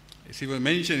 she was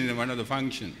mentioned in one of the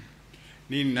functions,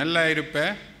 நீ நல்லா இருப்ப,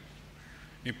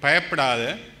 நீ பயப்படாத,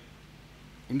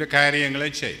 உண்ட காரியங்களை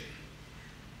செய்.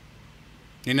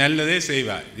 நீ நல்லதே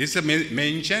செய்வாய். This is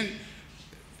mentioned,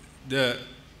 the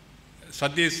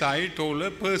Satya Sai told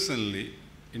her personally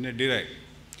in a direct.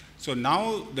 So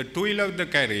now the toil of the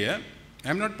career, I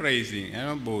am not praising, I am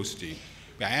not boasting.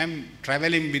 I am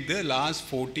traveling with the last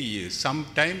 40 years.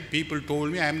 Sometimes people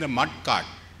told me I am the mud cart.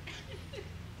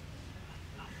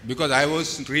 Because I was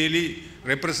really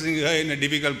representing her in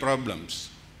difficult problems.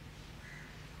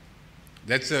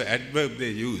 That's the adverb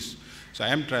they use. So I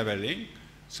am traveling.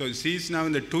 So she is now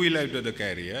in the twilight of the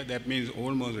career. That means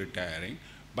almost retiring.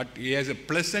 But he has a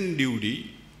pleasant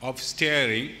duty of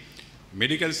steering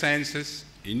medical sciences,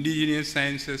 indigenous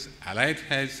sciences, allied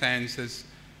health sciences,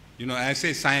 I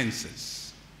say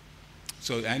sciences.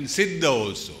 So, and Siddha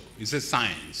also is a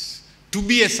science. To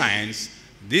be a science,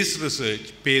 this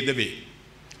research pay the way.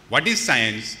 What is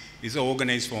science? Is an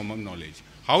organized form of knowledge.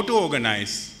 How to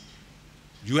organize?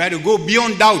 You have to go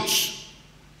beyond doubts,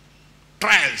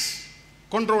 trials,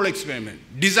 control experiment,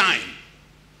 design.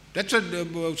 That's what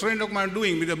Surendra is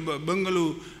doing with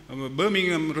the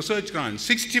Birmingham Research Grant.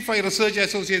 65 research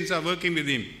associates are working with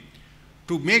him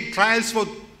to make trials for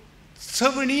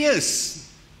 7 years.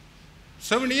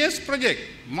 7 years project,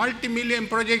 multi-million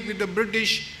project with the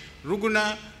British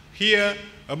Ruguna here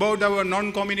about our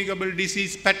non-communicable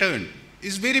disease pattern.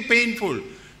 It's very painful.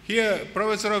 Here,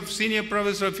 senior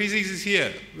professor of physics is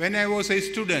here. When I was a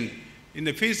student in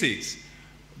the physics,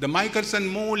 the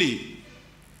Michelson-Morley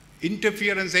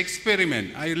interference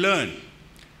experiment I learned.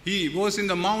 He was in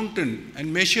the mountain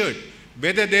and measured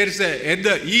whether there is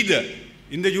either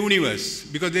in the universe,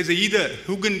 because there's a either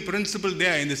Huygens principle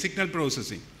there in the signal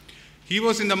processing. He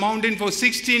was in the mountain for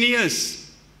 16 years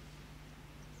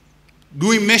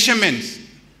doing measurements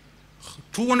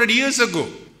 200 years ago.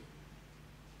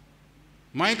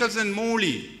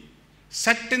 Michelson-Morley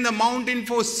sat in the mountain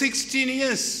for 16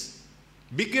 years,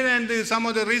 bigger than some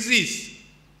of the rishis.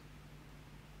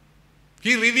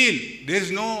 He revealed there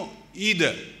is no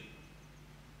either.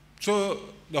 So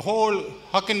the whole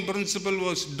Huygens principle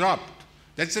was dropped.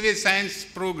 That's the way science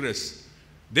progressed.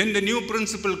 Then the new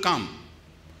principle came.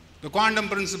 The quantum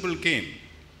principle came.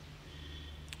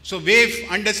 So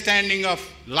wave understanding of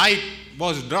light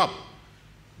was dropped.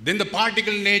 Then the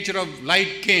particle nature of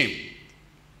light came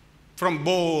from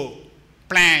Bohr,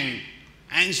 Planck,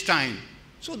 Einstein.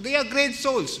 So they are great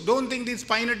souls. Don't think this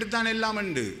finite than ellam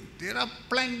undu. There are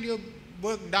plenty of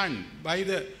work done by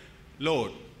the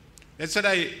Lord. That's what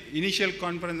initial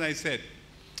conference I said.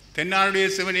 Tennarudaiya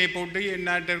 7A potti,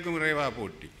 ennaattarkum reva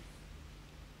potti.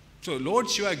 So Lord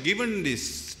Shiva given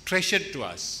this treasure to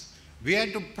us. We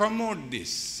have to promote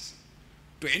this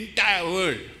to entire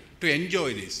world to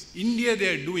enjoy this. India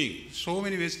they are doing. So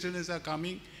many Westerners are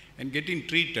coming and getting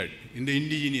treated in the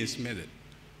indigenous method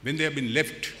when they have been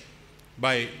left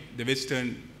by the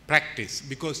Western practice,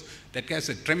 because that has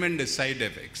a tremendous side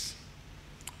effects.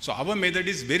 So our method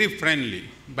is very friendly,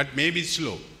 but maybe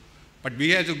slow. But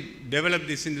we have to develop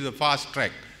this into the fast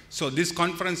track. So this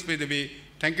conference, by the way,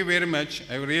 thank you very much.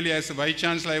 I really, as a Vice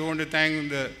Chancellor, I want to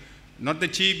thank not the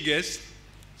chief guest.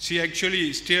 She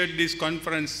actually steered this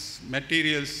conference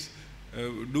materials,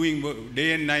 doing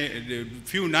day and night,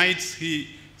 few nights,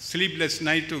 sleepless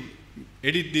night to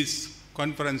edit this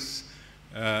conference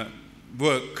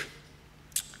work.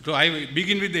 So I will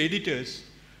begin with the editors,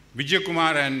 Vijay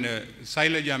Kumar and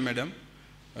Sailaja madam.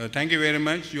 Thank you very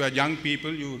much. You are young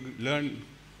people. You learn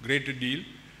great deal.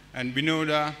 And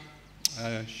Vinoda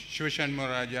Shivashanmura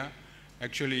Raja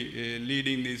actually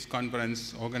leading this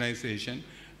conference organization.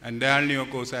 And Dayalini, of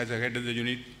course, as the head of the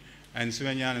unit, and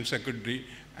Sivanyanam secretary,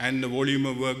 and the volume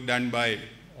of work done by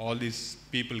all these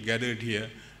people gathered here.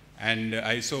 And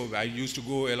I used to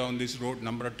go along this road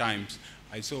number of times.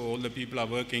 I saw all the people are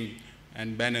working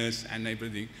and banners and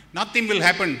everything. Nothing will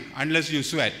happen unless you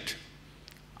sweat.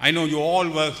 I know you all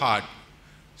work hard.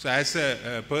 So as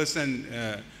a person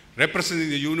representing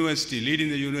the university, leading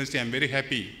the university, I'm very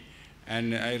happy.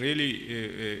 And I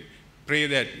really pray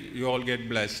that you all get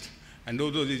blessed. And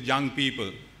those are these young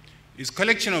people. It's a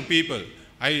collection of people.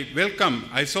 I welcome,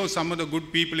 I saw some of the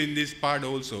good people in this part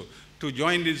also to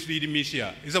join this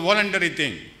Vidimisia. It's a voluntary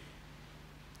thing.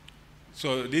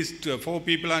 So these 4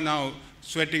 people are now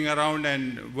sweating around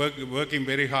and working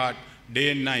very hard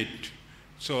day and night.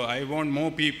 So I want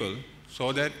more people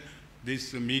so that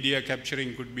this media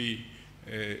capturing could be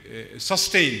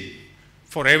sustained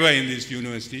forever in this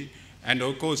university. And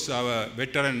of course our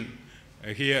veteran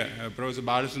here, Professor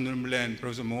Balasundaram and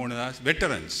Professor Mohanadas,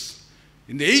 veterans.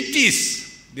 In the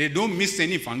 80s, they don't miss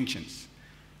any functions.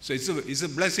 So it's a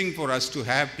blessing for us to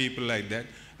have people like that.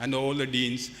 And all the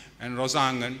deans and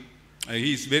Rosangan,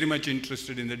 he is very much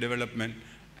interested in the development.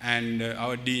 And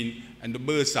our dean and the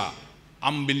Bursa,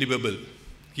 unbelievable.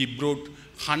 He brought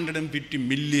 150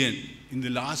 million in the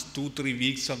last 2-3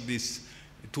 weeks of this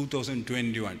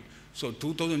 2021. So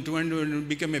 2021 will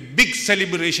become a big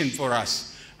celebration for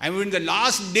us. And in the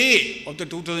last day of the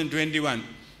 2021,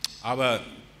 our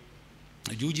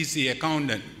UGC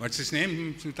accountant, what's his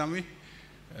name, Sutami?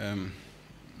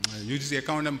 UGC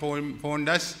accountant phoned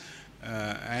us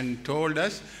and told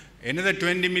us, another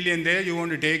 20 million there, you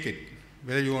want to take it.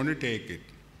 whether you want to take it.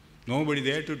 Nobody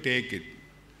there to take it,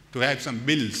 to have some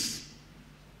bills.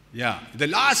 Yeah, the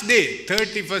last day,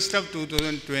 31st of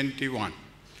 2021.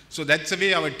 So that's the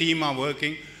way our team are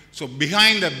working. So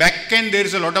behind the back end, there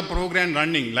is a lot of program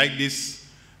running, like this,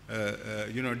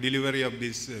 delivery of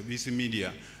this VC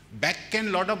media. Back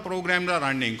end, lot of programs are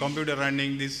running, computer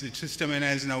running, this system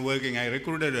is now working. I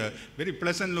recruited a very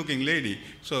pleasant looking lady.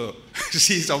 So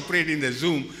she's operating the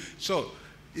Zoom. So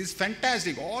it's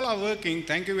fantastic. All are working.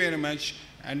 Thank you very much.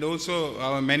 And also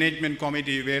our management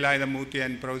committee, Velayada Murthy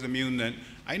and Professor Myundan.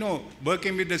 I know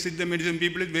working with the Siddha medicine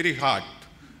people is very hard.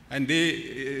 And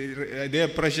their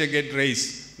pressure get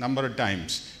raised number of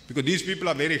times. Because these people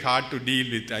are very hard to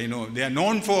deal with. I know they are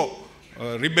known for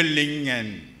rebelling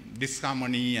and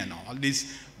disharmony and all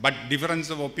this, but difference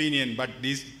of opinion. But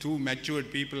these two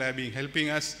matured people have been helping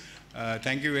us.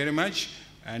 Thank you very much.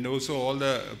 And also all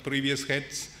the previous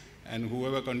heads and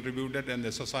whoever contributed, and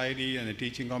the society and the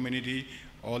teaching community,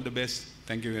 all the best.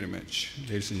 Thank you very much,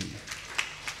 ladies and gentlemen.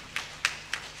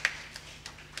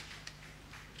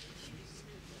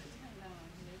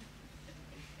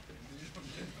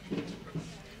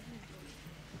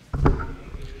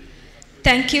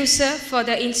 Thank you, sir, for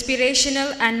the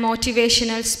inspirational and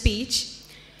motivational speech.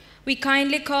 We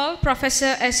kindly call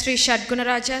Professor Sri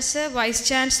Shadgunaraja, sir, Vice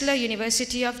Chancellor,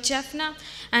 University of Jaffna,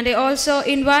 and I also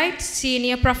invite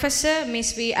Senior Professor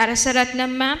Ms. V.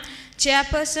 Arasaratnam, ma'am,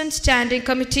 Chairperson, Standing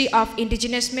Committee of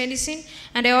Indigenous Medicine,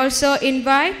 and I also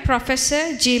invite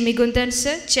Professor G. Migundan,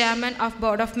 sir, Chairman of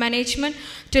Board of Management,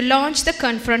 to launch the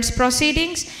conference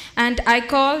proceedings, and I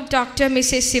call Dr.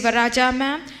 Mrs. Sivaraja,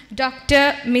 ma'am,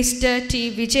 Dr. Mr.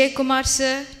 T. Vijay Kumar,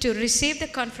 sir, to receive the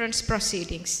conference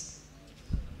proceedings.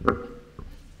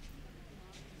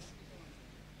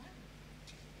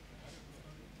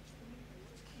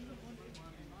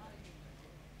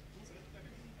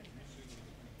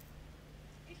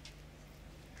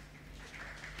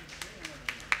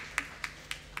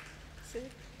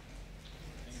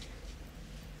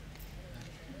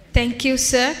 Thank you,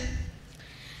 sir.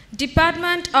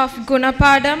 Department of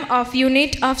Gunapadam of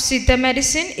Unit of Siddha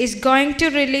Medicine is going to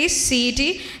release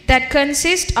CD that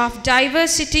consists of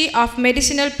diversity of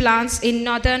medicinal plants in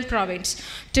Northern Province.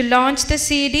 To launch the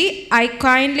CD, I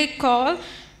kindly call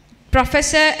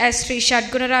Professor Sri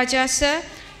Shadgunaraja, sir,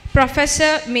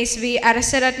 Professor Ms. V.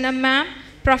 Arasaratnam, ma'am,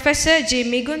 Professor G.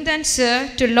 Migundan, sir,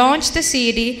 to launch the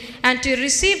CD, and to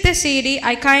receive the CD,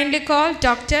 I kindly call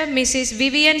Dr. Mrs.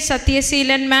 Vivian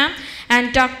Satyaseelan, ma'am,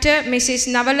 and Dr. Mrs.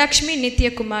 Navalakshmi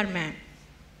Nityakumar, ma'am.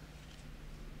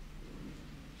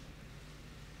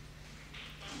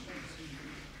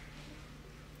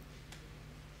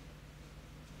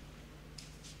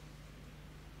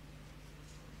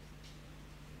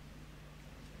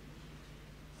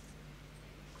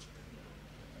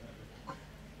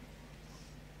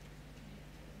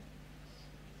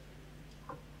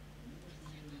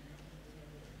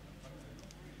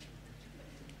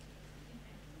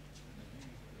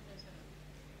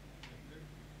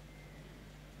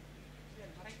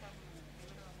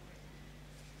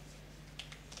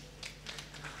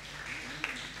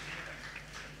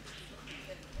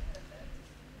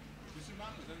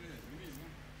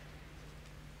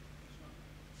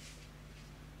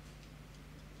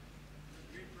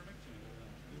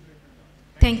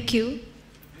 Thank you.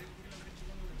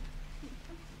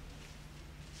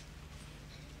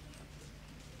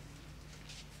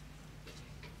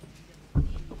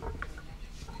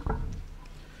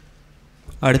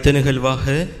 அடுத்த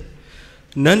நிகழ்வாக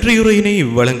நன்றியுரையினை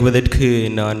வழங்குவதற்கு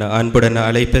நான் அன்புடன்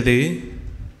அழைப்பது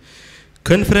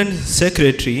conference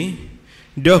secretary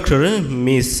doctor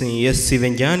miss S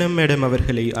Sivagnanam madam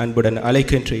அவர்களை அன்புடன்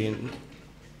அழைக்கின்றேன்.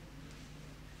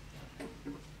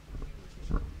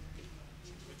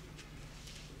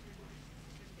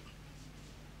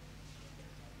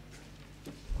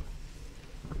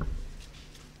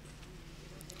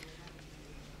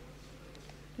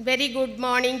 Very good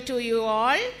morning to you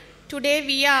all. Today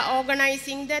we are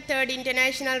organizing the 3rd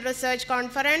International Research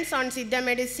Conference on Siddha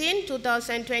Medicine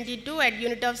 2022 at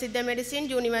Unit of Siddha Medicine,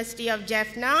 University of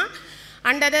Jaffna,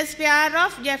 under the sphere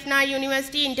of Jaffna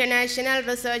University International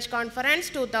Research Conference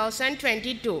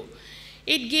 2022.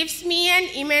 It gives me an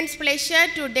immense pleasure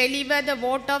to deliver the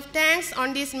vote of thanks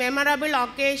on this memorable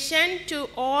occasion to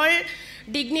all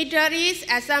dignitaries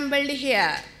assembled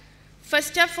here.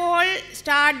 First of all,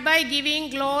 start by giving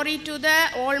glory to the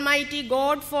Almighty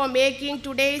God for making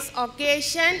today's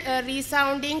occasion a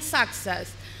resounding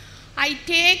success. I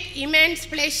take immense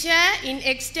pleasure in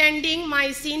extending my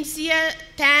sincere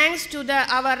thanks to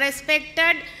our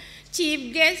respected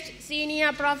Chief Guest,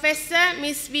 Senior Professor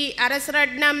Ms. V.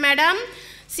 Arasaratnam, Madam,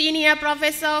 Senior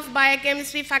Professor of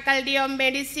Biochemistry, Faculty of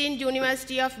Medicine,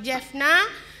 University of Jaffna,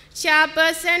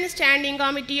 Chairperson, Standing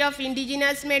Committee of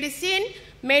Indigenous Medicine,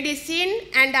 Medicine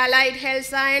and Allied Health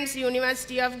Science,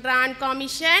 University of Grant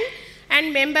Commission,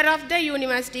 and member of the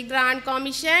University Grant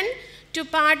Commission to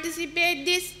participate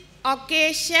this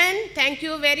occasion. Thank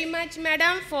you very much,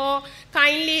 Madam, for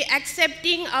kindly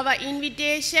accepting our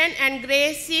invitation and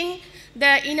gracing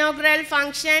the inaugural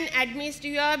function amidst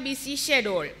your busy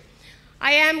schedule.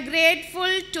 I am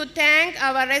grateful to thank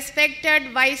our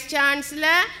respected Vice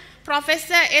Chancellor,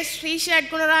 Professor S.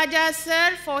 Shadgunaraja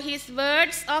sir, for his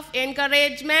words of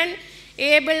encouragement.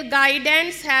 Able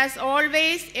guidance has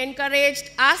always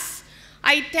encouraged us.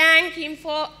 I thank him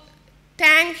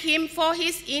for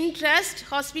his interest,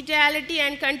 hospitality,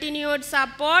 and continued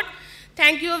support.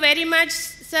 Thank you very much,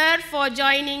 sir, for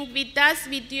joining with us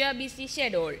with your busy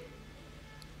schedule.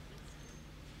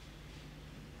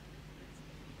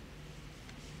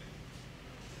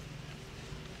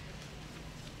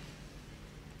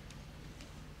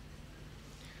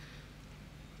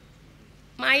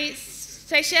 My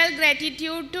special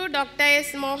gratitude to Dr.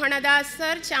 S. Mohanadas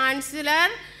sir, Chancellor,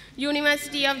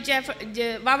 University of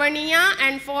Vavaniya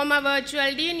and former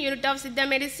virtual dean, Unit of Siddha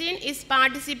Medicine, is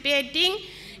participating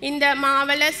in the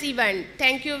marvelous event.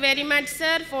 Thank you very much,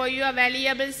 sir, for your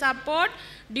valuable support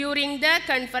during the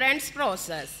conference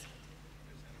process.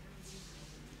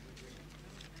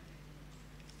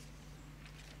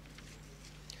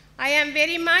 I am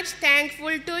very much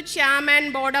thankful to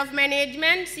Chairman Board of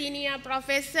Management, Senior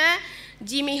Professor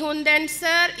Jimmy Hundan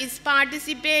sir is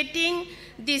participating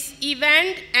this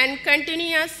event and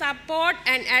continuous support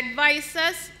and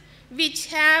advices which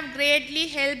have greatly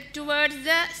helped towards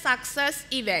the success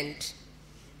event.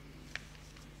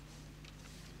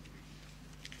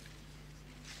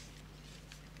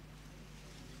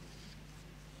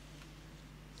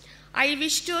 I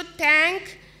wish to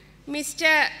thank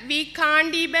Mr. V.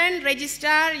 Kandiban,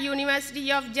 Registrar,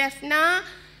 University of Jaffna,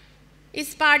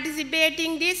 is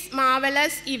participating in this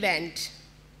marvelous event.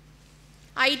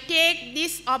 I take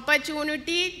this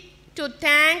opportunity to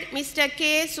thank Mr.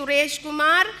 K. Suresh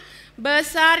Kumar,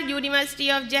 Bursar, University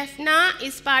of Jaffna,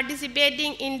 is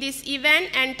participating in this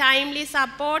event and timely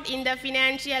support in the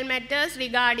financial matters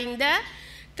regarding the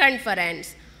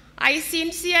conference. I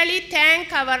sincerely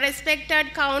thank our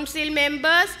respected council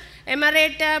members,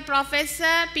 Emerita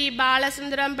Professor P.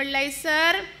 Balasundaram Pillai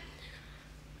sir,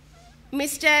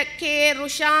 Mr. K.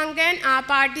 Rushangan are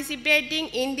participating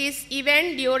in this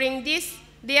event during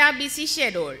their busy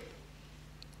schedule.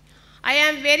 I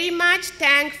am very much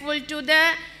thankful to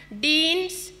the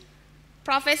Deans,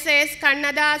 Professor S.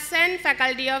 Kannadasan,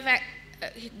 Faculty of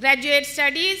Graduate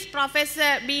Studies,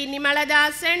 Professor B.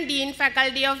 Nimaladasan, Dean,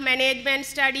 Faculty of Management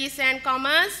Studies and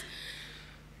Commerce,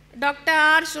 Dr.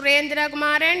 R. Surendra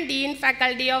Kumaran, Dean,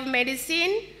 Faculty of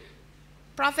Medicine,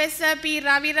 Professor P.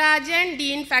 Ravirajan,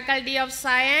 Dean, Faculty of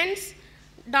Science,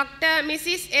 Dr.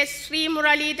 Mrs. S. Sri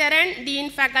Muralidharan, Dean,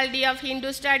 Faculty of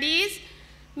Hindu Studies,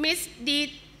 Ms.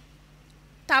 D.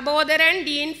 Tabodaran,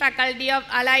 Dean, Faculty of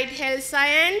Allied Health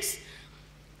Science,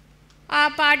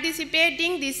 are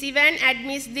participating this event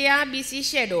amidst their busy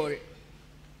schedule.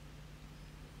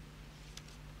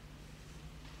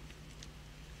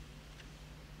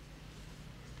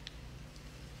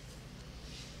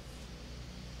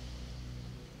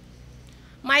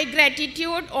 My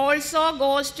gratitude also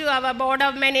goes to our Board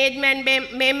of Management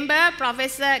member,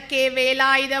 Professor K.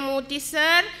 Velaidamurthy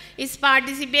sir, is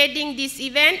participating this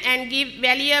event and give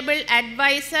valuable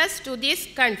advices to this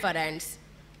conference.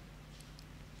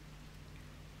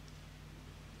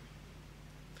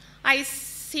 I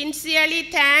sincerely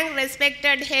thank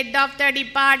respected head of the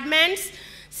departments,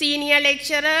 senior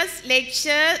lecturers,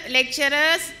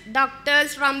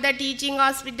 doctors from the teaching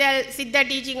hospital, Siddha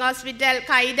Teaching Hospital,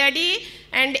 Kaidadi,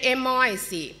 and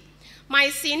MOIC. My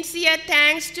sincere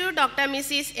thanks to Dr.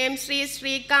 Mrs. M. Sri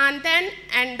Srikanthan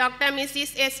and Dr.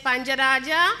 Mrs. S.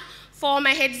 Panjaraja,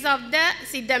 former heads of the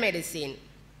Siddha Medicine.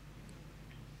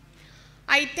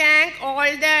 I thank all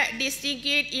the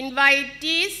distinguished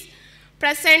invitees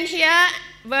present here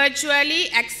virtually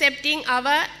accepting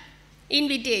our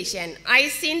invitation. I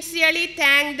sincerely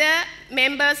thank the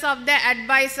members of the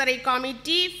advisory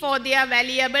committee for their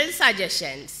valuable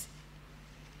suggestions.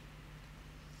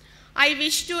 I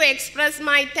wish to express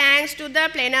my thanks to the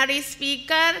plenary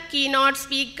speaker, keynote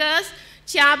speakers,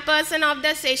 chairperson of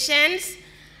the sessions,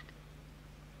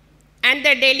 and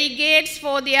the delegates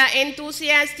for their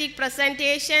enthusiastic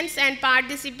presentations and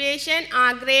participation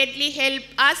are greatly helped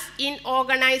us in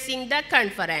organizing the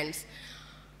conference.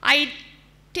 I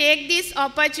take this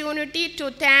opportunity to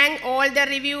thank all the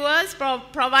reviewers for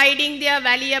providing their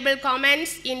valuable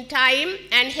comments in time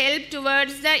and help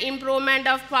towards the improvement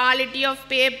of quality of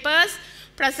papers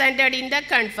presented in the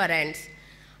conference.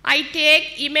 I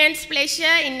take immense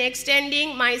pleasure in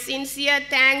extending my sincere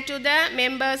thanks to the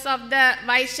members of the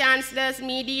Vice Chancellor's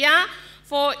media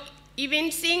for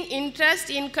evincing interest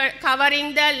in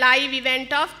covering the live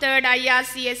event of 3rd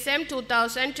IRCSM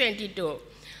 2022.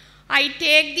 I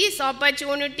take this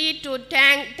opportunity to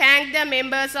thank the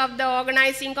members of the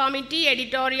organizing committee,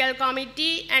 editorial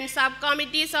committee, and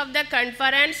subcommittees of the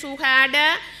conference who had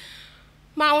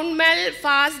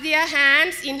fast their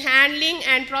hands in handling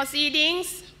and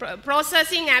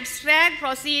processing abstract,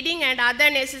 proceeding, and other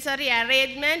necessary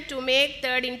arrangements to make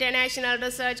 3rd International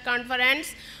Research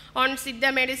Conference on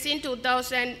Siddha Medicine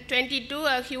 2022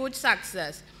 a huge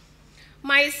success.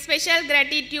 My special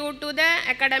gratitude to the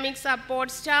academic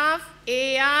support staff,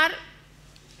 AR,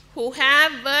 who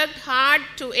have worked hard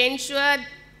to ensure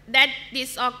that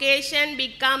this occasion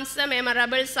becomes a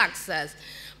memorable success.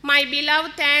 My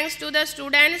beloved thanks to the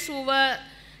students who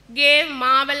gave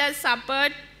marvelous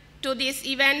support to this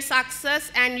event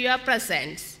success and your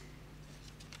presence.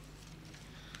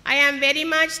 I am very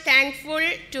much thankful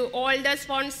to all the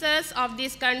sponsors of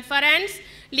this conference,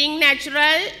 Link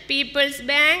Natural, People's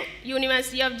Bank,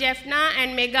 University of Jaffna,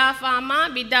 and Mega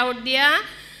Pharma. Without their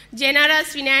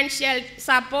generous financial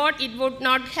support, it would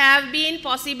not have been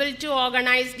possible to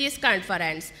organize this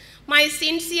conference. My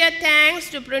sincere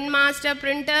thanks to Printmaster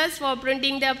Printers for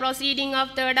printing the proceeding of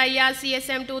 3rd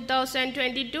IRCSM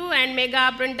 2022 and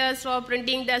Mega Printers for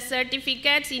printing the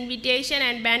certificates, invitation,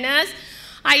 and banners.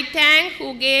 I thank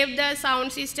who gave the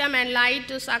sound system and light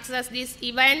to success this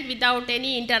event without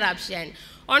any interruption.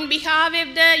 On behalf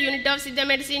of the Unit of Siddha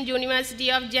Medicine,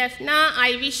 University of Jaffna,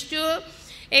 I wish to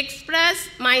express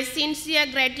my sincere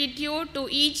gratitude to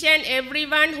each and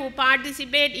everyone who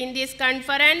participated in this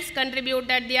conference,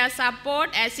 contributed their support,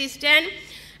 assistance,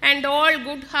 and all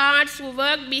good hearts who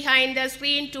worked behind the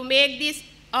screen to make this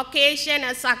occasion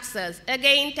a success.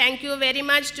 Again, thank you very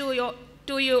much to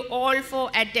you all for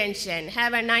attention.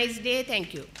 Have a nice day.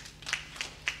 Thank you.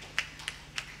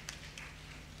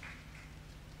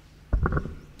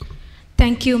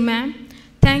 Thank you, ma'am.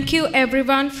 Thank you,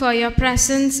 everyone, for your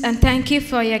presence, and thank you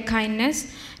for your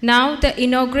kindness. Now, the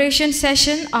inauguration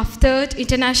session of 3rd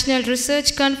International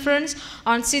Research Conference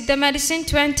on Siddha Medicine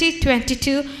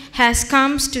 2022 has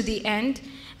come to the end.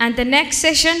 And the next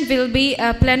session will be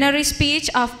a plenary speech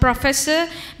of Professor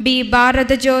B.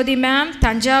 Bharadajodi ma'am,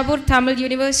 Tanjavur Tamil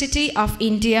University of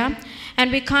India.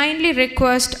 And we kindly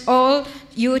request all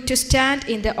you to stand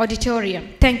in the auditorium.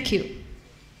 Thank you.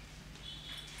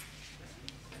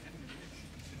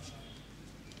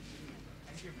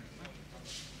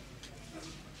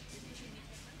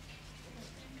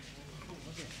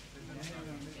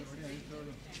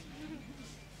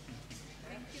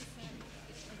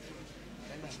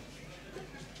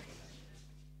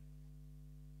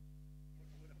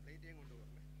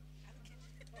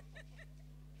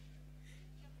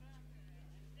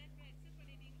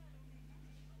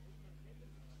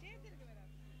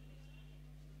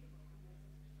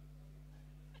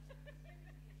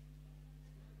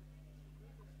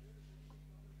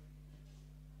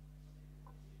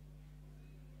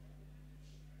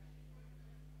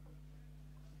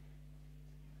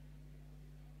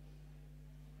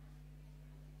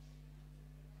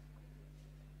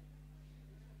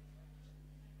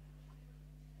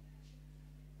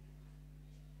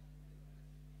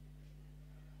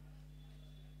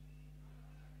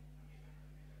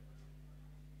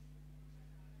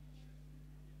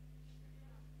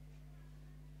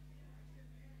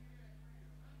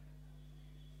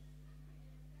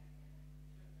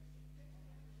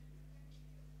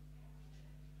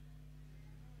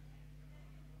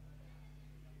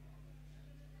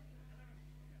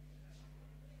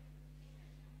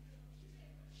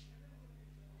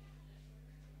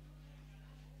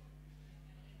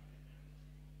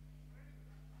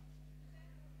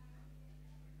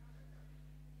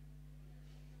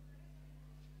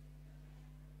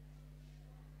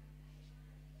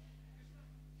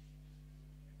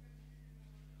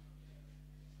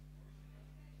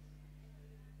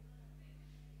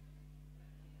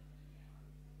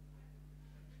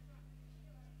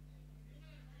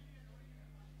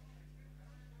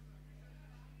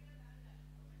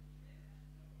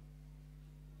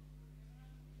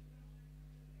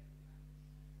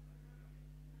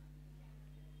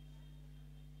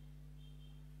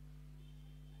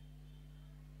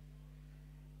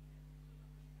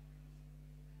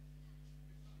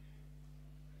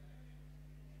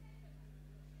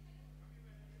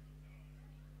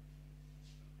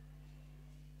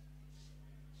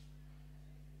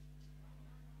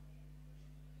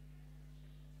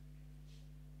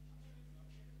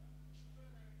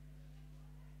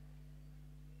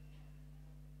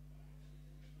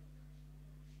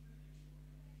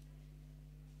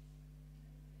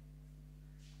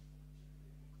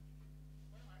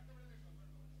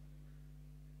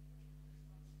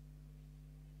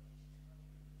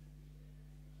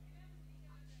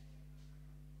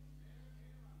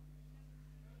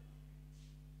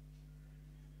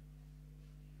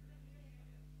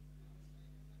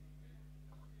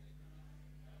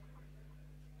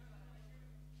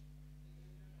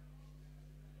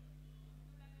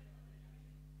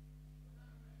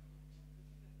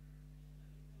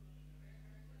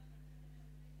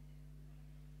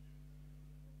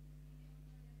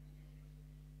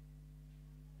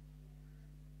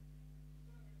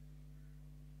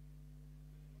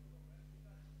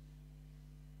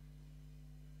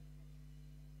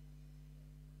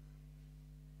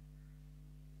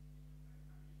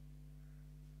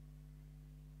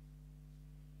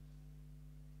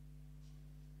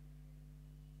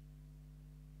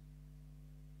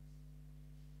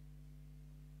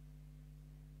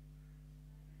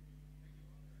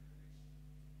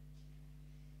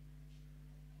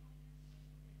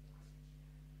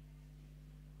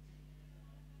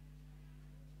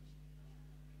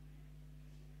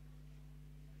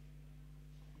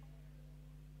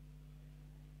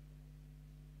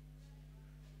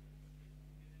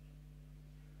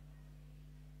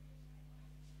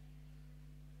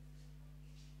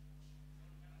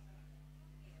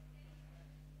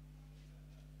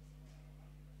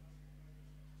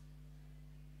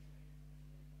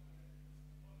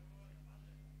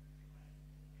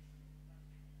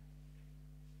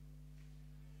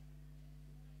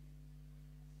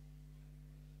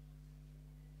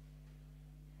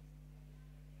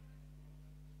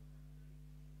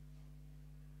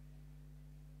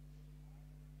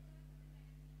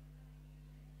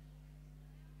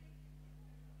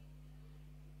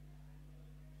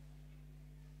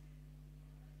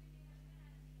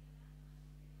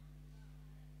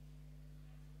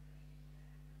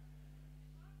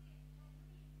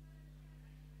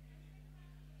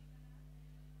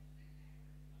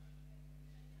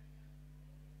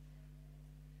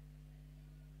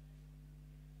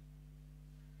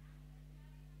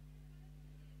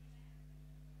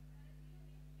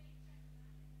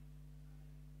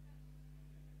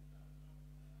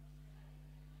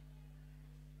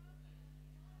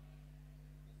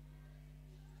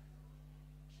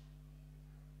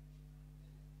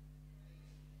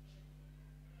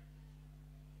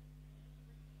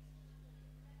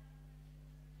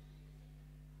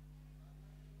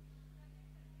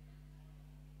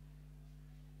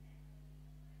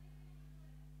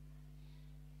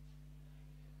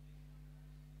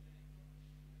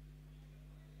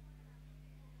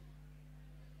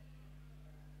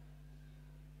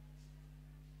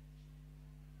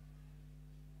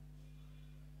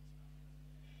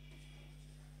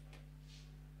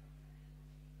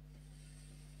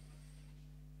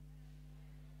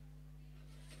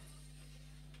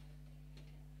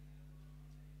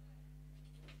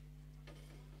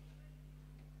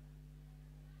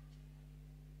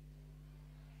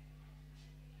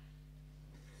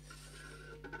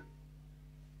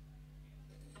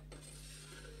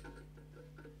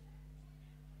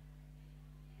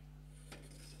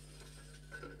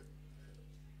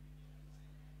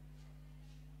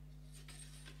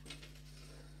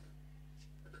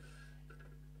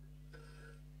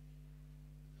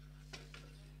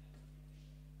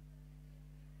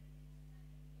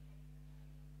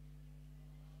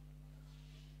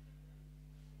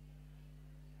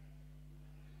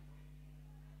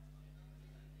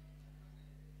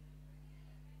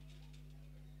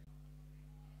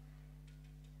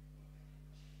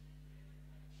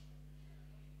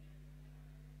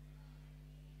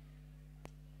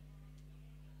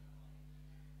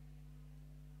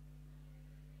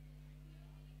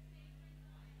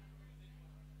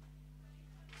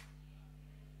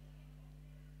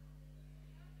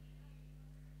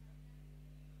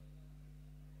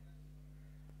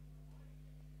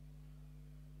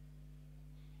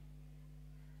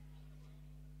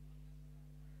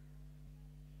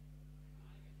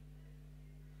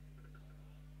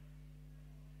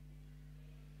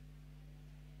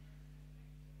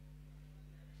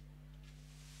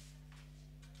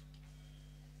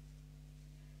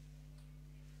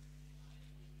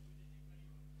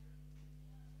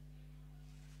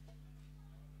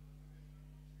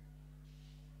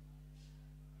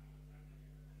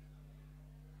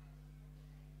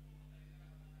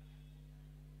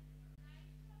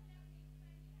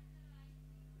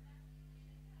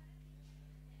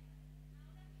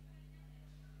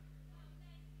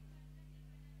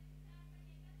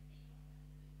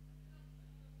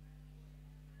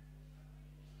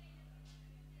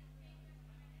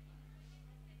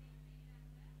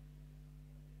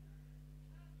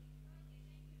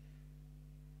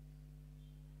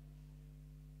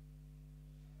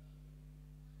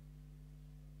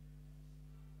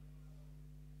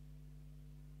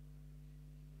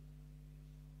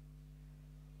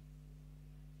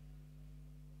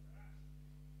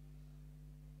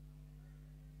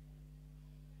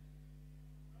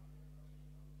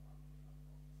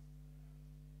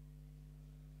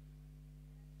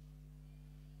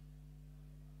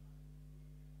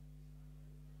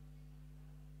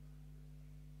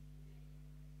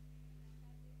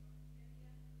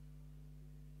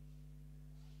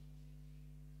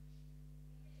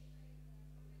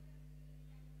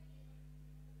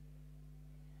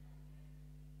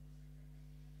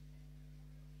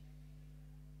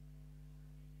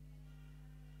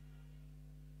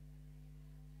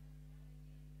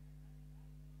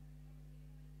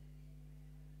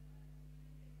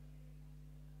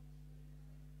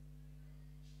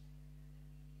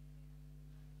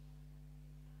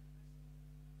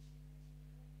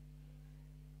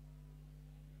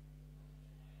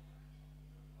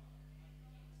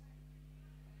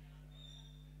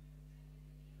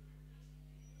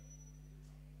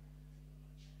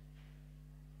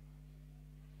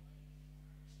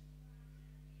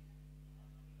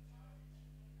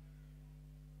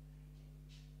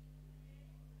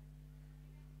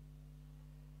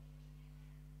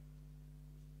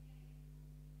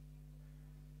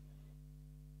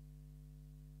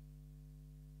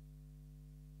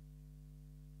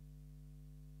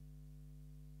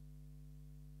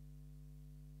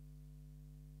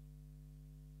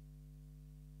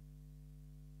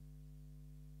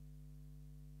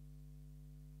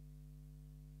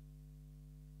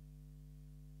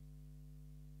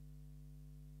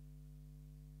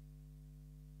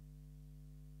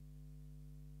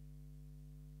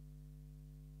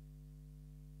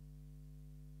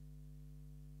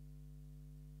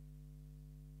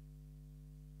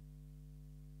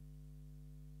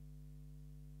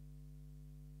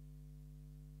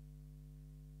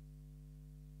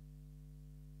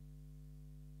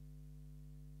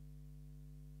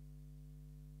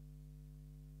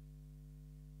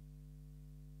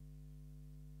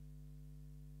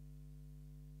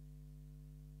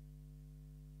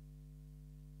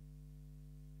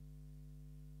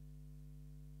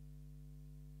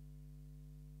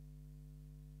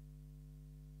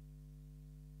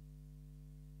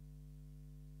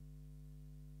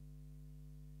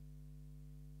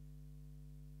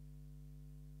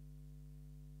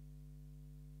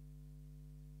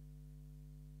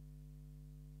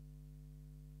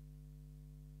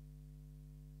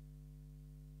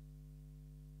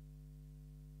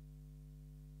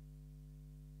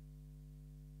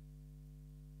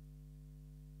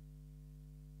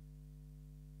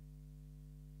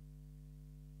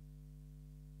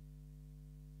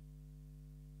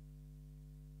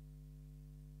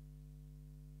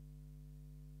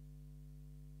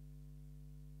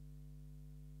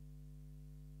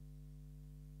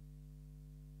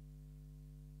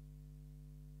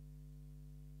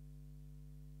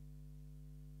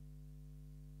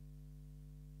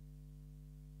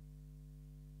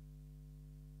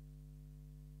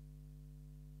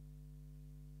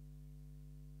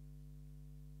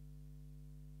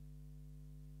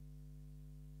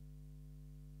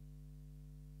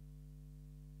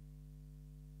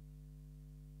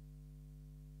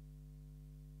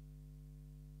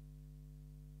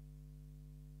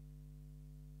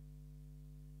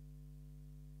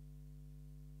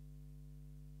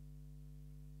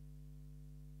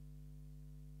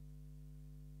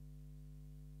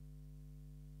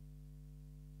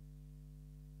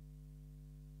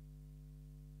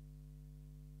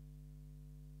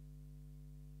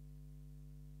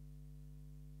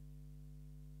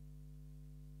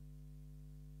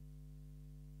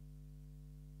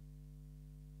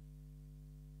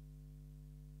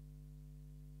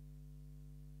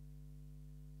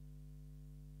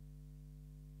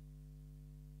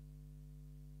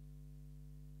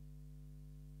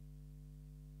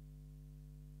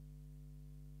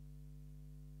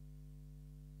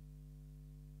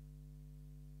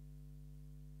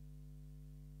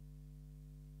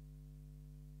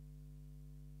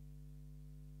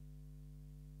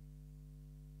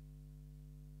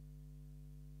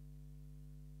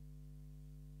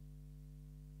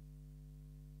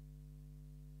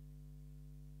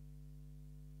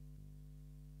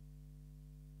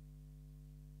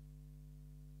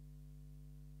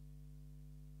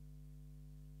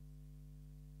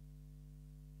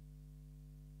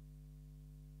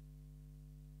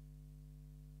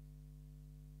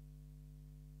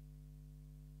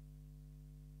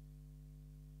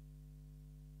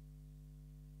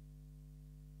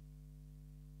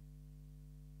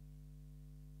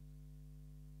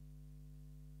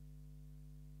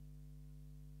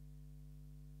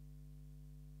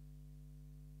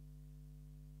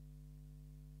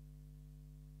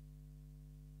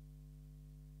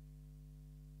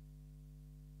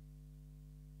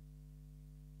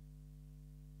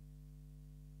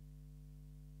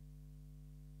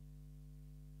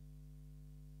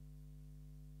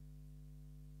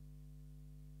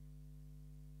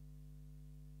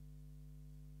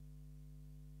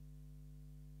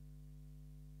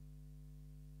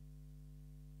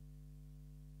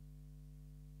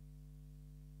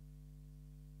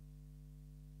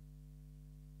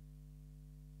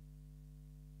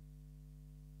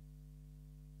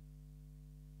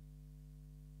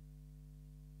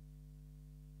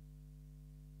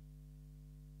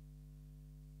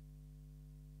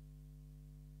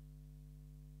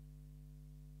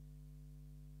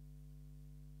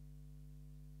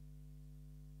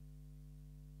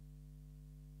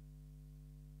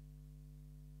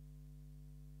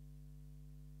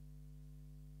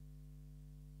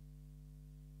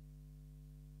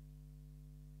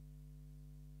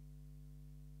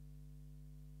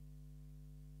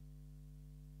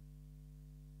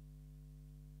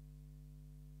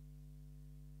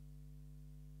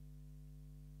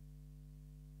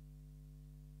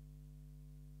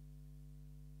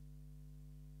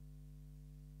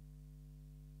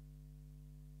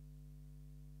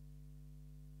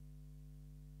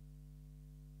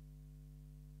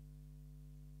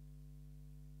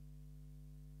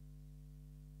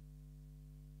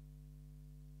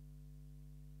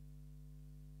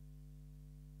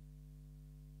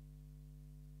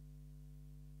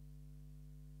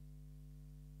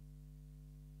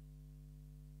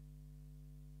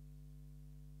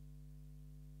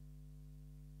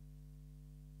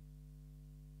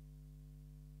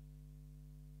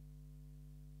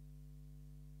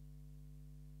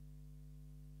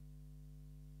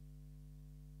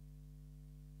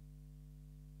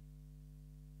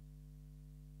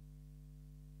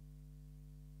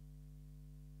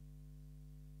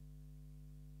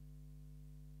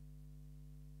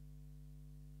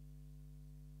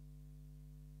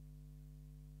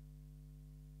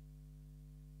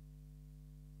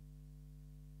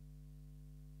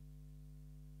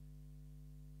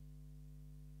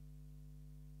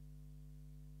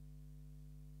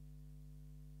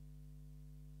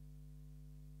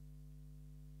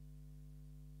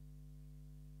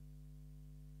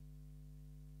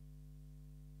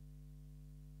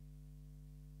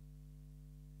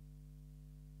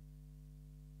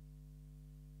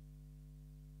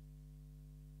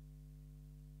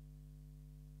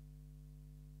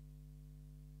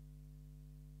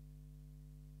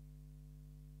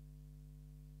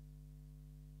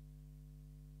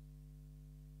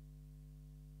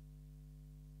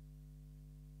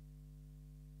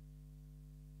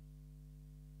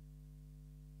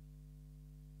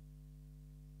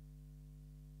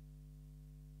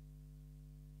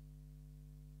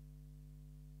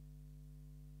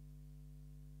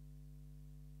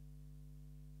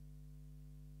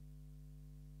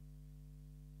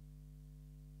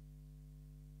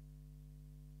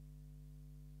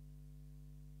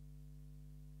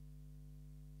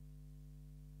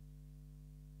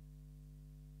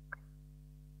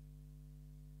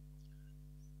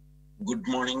 Good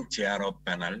morning, Chair of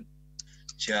Panel,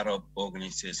 Chair of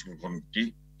Organization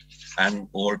Committee, and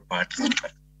all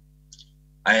participants.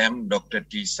 I am Dr.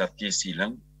 T.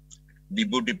 Sathyaseelan,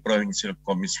 Deputy Provincial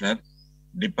Commissioner,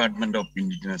 Department of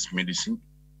Indigenous Medicine,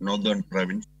 Northern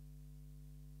Province.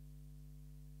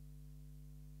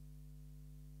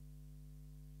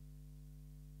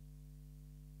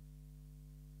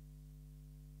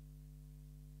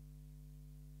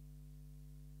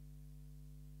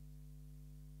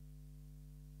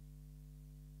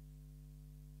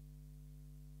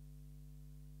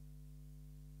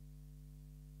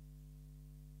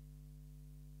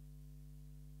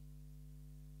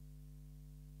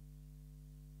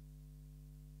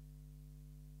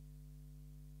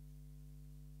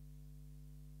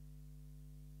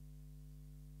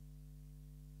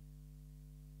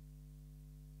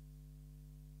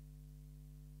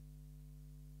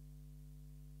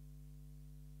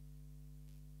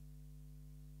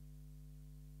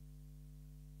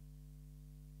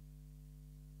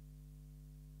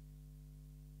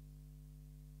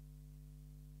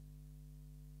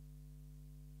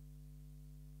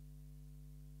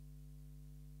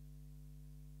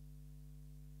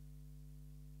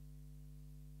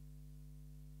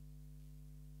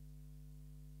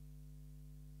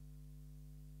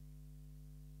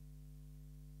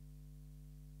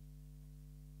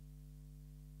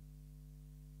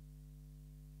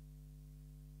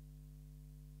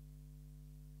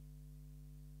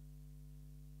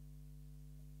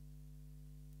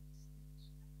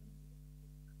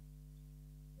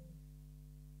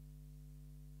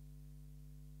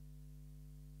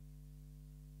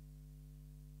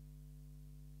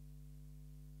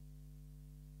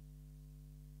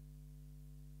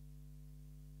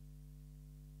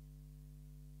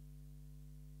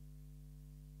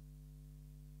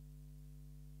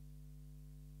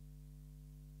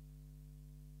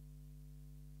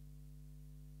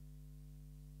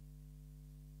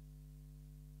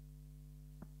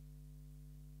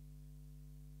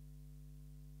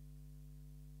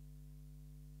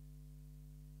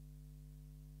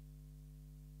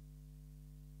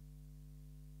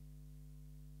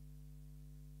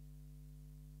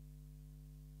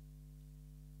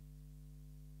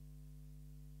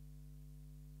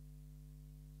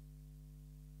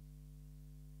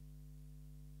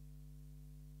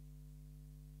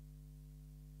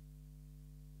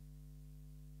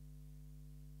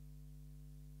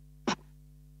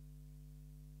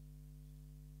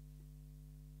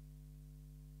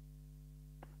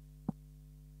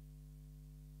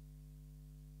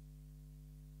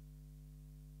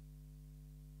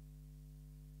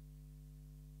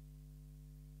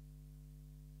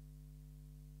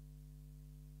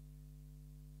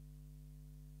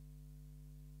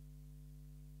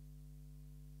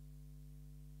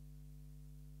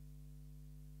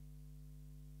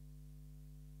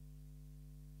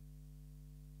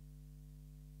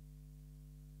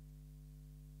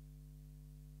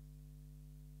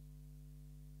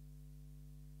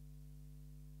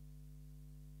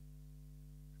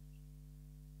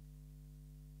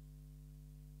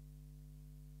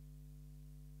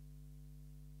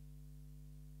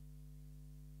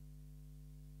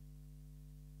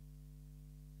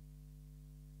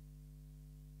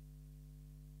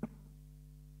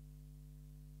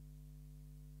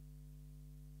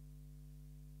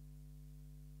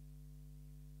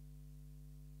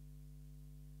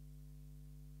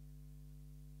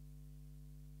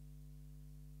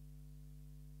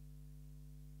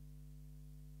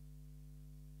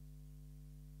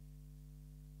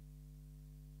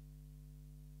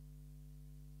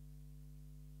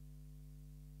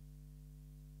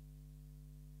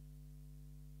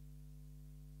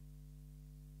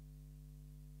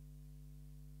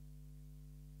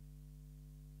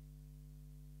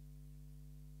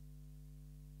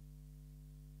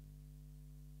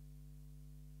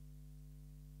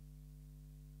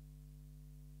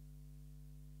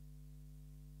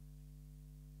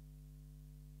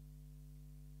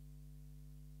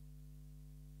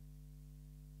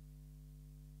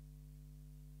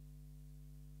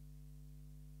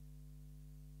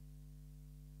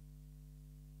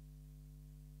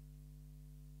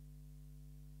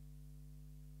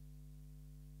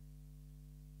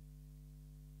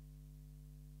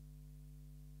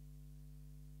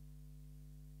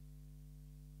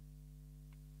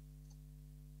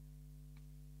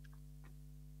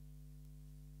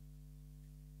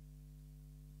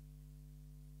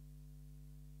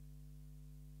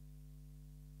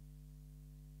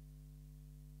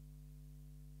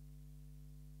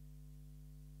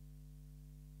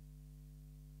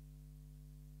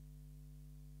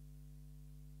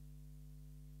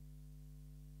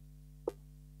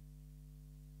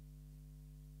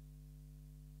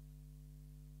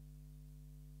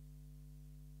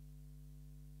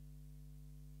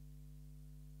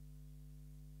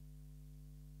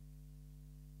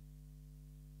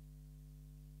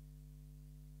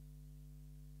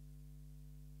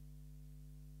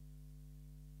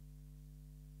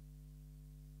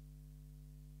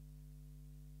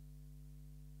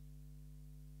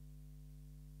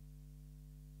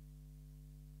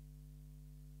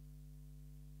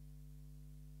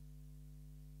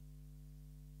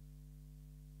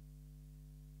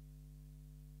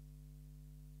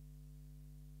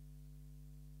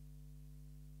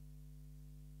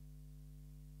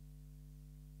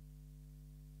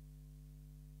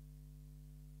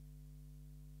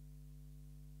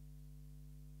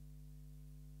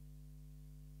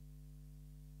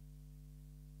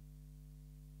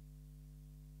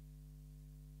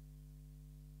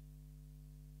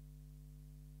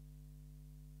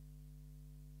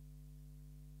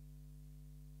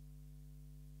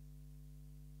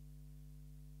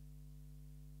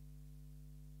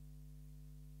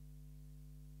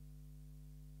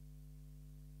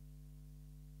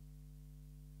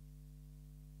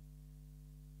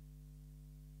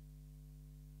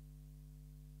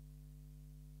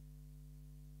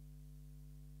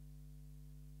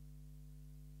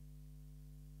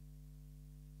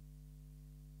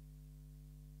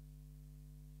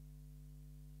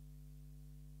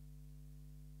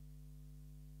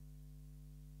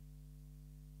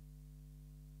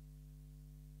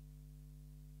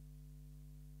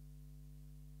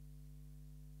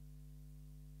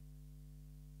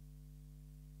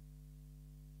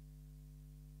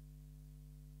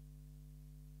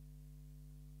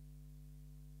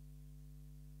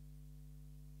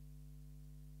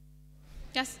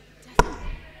 Jacinda.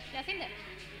 Jacinda.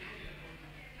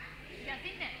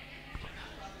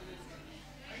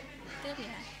 There we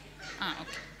are.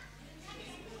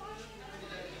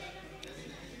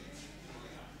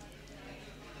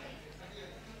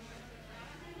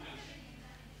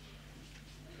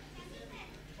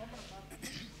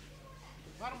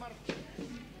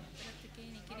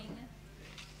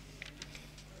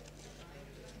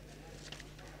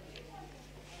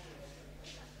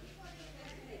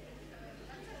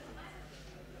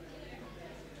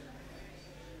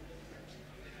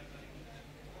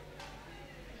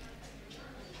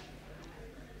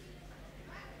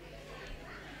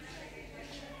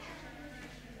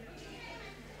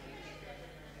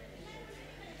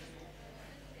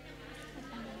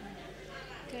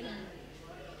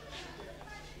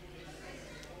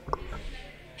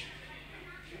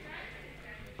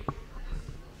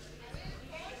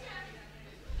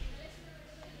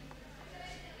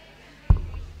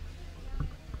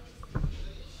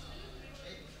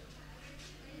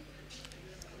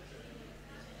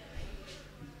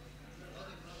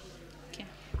 Okay.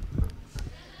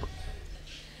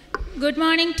 Good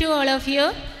morning to all of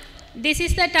you. This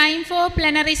is the time for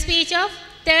plenary speech of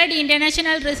 3rd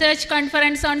International Research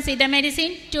Conference on Siddha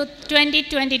Medicine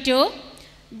 2022.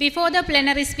 Before the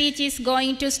plenary speech is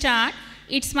going to start,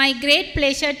 it's my great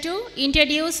pleasure to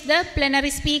introduce the plenary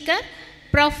speaker,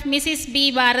 Prof. Mrs.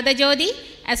 B. Bharadajodi,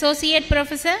 Associate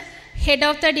Professor, Head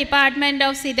of the Department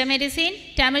of Siddha Medicine,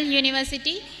 Tamil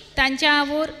University,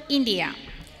 Tanjavur, India.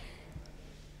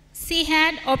 She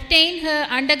had obtained her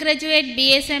undergraduate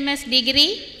BSMS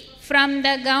degree from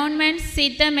the Government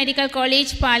Siddha Medical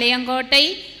College,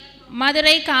 Palayangotai,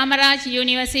 Madurai Kamaraj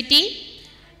University,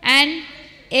 and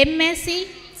MD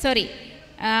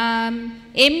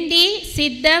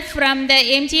Siddha from the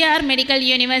MGR Medical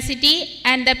University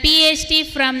and the PhD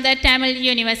from the Tamil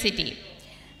University.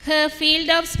 Her field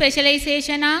of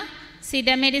specialization are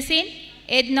Siddha Medicine,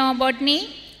 Ethnobotany,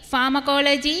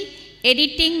 Pharmacology,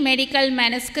 Editing Medical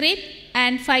Manuscript,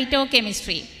 and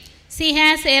Phytochemistry. She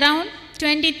has around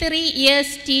 23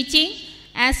 years teaching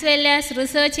as well as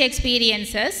research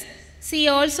experiences. She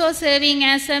also serving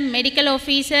as a medical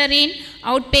officer in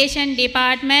outpatient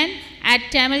department at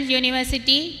Tamil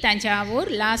University, Tanjavur,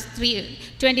 last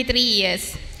 23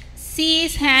 years. She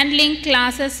is handling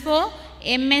classes for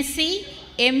MSc,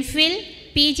 MPhil,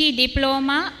 PG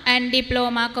diploma and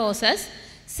diploma courses.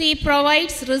 She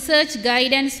provides research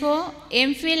guidance for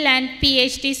MPhil and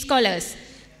PhD scholars.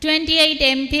 28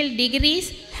 MPhil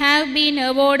degrees have been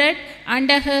awarded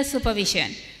under her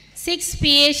supervision. 6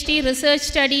 PhD research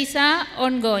studies are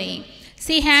ongoing.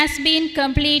 She has been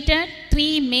completed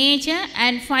 3 major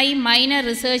and 5 minor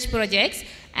research projects,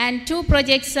 and 2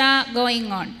 projects are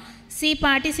going on. She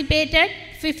participated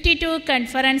 52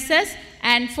 conferences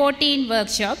and 14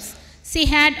 workshops. She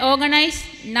had organized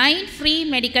 9 free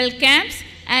medical camps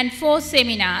and 4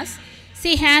 seminars.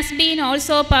 She has been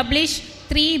also published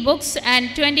 3 books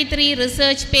and 23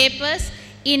 research papers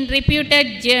in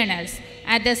reputed journals.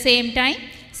 At the same time,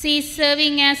 she is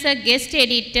serving as a guest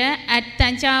editor at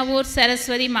Tanjavur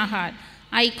Saraswati Mahal.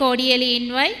 I cordially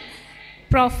invite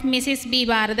Prof. Mrs. B.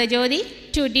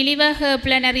 Bharadajodi to deliver her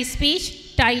plenary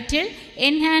speech titled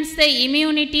Enhance the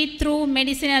Immunity Through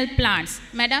Medicinal Plants.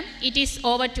 Madam, it is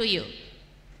over to you.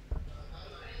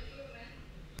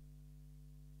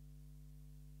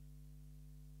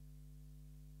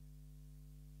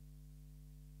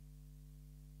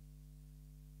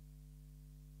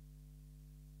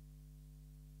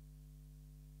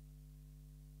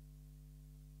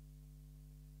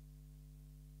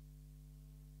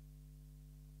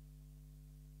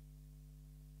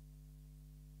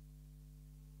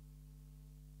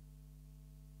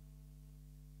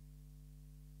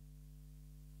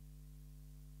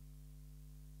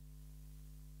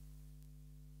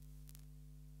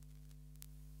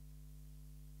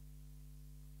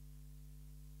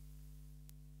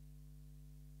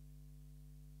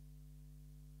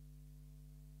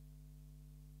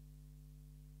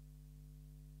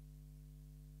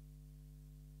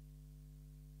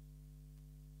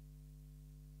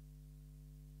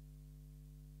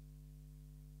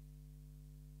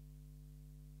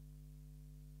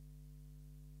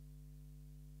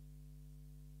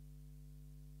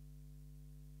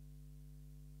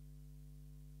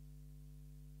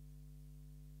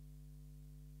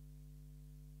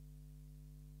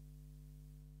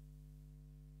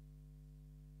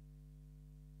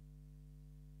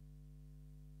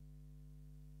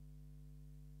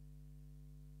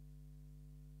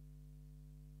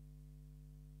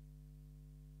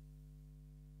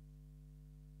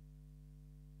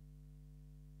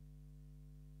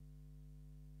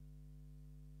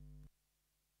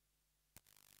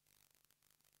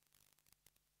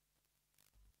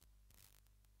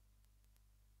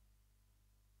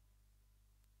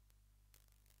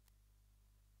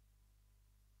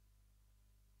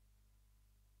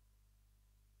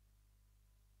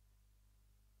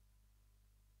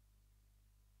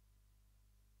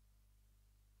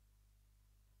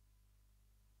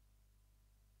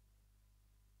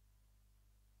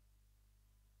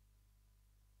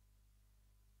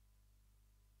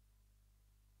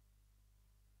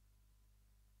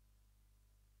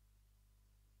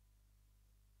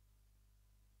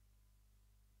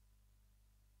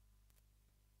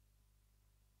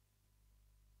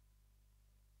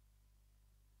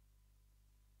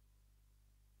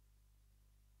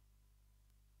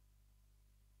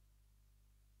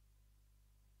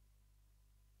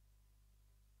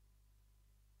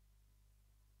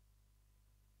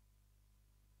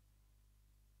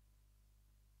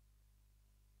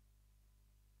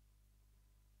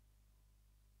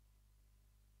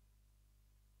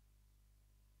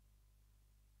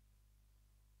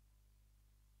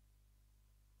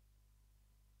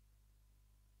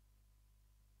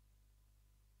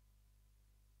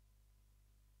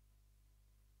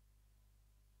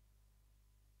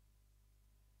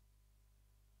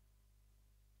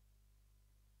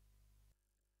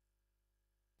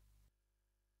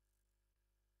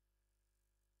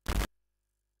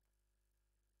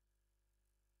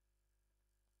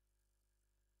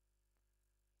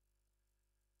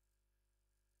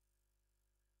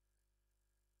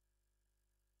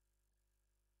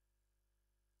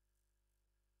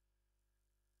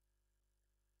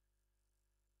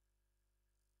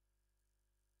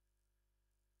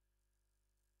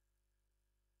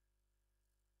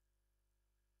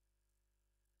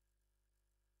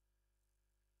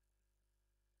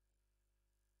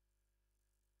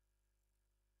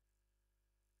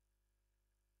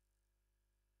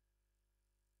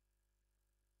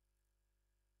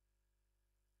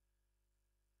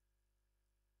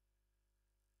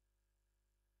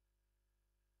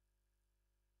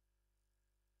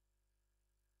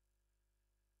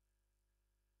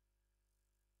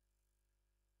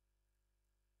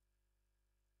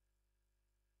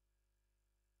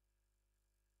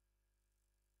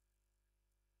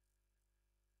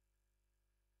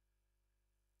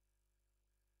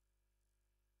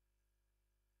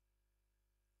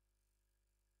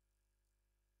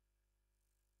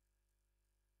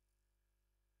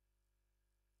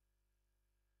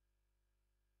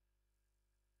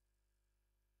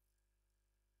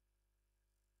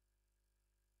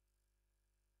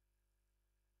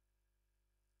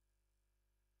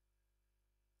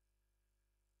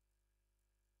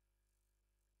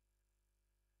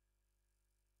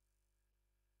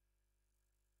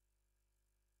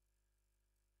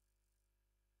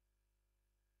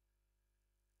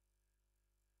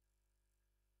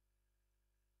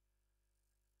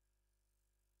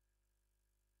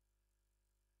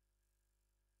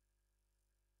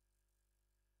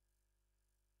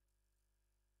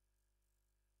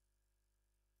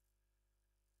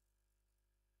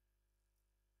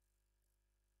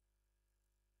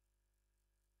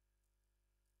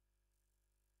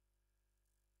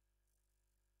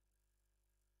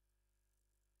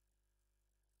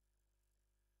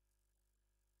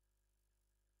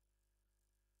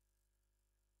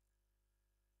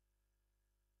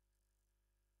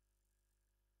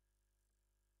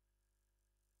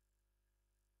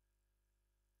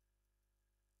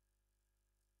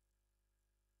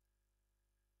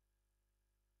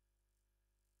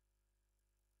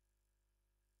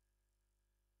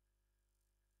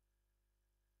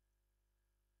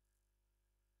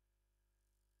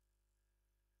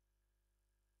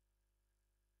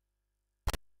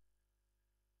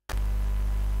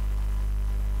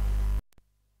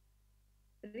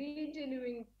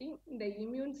 regenerating the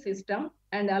immune system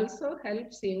and also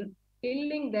helps in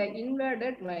killing the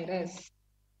invaded virus.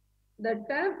 The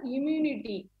term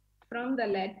immunity from the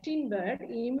Latin word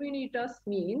immunitas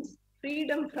means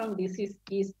freedom from disease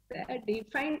is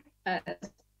defined as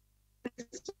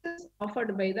resistance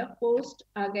offered by the host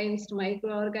against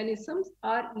microorganisms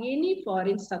or any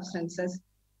foreign substances.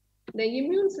 The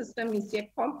immune system is a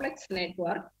complex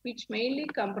network which mainly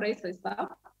comprises of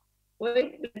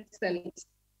white blood cells,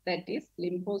 that is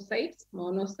lymphocytes,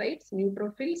 monocytes,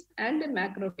 neutrophils, and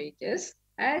macrophages,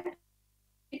 and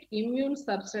immune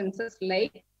substances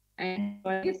like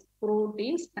antibodies,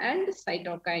 proteins, and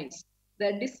cytokines.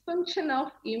 The dysfunction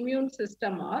of immune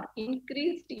system are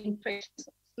increased infections,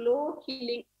 slow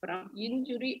healing from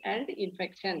injury and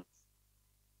infections.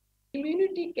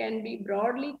 Immunity can be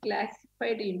broadly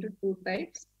classified into two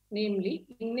types, namely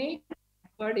innate and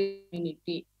acquired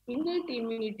immunity. Innate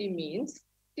immunity means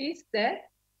it is the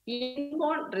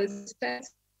inborn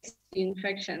resistance to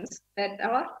infections that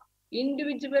our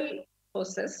individual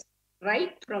possess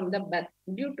right from the birth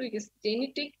due to his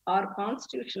genetic or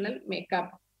constitutional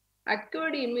makeup.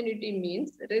 Acquired immunity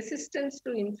means resistance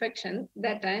to infection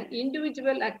that an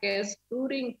individual acquires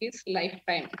during his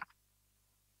lifetime.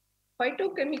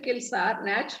 Phytochemicals are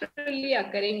naturally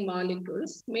occurring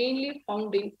molecules mainly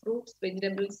found in fruits,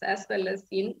 vegetables, as well as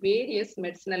in various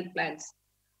medicinal plants.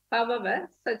 However,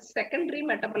 such secondary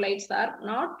metabolites are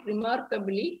not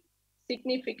remarkably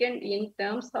significant in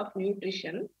terms of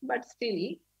nutrition, but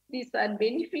still, these are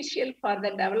beneficial for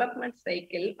the development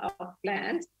cycle of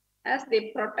plants as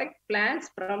they protect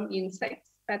plants from insects,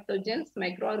 pathogens,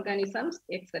 microorganisms,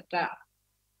 etc.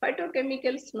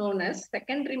 Phytochemicals known as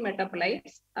secondary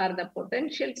metabolites are the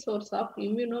potential source of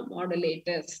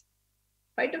immunomodulators.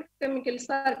 Phytochemicals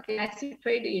are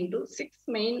classified into 6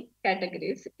 main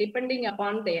categories depending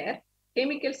upon their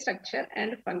chemical structure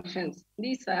and functions.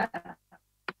 These are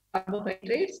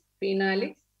carbohydrates,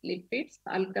 phenolics, lipids,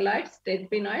 alkaloids,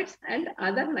 terpenoids, and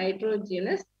other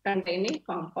nitrogenous containing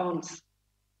compounds.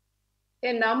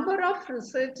 A number of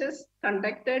researches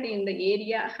conducted in the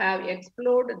area have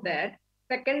explored that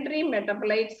secondary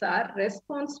metabolites are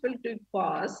responsible to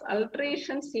cause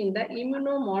alterations in the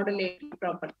immunomodulatory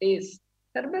properties.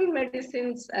 Herbal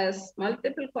medicines as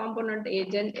multiple component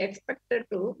agent expected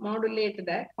to modulate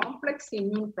the complex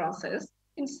immune process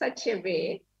in such a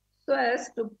way so as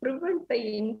to prevent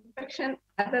the infection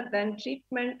rather than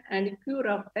treatment and cure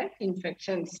of the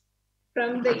infections.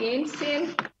 From the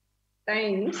ancient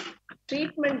times,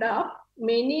 treatment of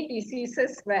many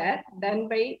diseases were done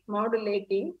by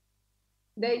modulating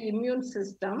the immune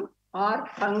system or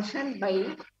function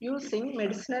by using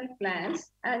medicinal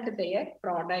plants and their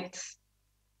products.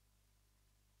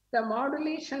 The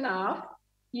modulation of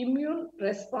immune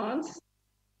response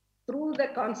through the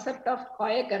concept of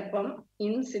Kayakarpam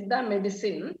in Siddha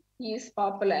medicine is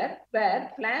popular,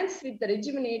 where plants with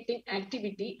rejuvenating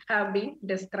activity have been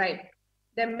described.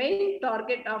 The main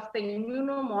target of the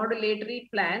immunomodulatory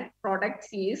plant products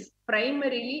is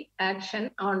primarily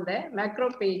action on the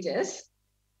macrophages,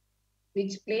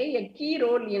 which play a key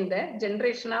role in the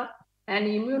generation of an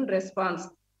immune response.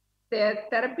 The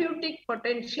therapeutic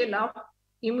potential of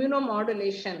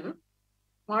immunomodulation,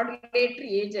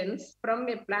 modulatory agents from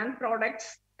a plant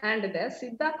products and the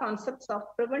Siddha concepts of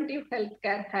preventive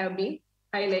healthcare have been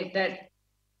highlighted.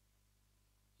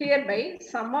 Hereby,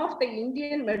 some of the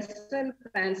Indian medicinal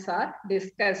plants are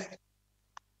discussed.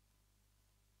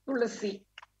 Tulsi.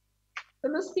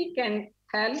 Tulsi can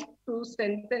help to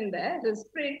strengthen the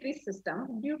respiratory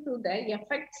system due to the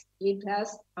effects it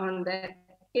has on the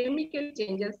chemical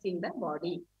changes in the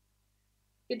body.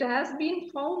 It has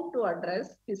been found to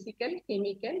address physical,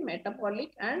 chemical,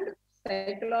 metabolic, and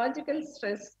psychological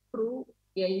stress through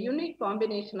a unique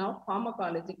combination of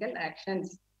pharmacological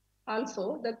actions.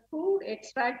 Also, the crude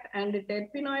extract and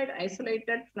terpenoid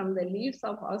isolated from the leaves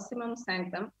of Ocimum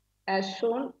sanctum has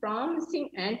shown promising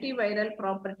antiviral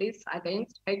properties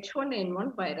against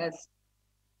H1N1 virus.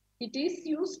 It is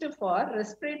used for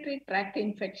respiratory tract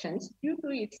infections due to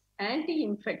its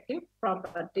anti-infective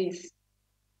properties.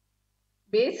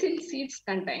 Basil seeds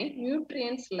contain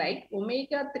nutrients like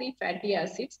omega-3 fatty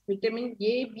acids, vitamin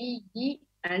A, B, E,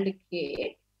 and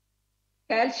K,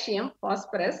 calcium,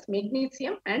 phosphorus,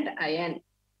 magnesium, and iron.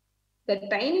 The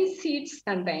tiny seeds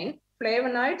contain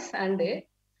flavonoids and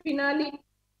phenolic,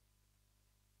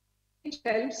 which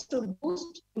helps to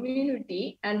boost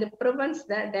immunity and prevents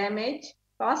the damage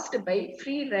caused by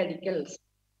free radicals.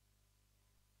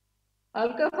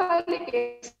 Alcoholic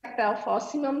extract of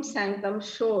Ocimum sanctum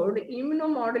showed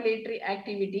immunomodulatory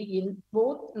activity in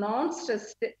both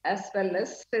non-stressed as well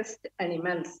as stressed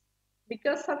animals.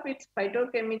 Because of its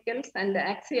phytochemicals and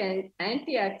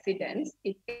antioxidants,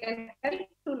 it can help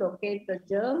to locate the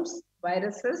germs,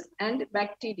 viruses, and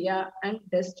bacteria and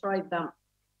destroy them.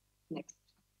 Next.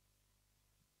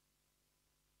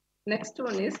 Next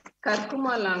one is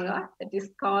Curcuma langa, that is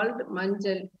called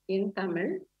manjal in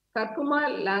Tamil. Curcuma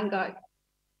langa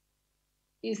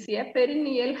is a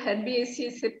perennial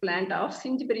herbaceous plant of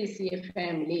Zingiberaceae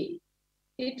family.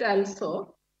 It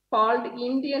also called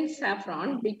Indian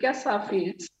saffron because of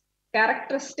its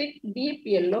characteristic deep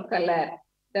yellow color.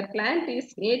 The plant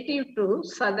is native to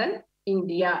southern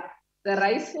India. The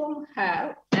rhizome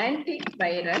have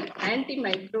antiviral,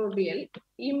 antimicrobial,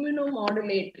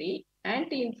 immunomodulatory,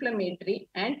 anti-inflammatory,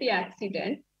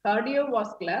 antioxidant,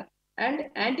 cardiovascular, and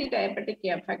anti-diabetic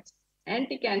effects,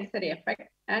 anti-cancer effect,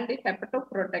 and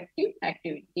hepatoprotective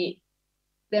activity.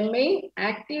 The main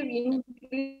active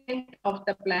ingredient of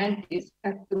the plant is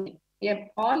curcumin,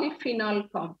 a polyphenol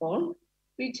compound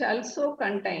which also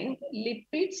contains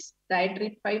lipids,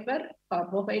 dietary fiber,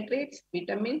 carbohydrates,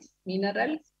 vitamins,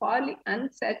 minerals,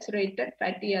 polyunsaturated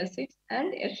fatty acids,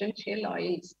 and essential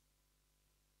oils.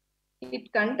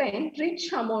 It contains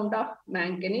rich amount of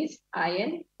manganese,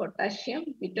 iron, potassium,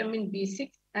 vitamin B6,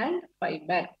 and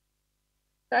fiber.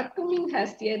 Curcumin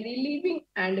has a relieving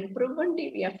and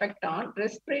preventive effect on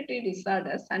respiratory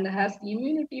disorders and has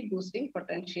immunity boosting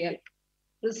potential.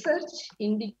 Research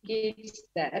indicates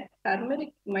that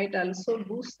turmeric might also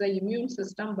boost the immune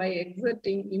system by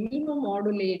exerting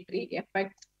immunomodulatory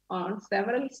effects on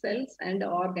several cells and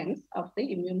organs of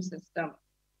the immune system.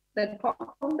 The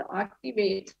compound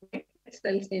activates red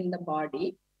cells in the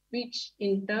body, which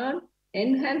in turn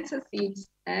enhances its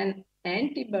an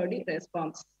antibody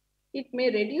response. It may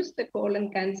reduce the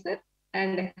colon cancer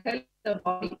and help the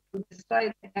body to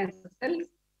destroy the cancer cells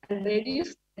and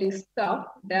reduce the risk of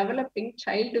developing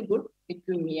childhood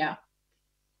leukemia.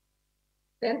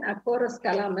 Then Acorus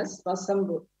calamus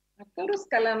vasambu. Acorus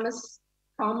calamus,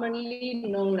 commonly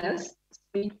known as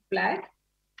sweet flag,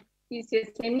 is a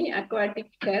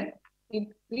semi-aquatic herb with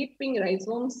creeping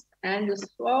rhizomes and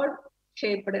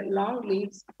sword-shaped long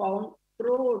leaves found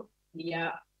throughout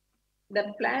India.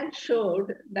 The plant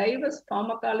showed diverse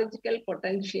pharmacological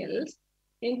potentials,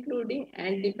 including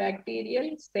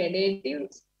antibacterial, sedative,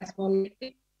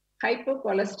 spasmolytic,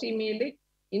 hypocholesteremia,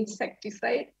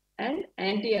 insecticide, and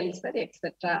anti-ulcer,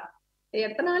 etc. The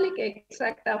ethanolic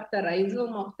extract of the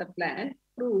rhizome of the plant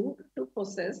proved to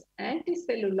possess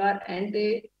anticellular and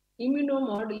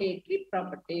immunomodulatory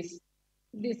properties.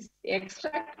 This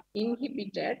extract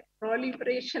inhibited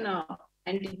proliferation of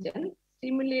antigen,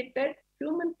 stimulated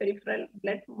human peripheral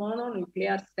blood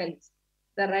mononuclear cells.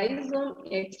 The rhizome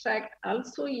extract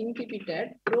also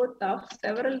inhibited growth of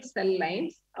several cell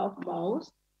lines of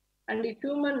mouse and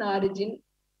human origin,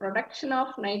 production of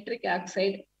nitric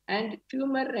oxide, and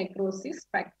tumor necrosis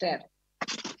factor.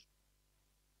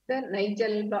 The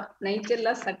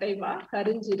Nigella sativa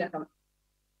Karunjiragam.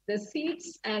 The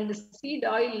seeds and seed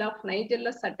oil of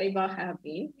Nigella sativa have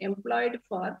been employed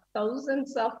for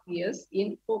thousands of years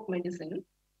in folk medicine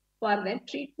for the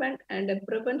treatment and the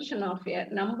prevention of a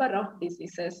number of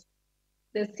diseases.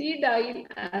 The seed oil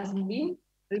has been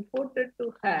reported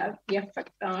to have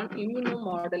effect on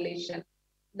immunomodulation.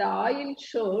 The oil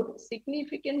showed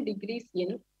significant decrease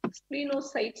in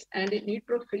splenocytes and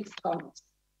neutrophils counts.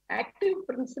 Active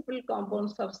principal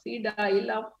compounds of seed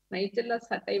oil of Nigella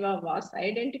sativa was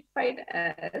identified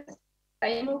as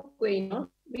thymoquinone,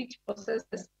 which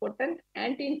possesses potent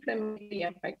anti-inflammatory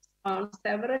effects on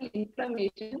several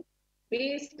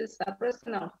inflammation-based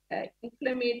suppression of the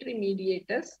inflammatory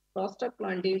mediators,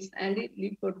 prostaglandins, and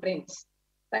leukotrienes.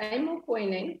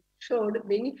 Thymoquinone showed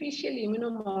beneficial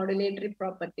immunomodulatory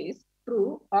properties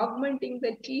through augmenting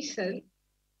the T cell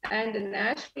and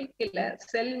natural killer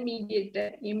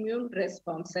cell-mediated immune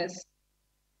responses.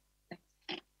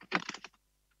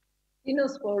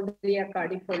 Dinospordia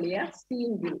cardifolia,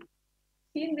 steenbill.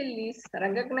 Steenbill is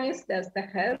recognized as the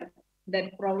herb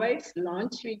that provides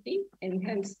longevity,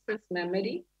 enhances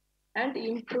memory, and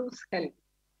improves health.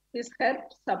 This herb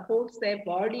supports the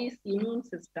body's immune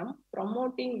system,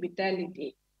 promoting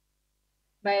vitality.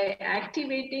 By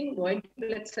activating white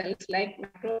blood cells like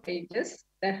macrophages,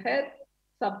 the herb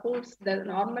supports the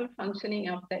normal functioning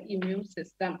of the immune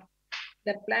system.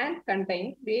 The plant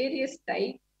contains various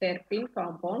terpene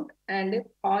compounds and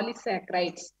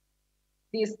polysaccharides.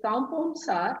 These compounds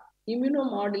are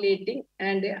immunomodulating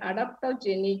and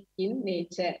adaptogenic in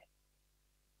nature.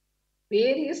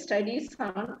 Various studies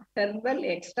on herbal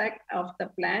extract of the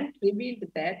plant revealed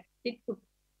that it could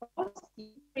cause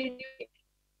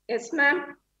Yes,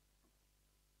 ma'am.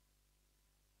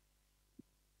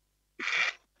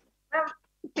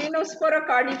 டீனோஸ்போரா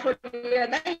cordifolia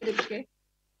தான் இருக்கு.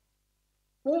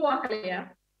 Move ஆகலையா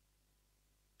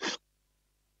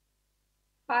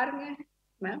பாருங்க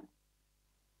ma'am.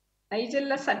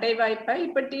 நைஜெல்லா சட்டை வாய்ப்பா,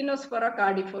 இப்ப டீனோஸ்போரா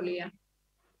cordifolia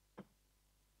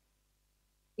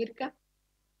இருக்கா?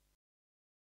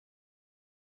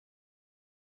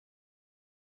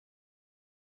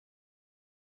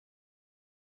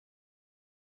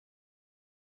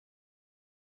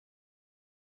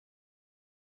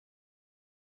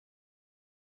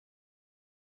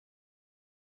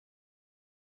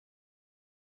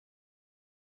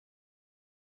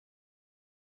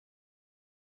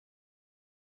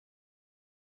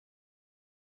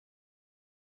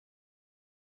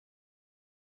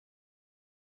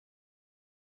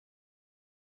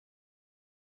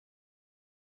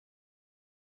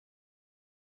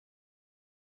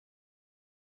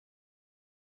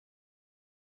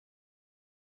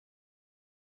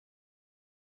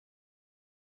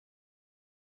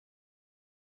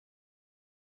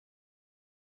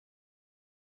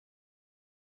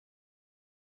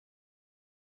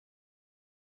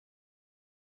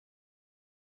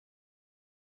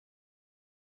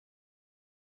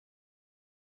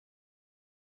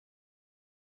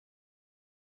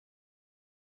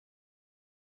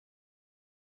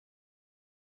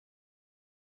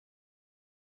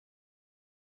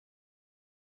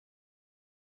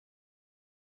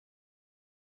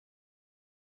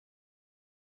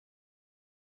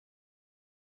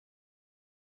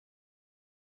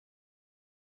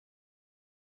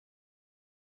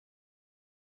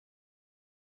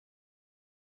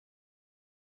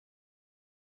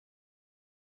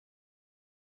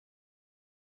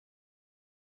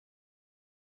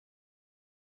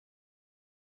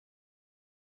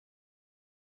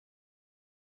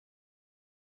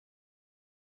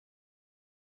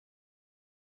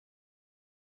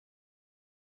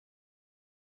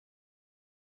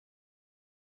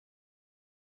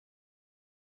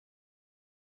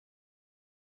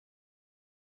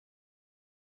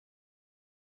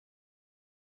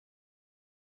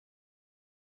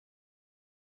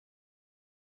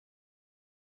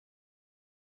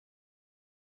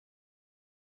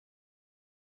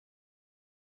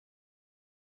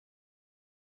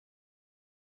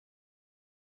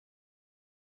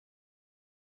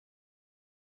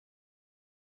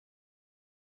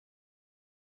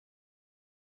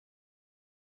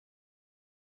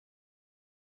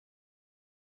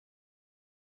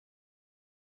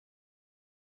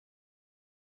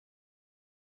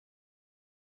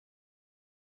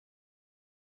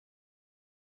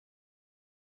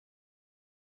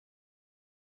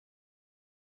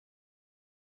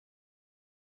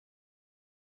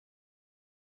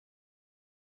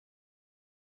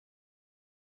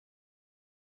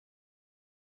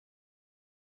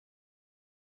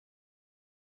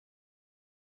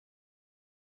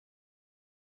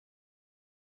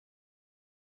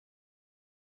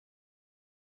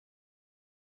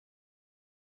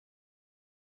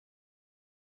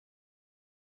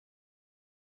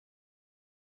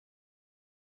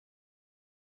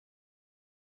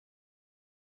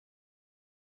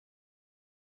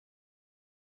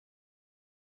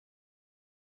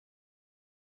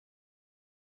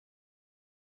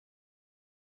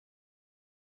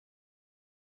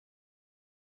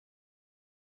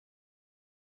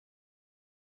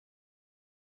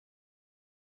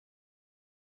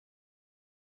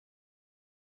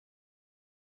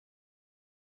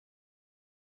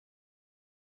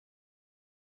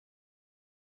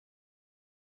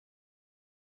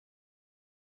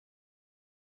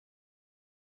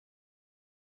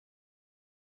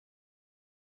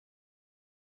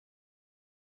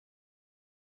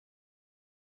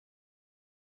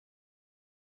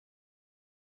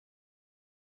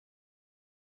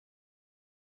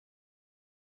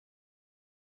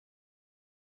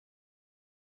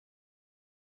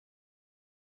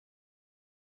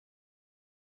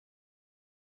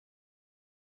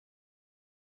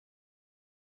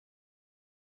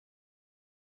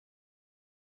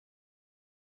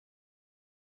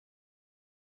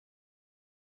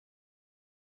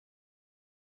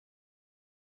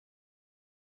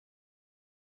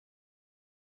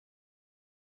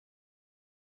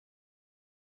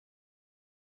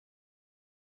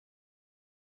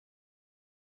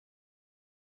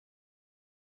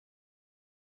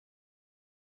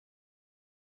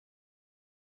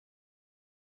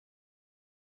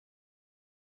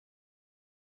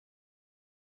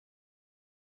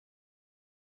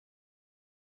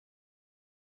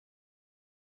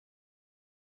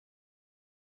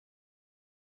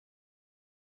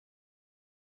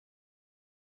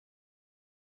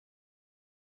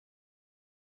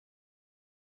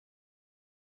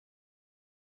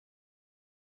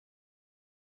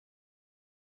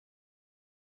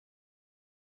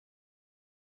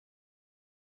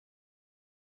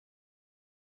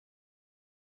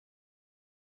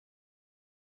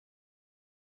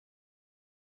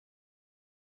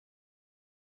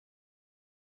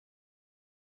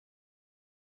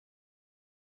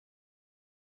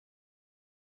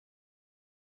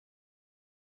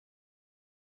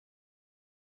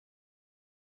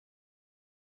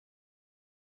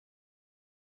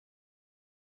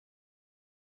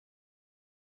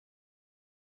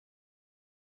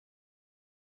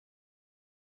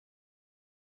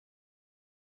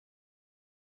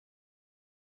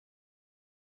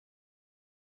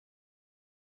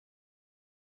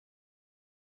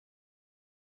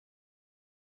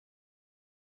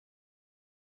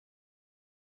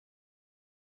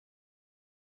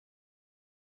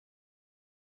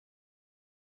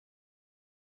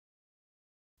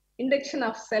 induction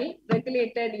of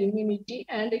cell-regulated immunity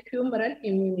and humoral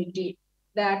immunity.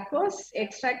 The aqueous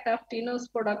extract of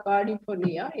Tinospoda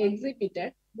cordifolia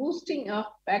exhibited boosting of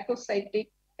phagocytic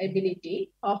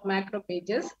ability of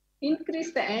macrophages,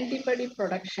 increased the antibody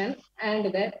production and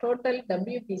the total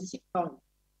WBC count.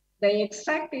 The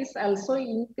extract is also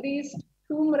increased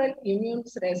humoral immune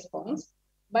response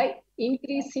by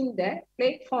increasing the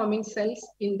plaque-forming cells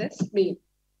in the spleen.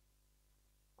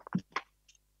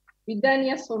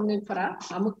 Vidania somnifera,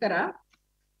 Amukara.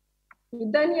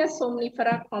 Vidania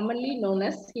somnifera, commonly known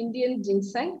as Indian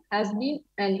ginseng, has been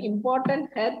an important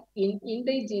herb in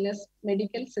indigenous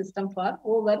medical system for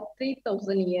over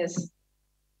 3,000 years.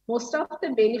 Most of the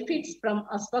benefits from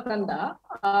ashwagandha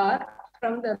are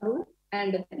from the root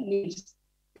and the leaves.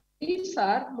 Leaves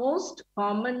are most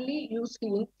commonly used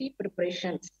in tea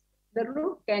preparations. The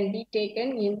root can be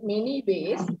taken in many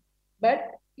ways, but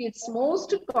it's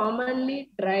most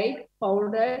commonly dried,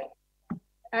 powdered,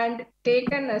 and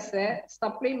taken as a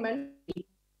supplement.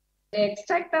 The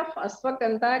extract of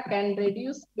ashwagandha can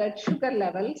reduce blood sugar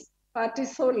levels,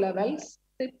 cortisol levels,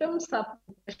 symptoms of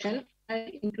depression, and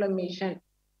inflammation.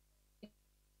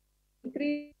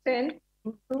 Increase and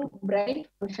improve brain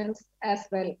functions as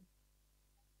well.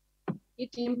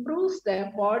 It improves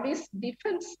the body's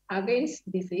defense against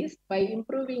disease by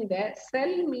improving the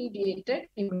cell-mediated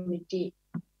immunity.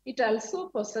 It also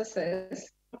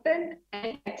possesses potent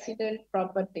antioxidant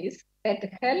properties that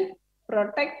help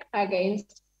protect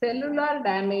against cellular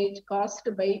damage caused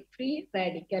by free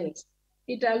radicals.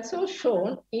 It also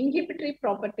shown inhibitory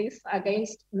properties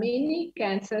against many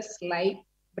cancers like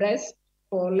breast,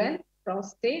 colon,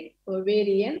 prostate,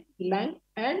 ovarian, lung,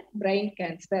 and brain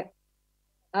cancer.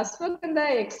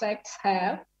 Ashwagandha extracts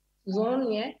have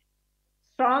shown a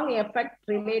strong effect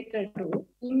related to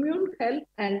immune health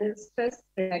and stress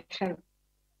reduction.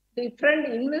 Different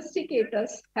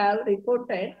investigators have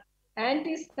reported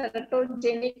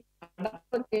anti-teratogenic,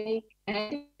 adaptogenic,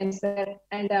 anti-cancer,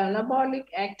 and anabolic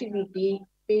activity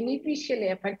beneficial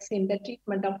effects in the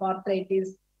treatment of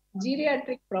arthritis,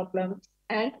 geriatric problems,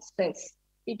 and stress.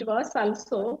 It was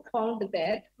also found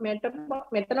that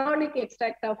methanolic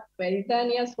extract of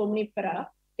Veridania somnifera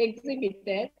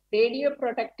exhibited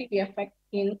radioprotective effect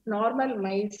in normal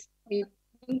mice with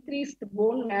increased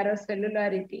bone marrow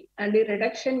cellularity and a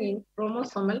reduction in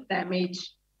chromosomal damage.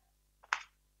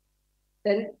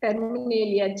 Then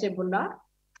Terminalia jebula.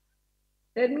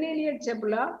 Terminalia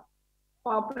jebula,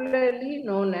 popularly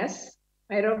known as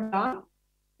Myrodon,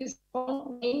 is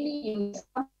found mainly in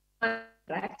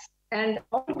tracts and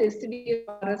all deciduous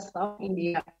forests of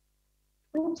India.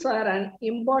 Fruits are an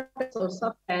important source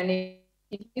of tannin.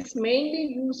 It is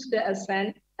mainly used as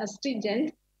an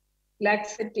astringent,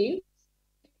 laxative,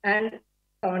 and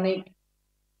tonic.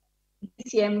 It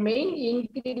is a main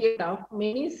ingredient of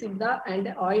many Siddha and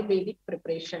Ayurvedic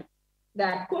preparation. The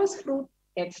aqueous fruit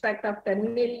extract of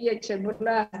Terminalia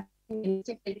jebula has been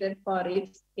investigated for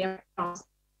its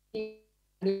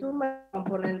human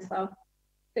components of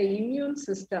the immune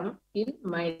system in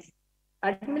mice.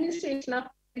 Administration of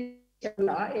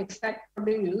jebula extract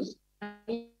produced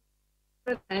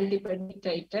antibody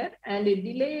titer and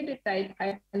delayed type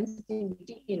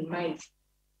hypersensitivity in mice.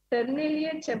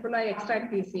 Terminalia jebula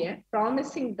extract is a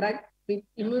promising drug with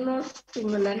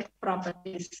immunostimulant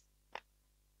properties.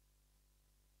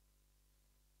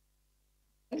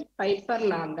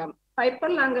 Piperlangam.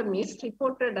 Piperlangam is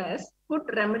reported as good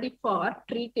remedy for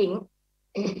treating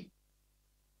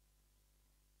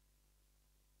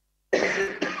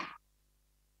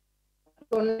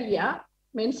gonorrhea,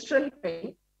 menstrual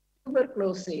pain,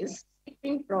 tuberculosis,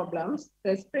 sleeping problems,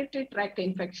 respiratory tract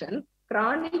infection,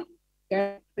 chronic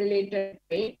gut-related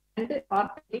pain, and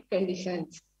arthritic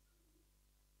conditions.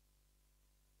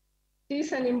 It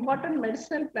is an important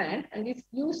medicinal plant and is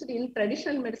used in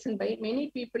traditional medicine by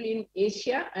many people in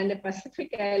Asia and the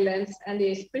Pacific Islands, and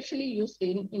especially used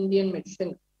in Indian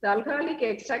medicine. The alcoholic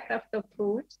extract of the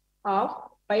fruits of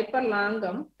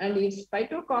Piperlangam and its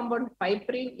phytocompound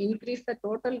piperine increase the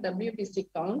total WBC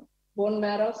count, bone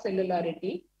marrow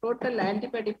cellularity, total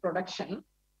antibody production,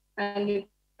 and the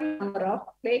number of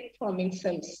plaque-forming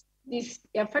cells. These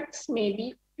effects may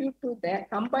be due to the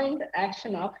combined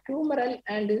action of humoral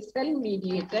and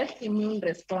cell-mediated immune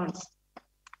response.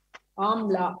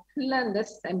 Amla,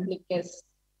 Philandus amblicus.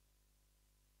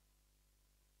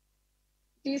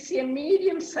 It is a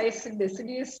medium-sized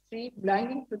deciduous tree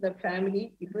belonging to the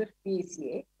family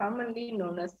Fabaceae, commonly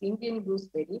known as Indian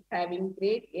gooseberry, having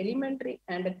great elementary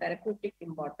and therapeutic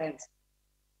importance.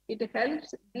 It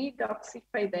helps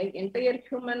detoxify the entire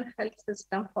human health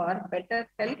system for better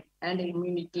health and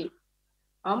immunity.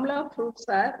 Amla fruits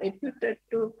are reputed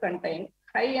to contain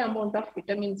high amount of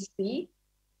vitamin C.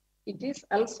 It is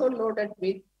also loaded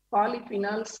with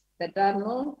polyphenols that are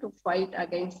known to fight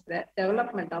against the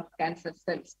development of cancer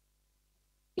cells.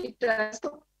 It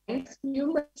also contains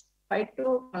numerous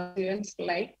phytoconstituents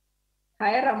like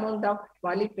higher amount of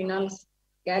polyphenols,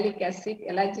 gallic acid,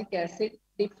 ellagic acid,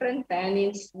 different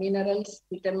tannins, minerals,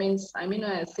 vitamins, amino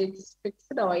acids,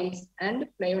 fixed oils, and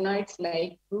flavonoids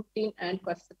like lutein and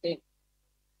quercetin.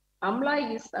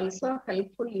 Amla is also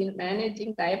helpful in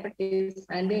managing diabetes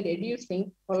and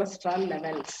reducing cholesterol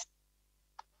levels.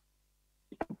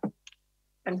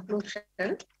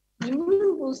 Conclusion: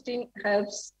 immune boosting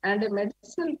herbs and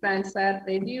medicinal plants are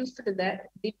reduced the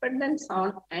dependence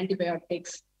on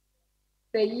antibiotics.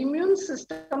 The immune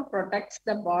system protects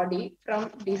the body from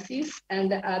disease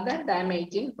and other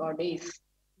damaging bodies.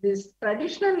 This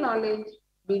traditional knowledge,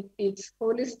 with its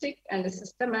holistic and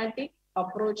systematic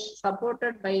approach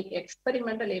supported by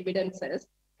experimental evidences,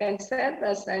 can serve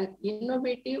as an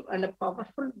innovative and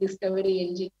powerful discovery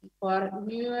engine for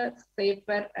newer,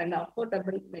 safer, and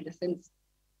affordable medicines.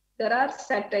 There are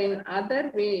certain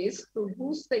other ways to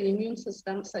boost the immune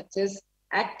system, such as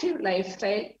active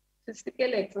lifestyle,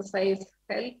 physical exercise,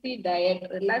 healthy diet,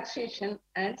 relaxation,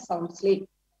 and sound sleep.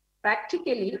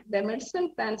 Practically, the medicinal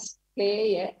plants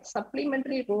play a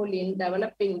supplementary role in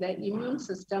developing the immune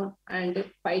system and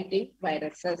fighting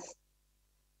viruses.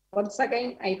 Once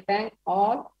again, I thank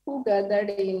all who gathered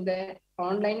in the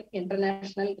online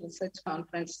international research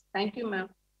conference. Thank you, ma'am.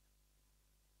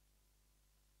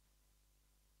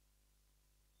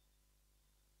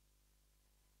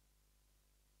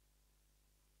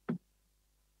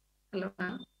 Hello,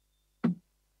 ma'am.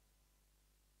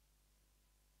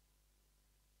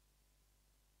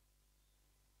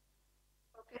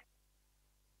 Okay.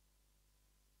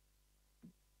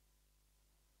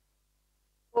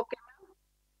 Okay.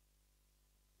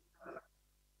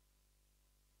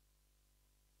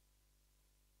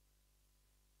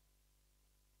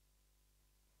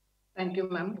 Thank you,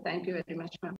 ma'am. Thank you very much, ma'am.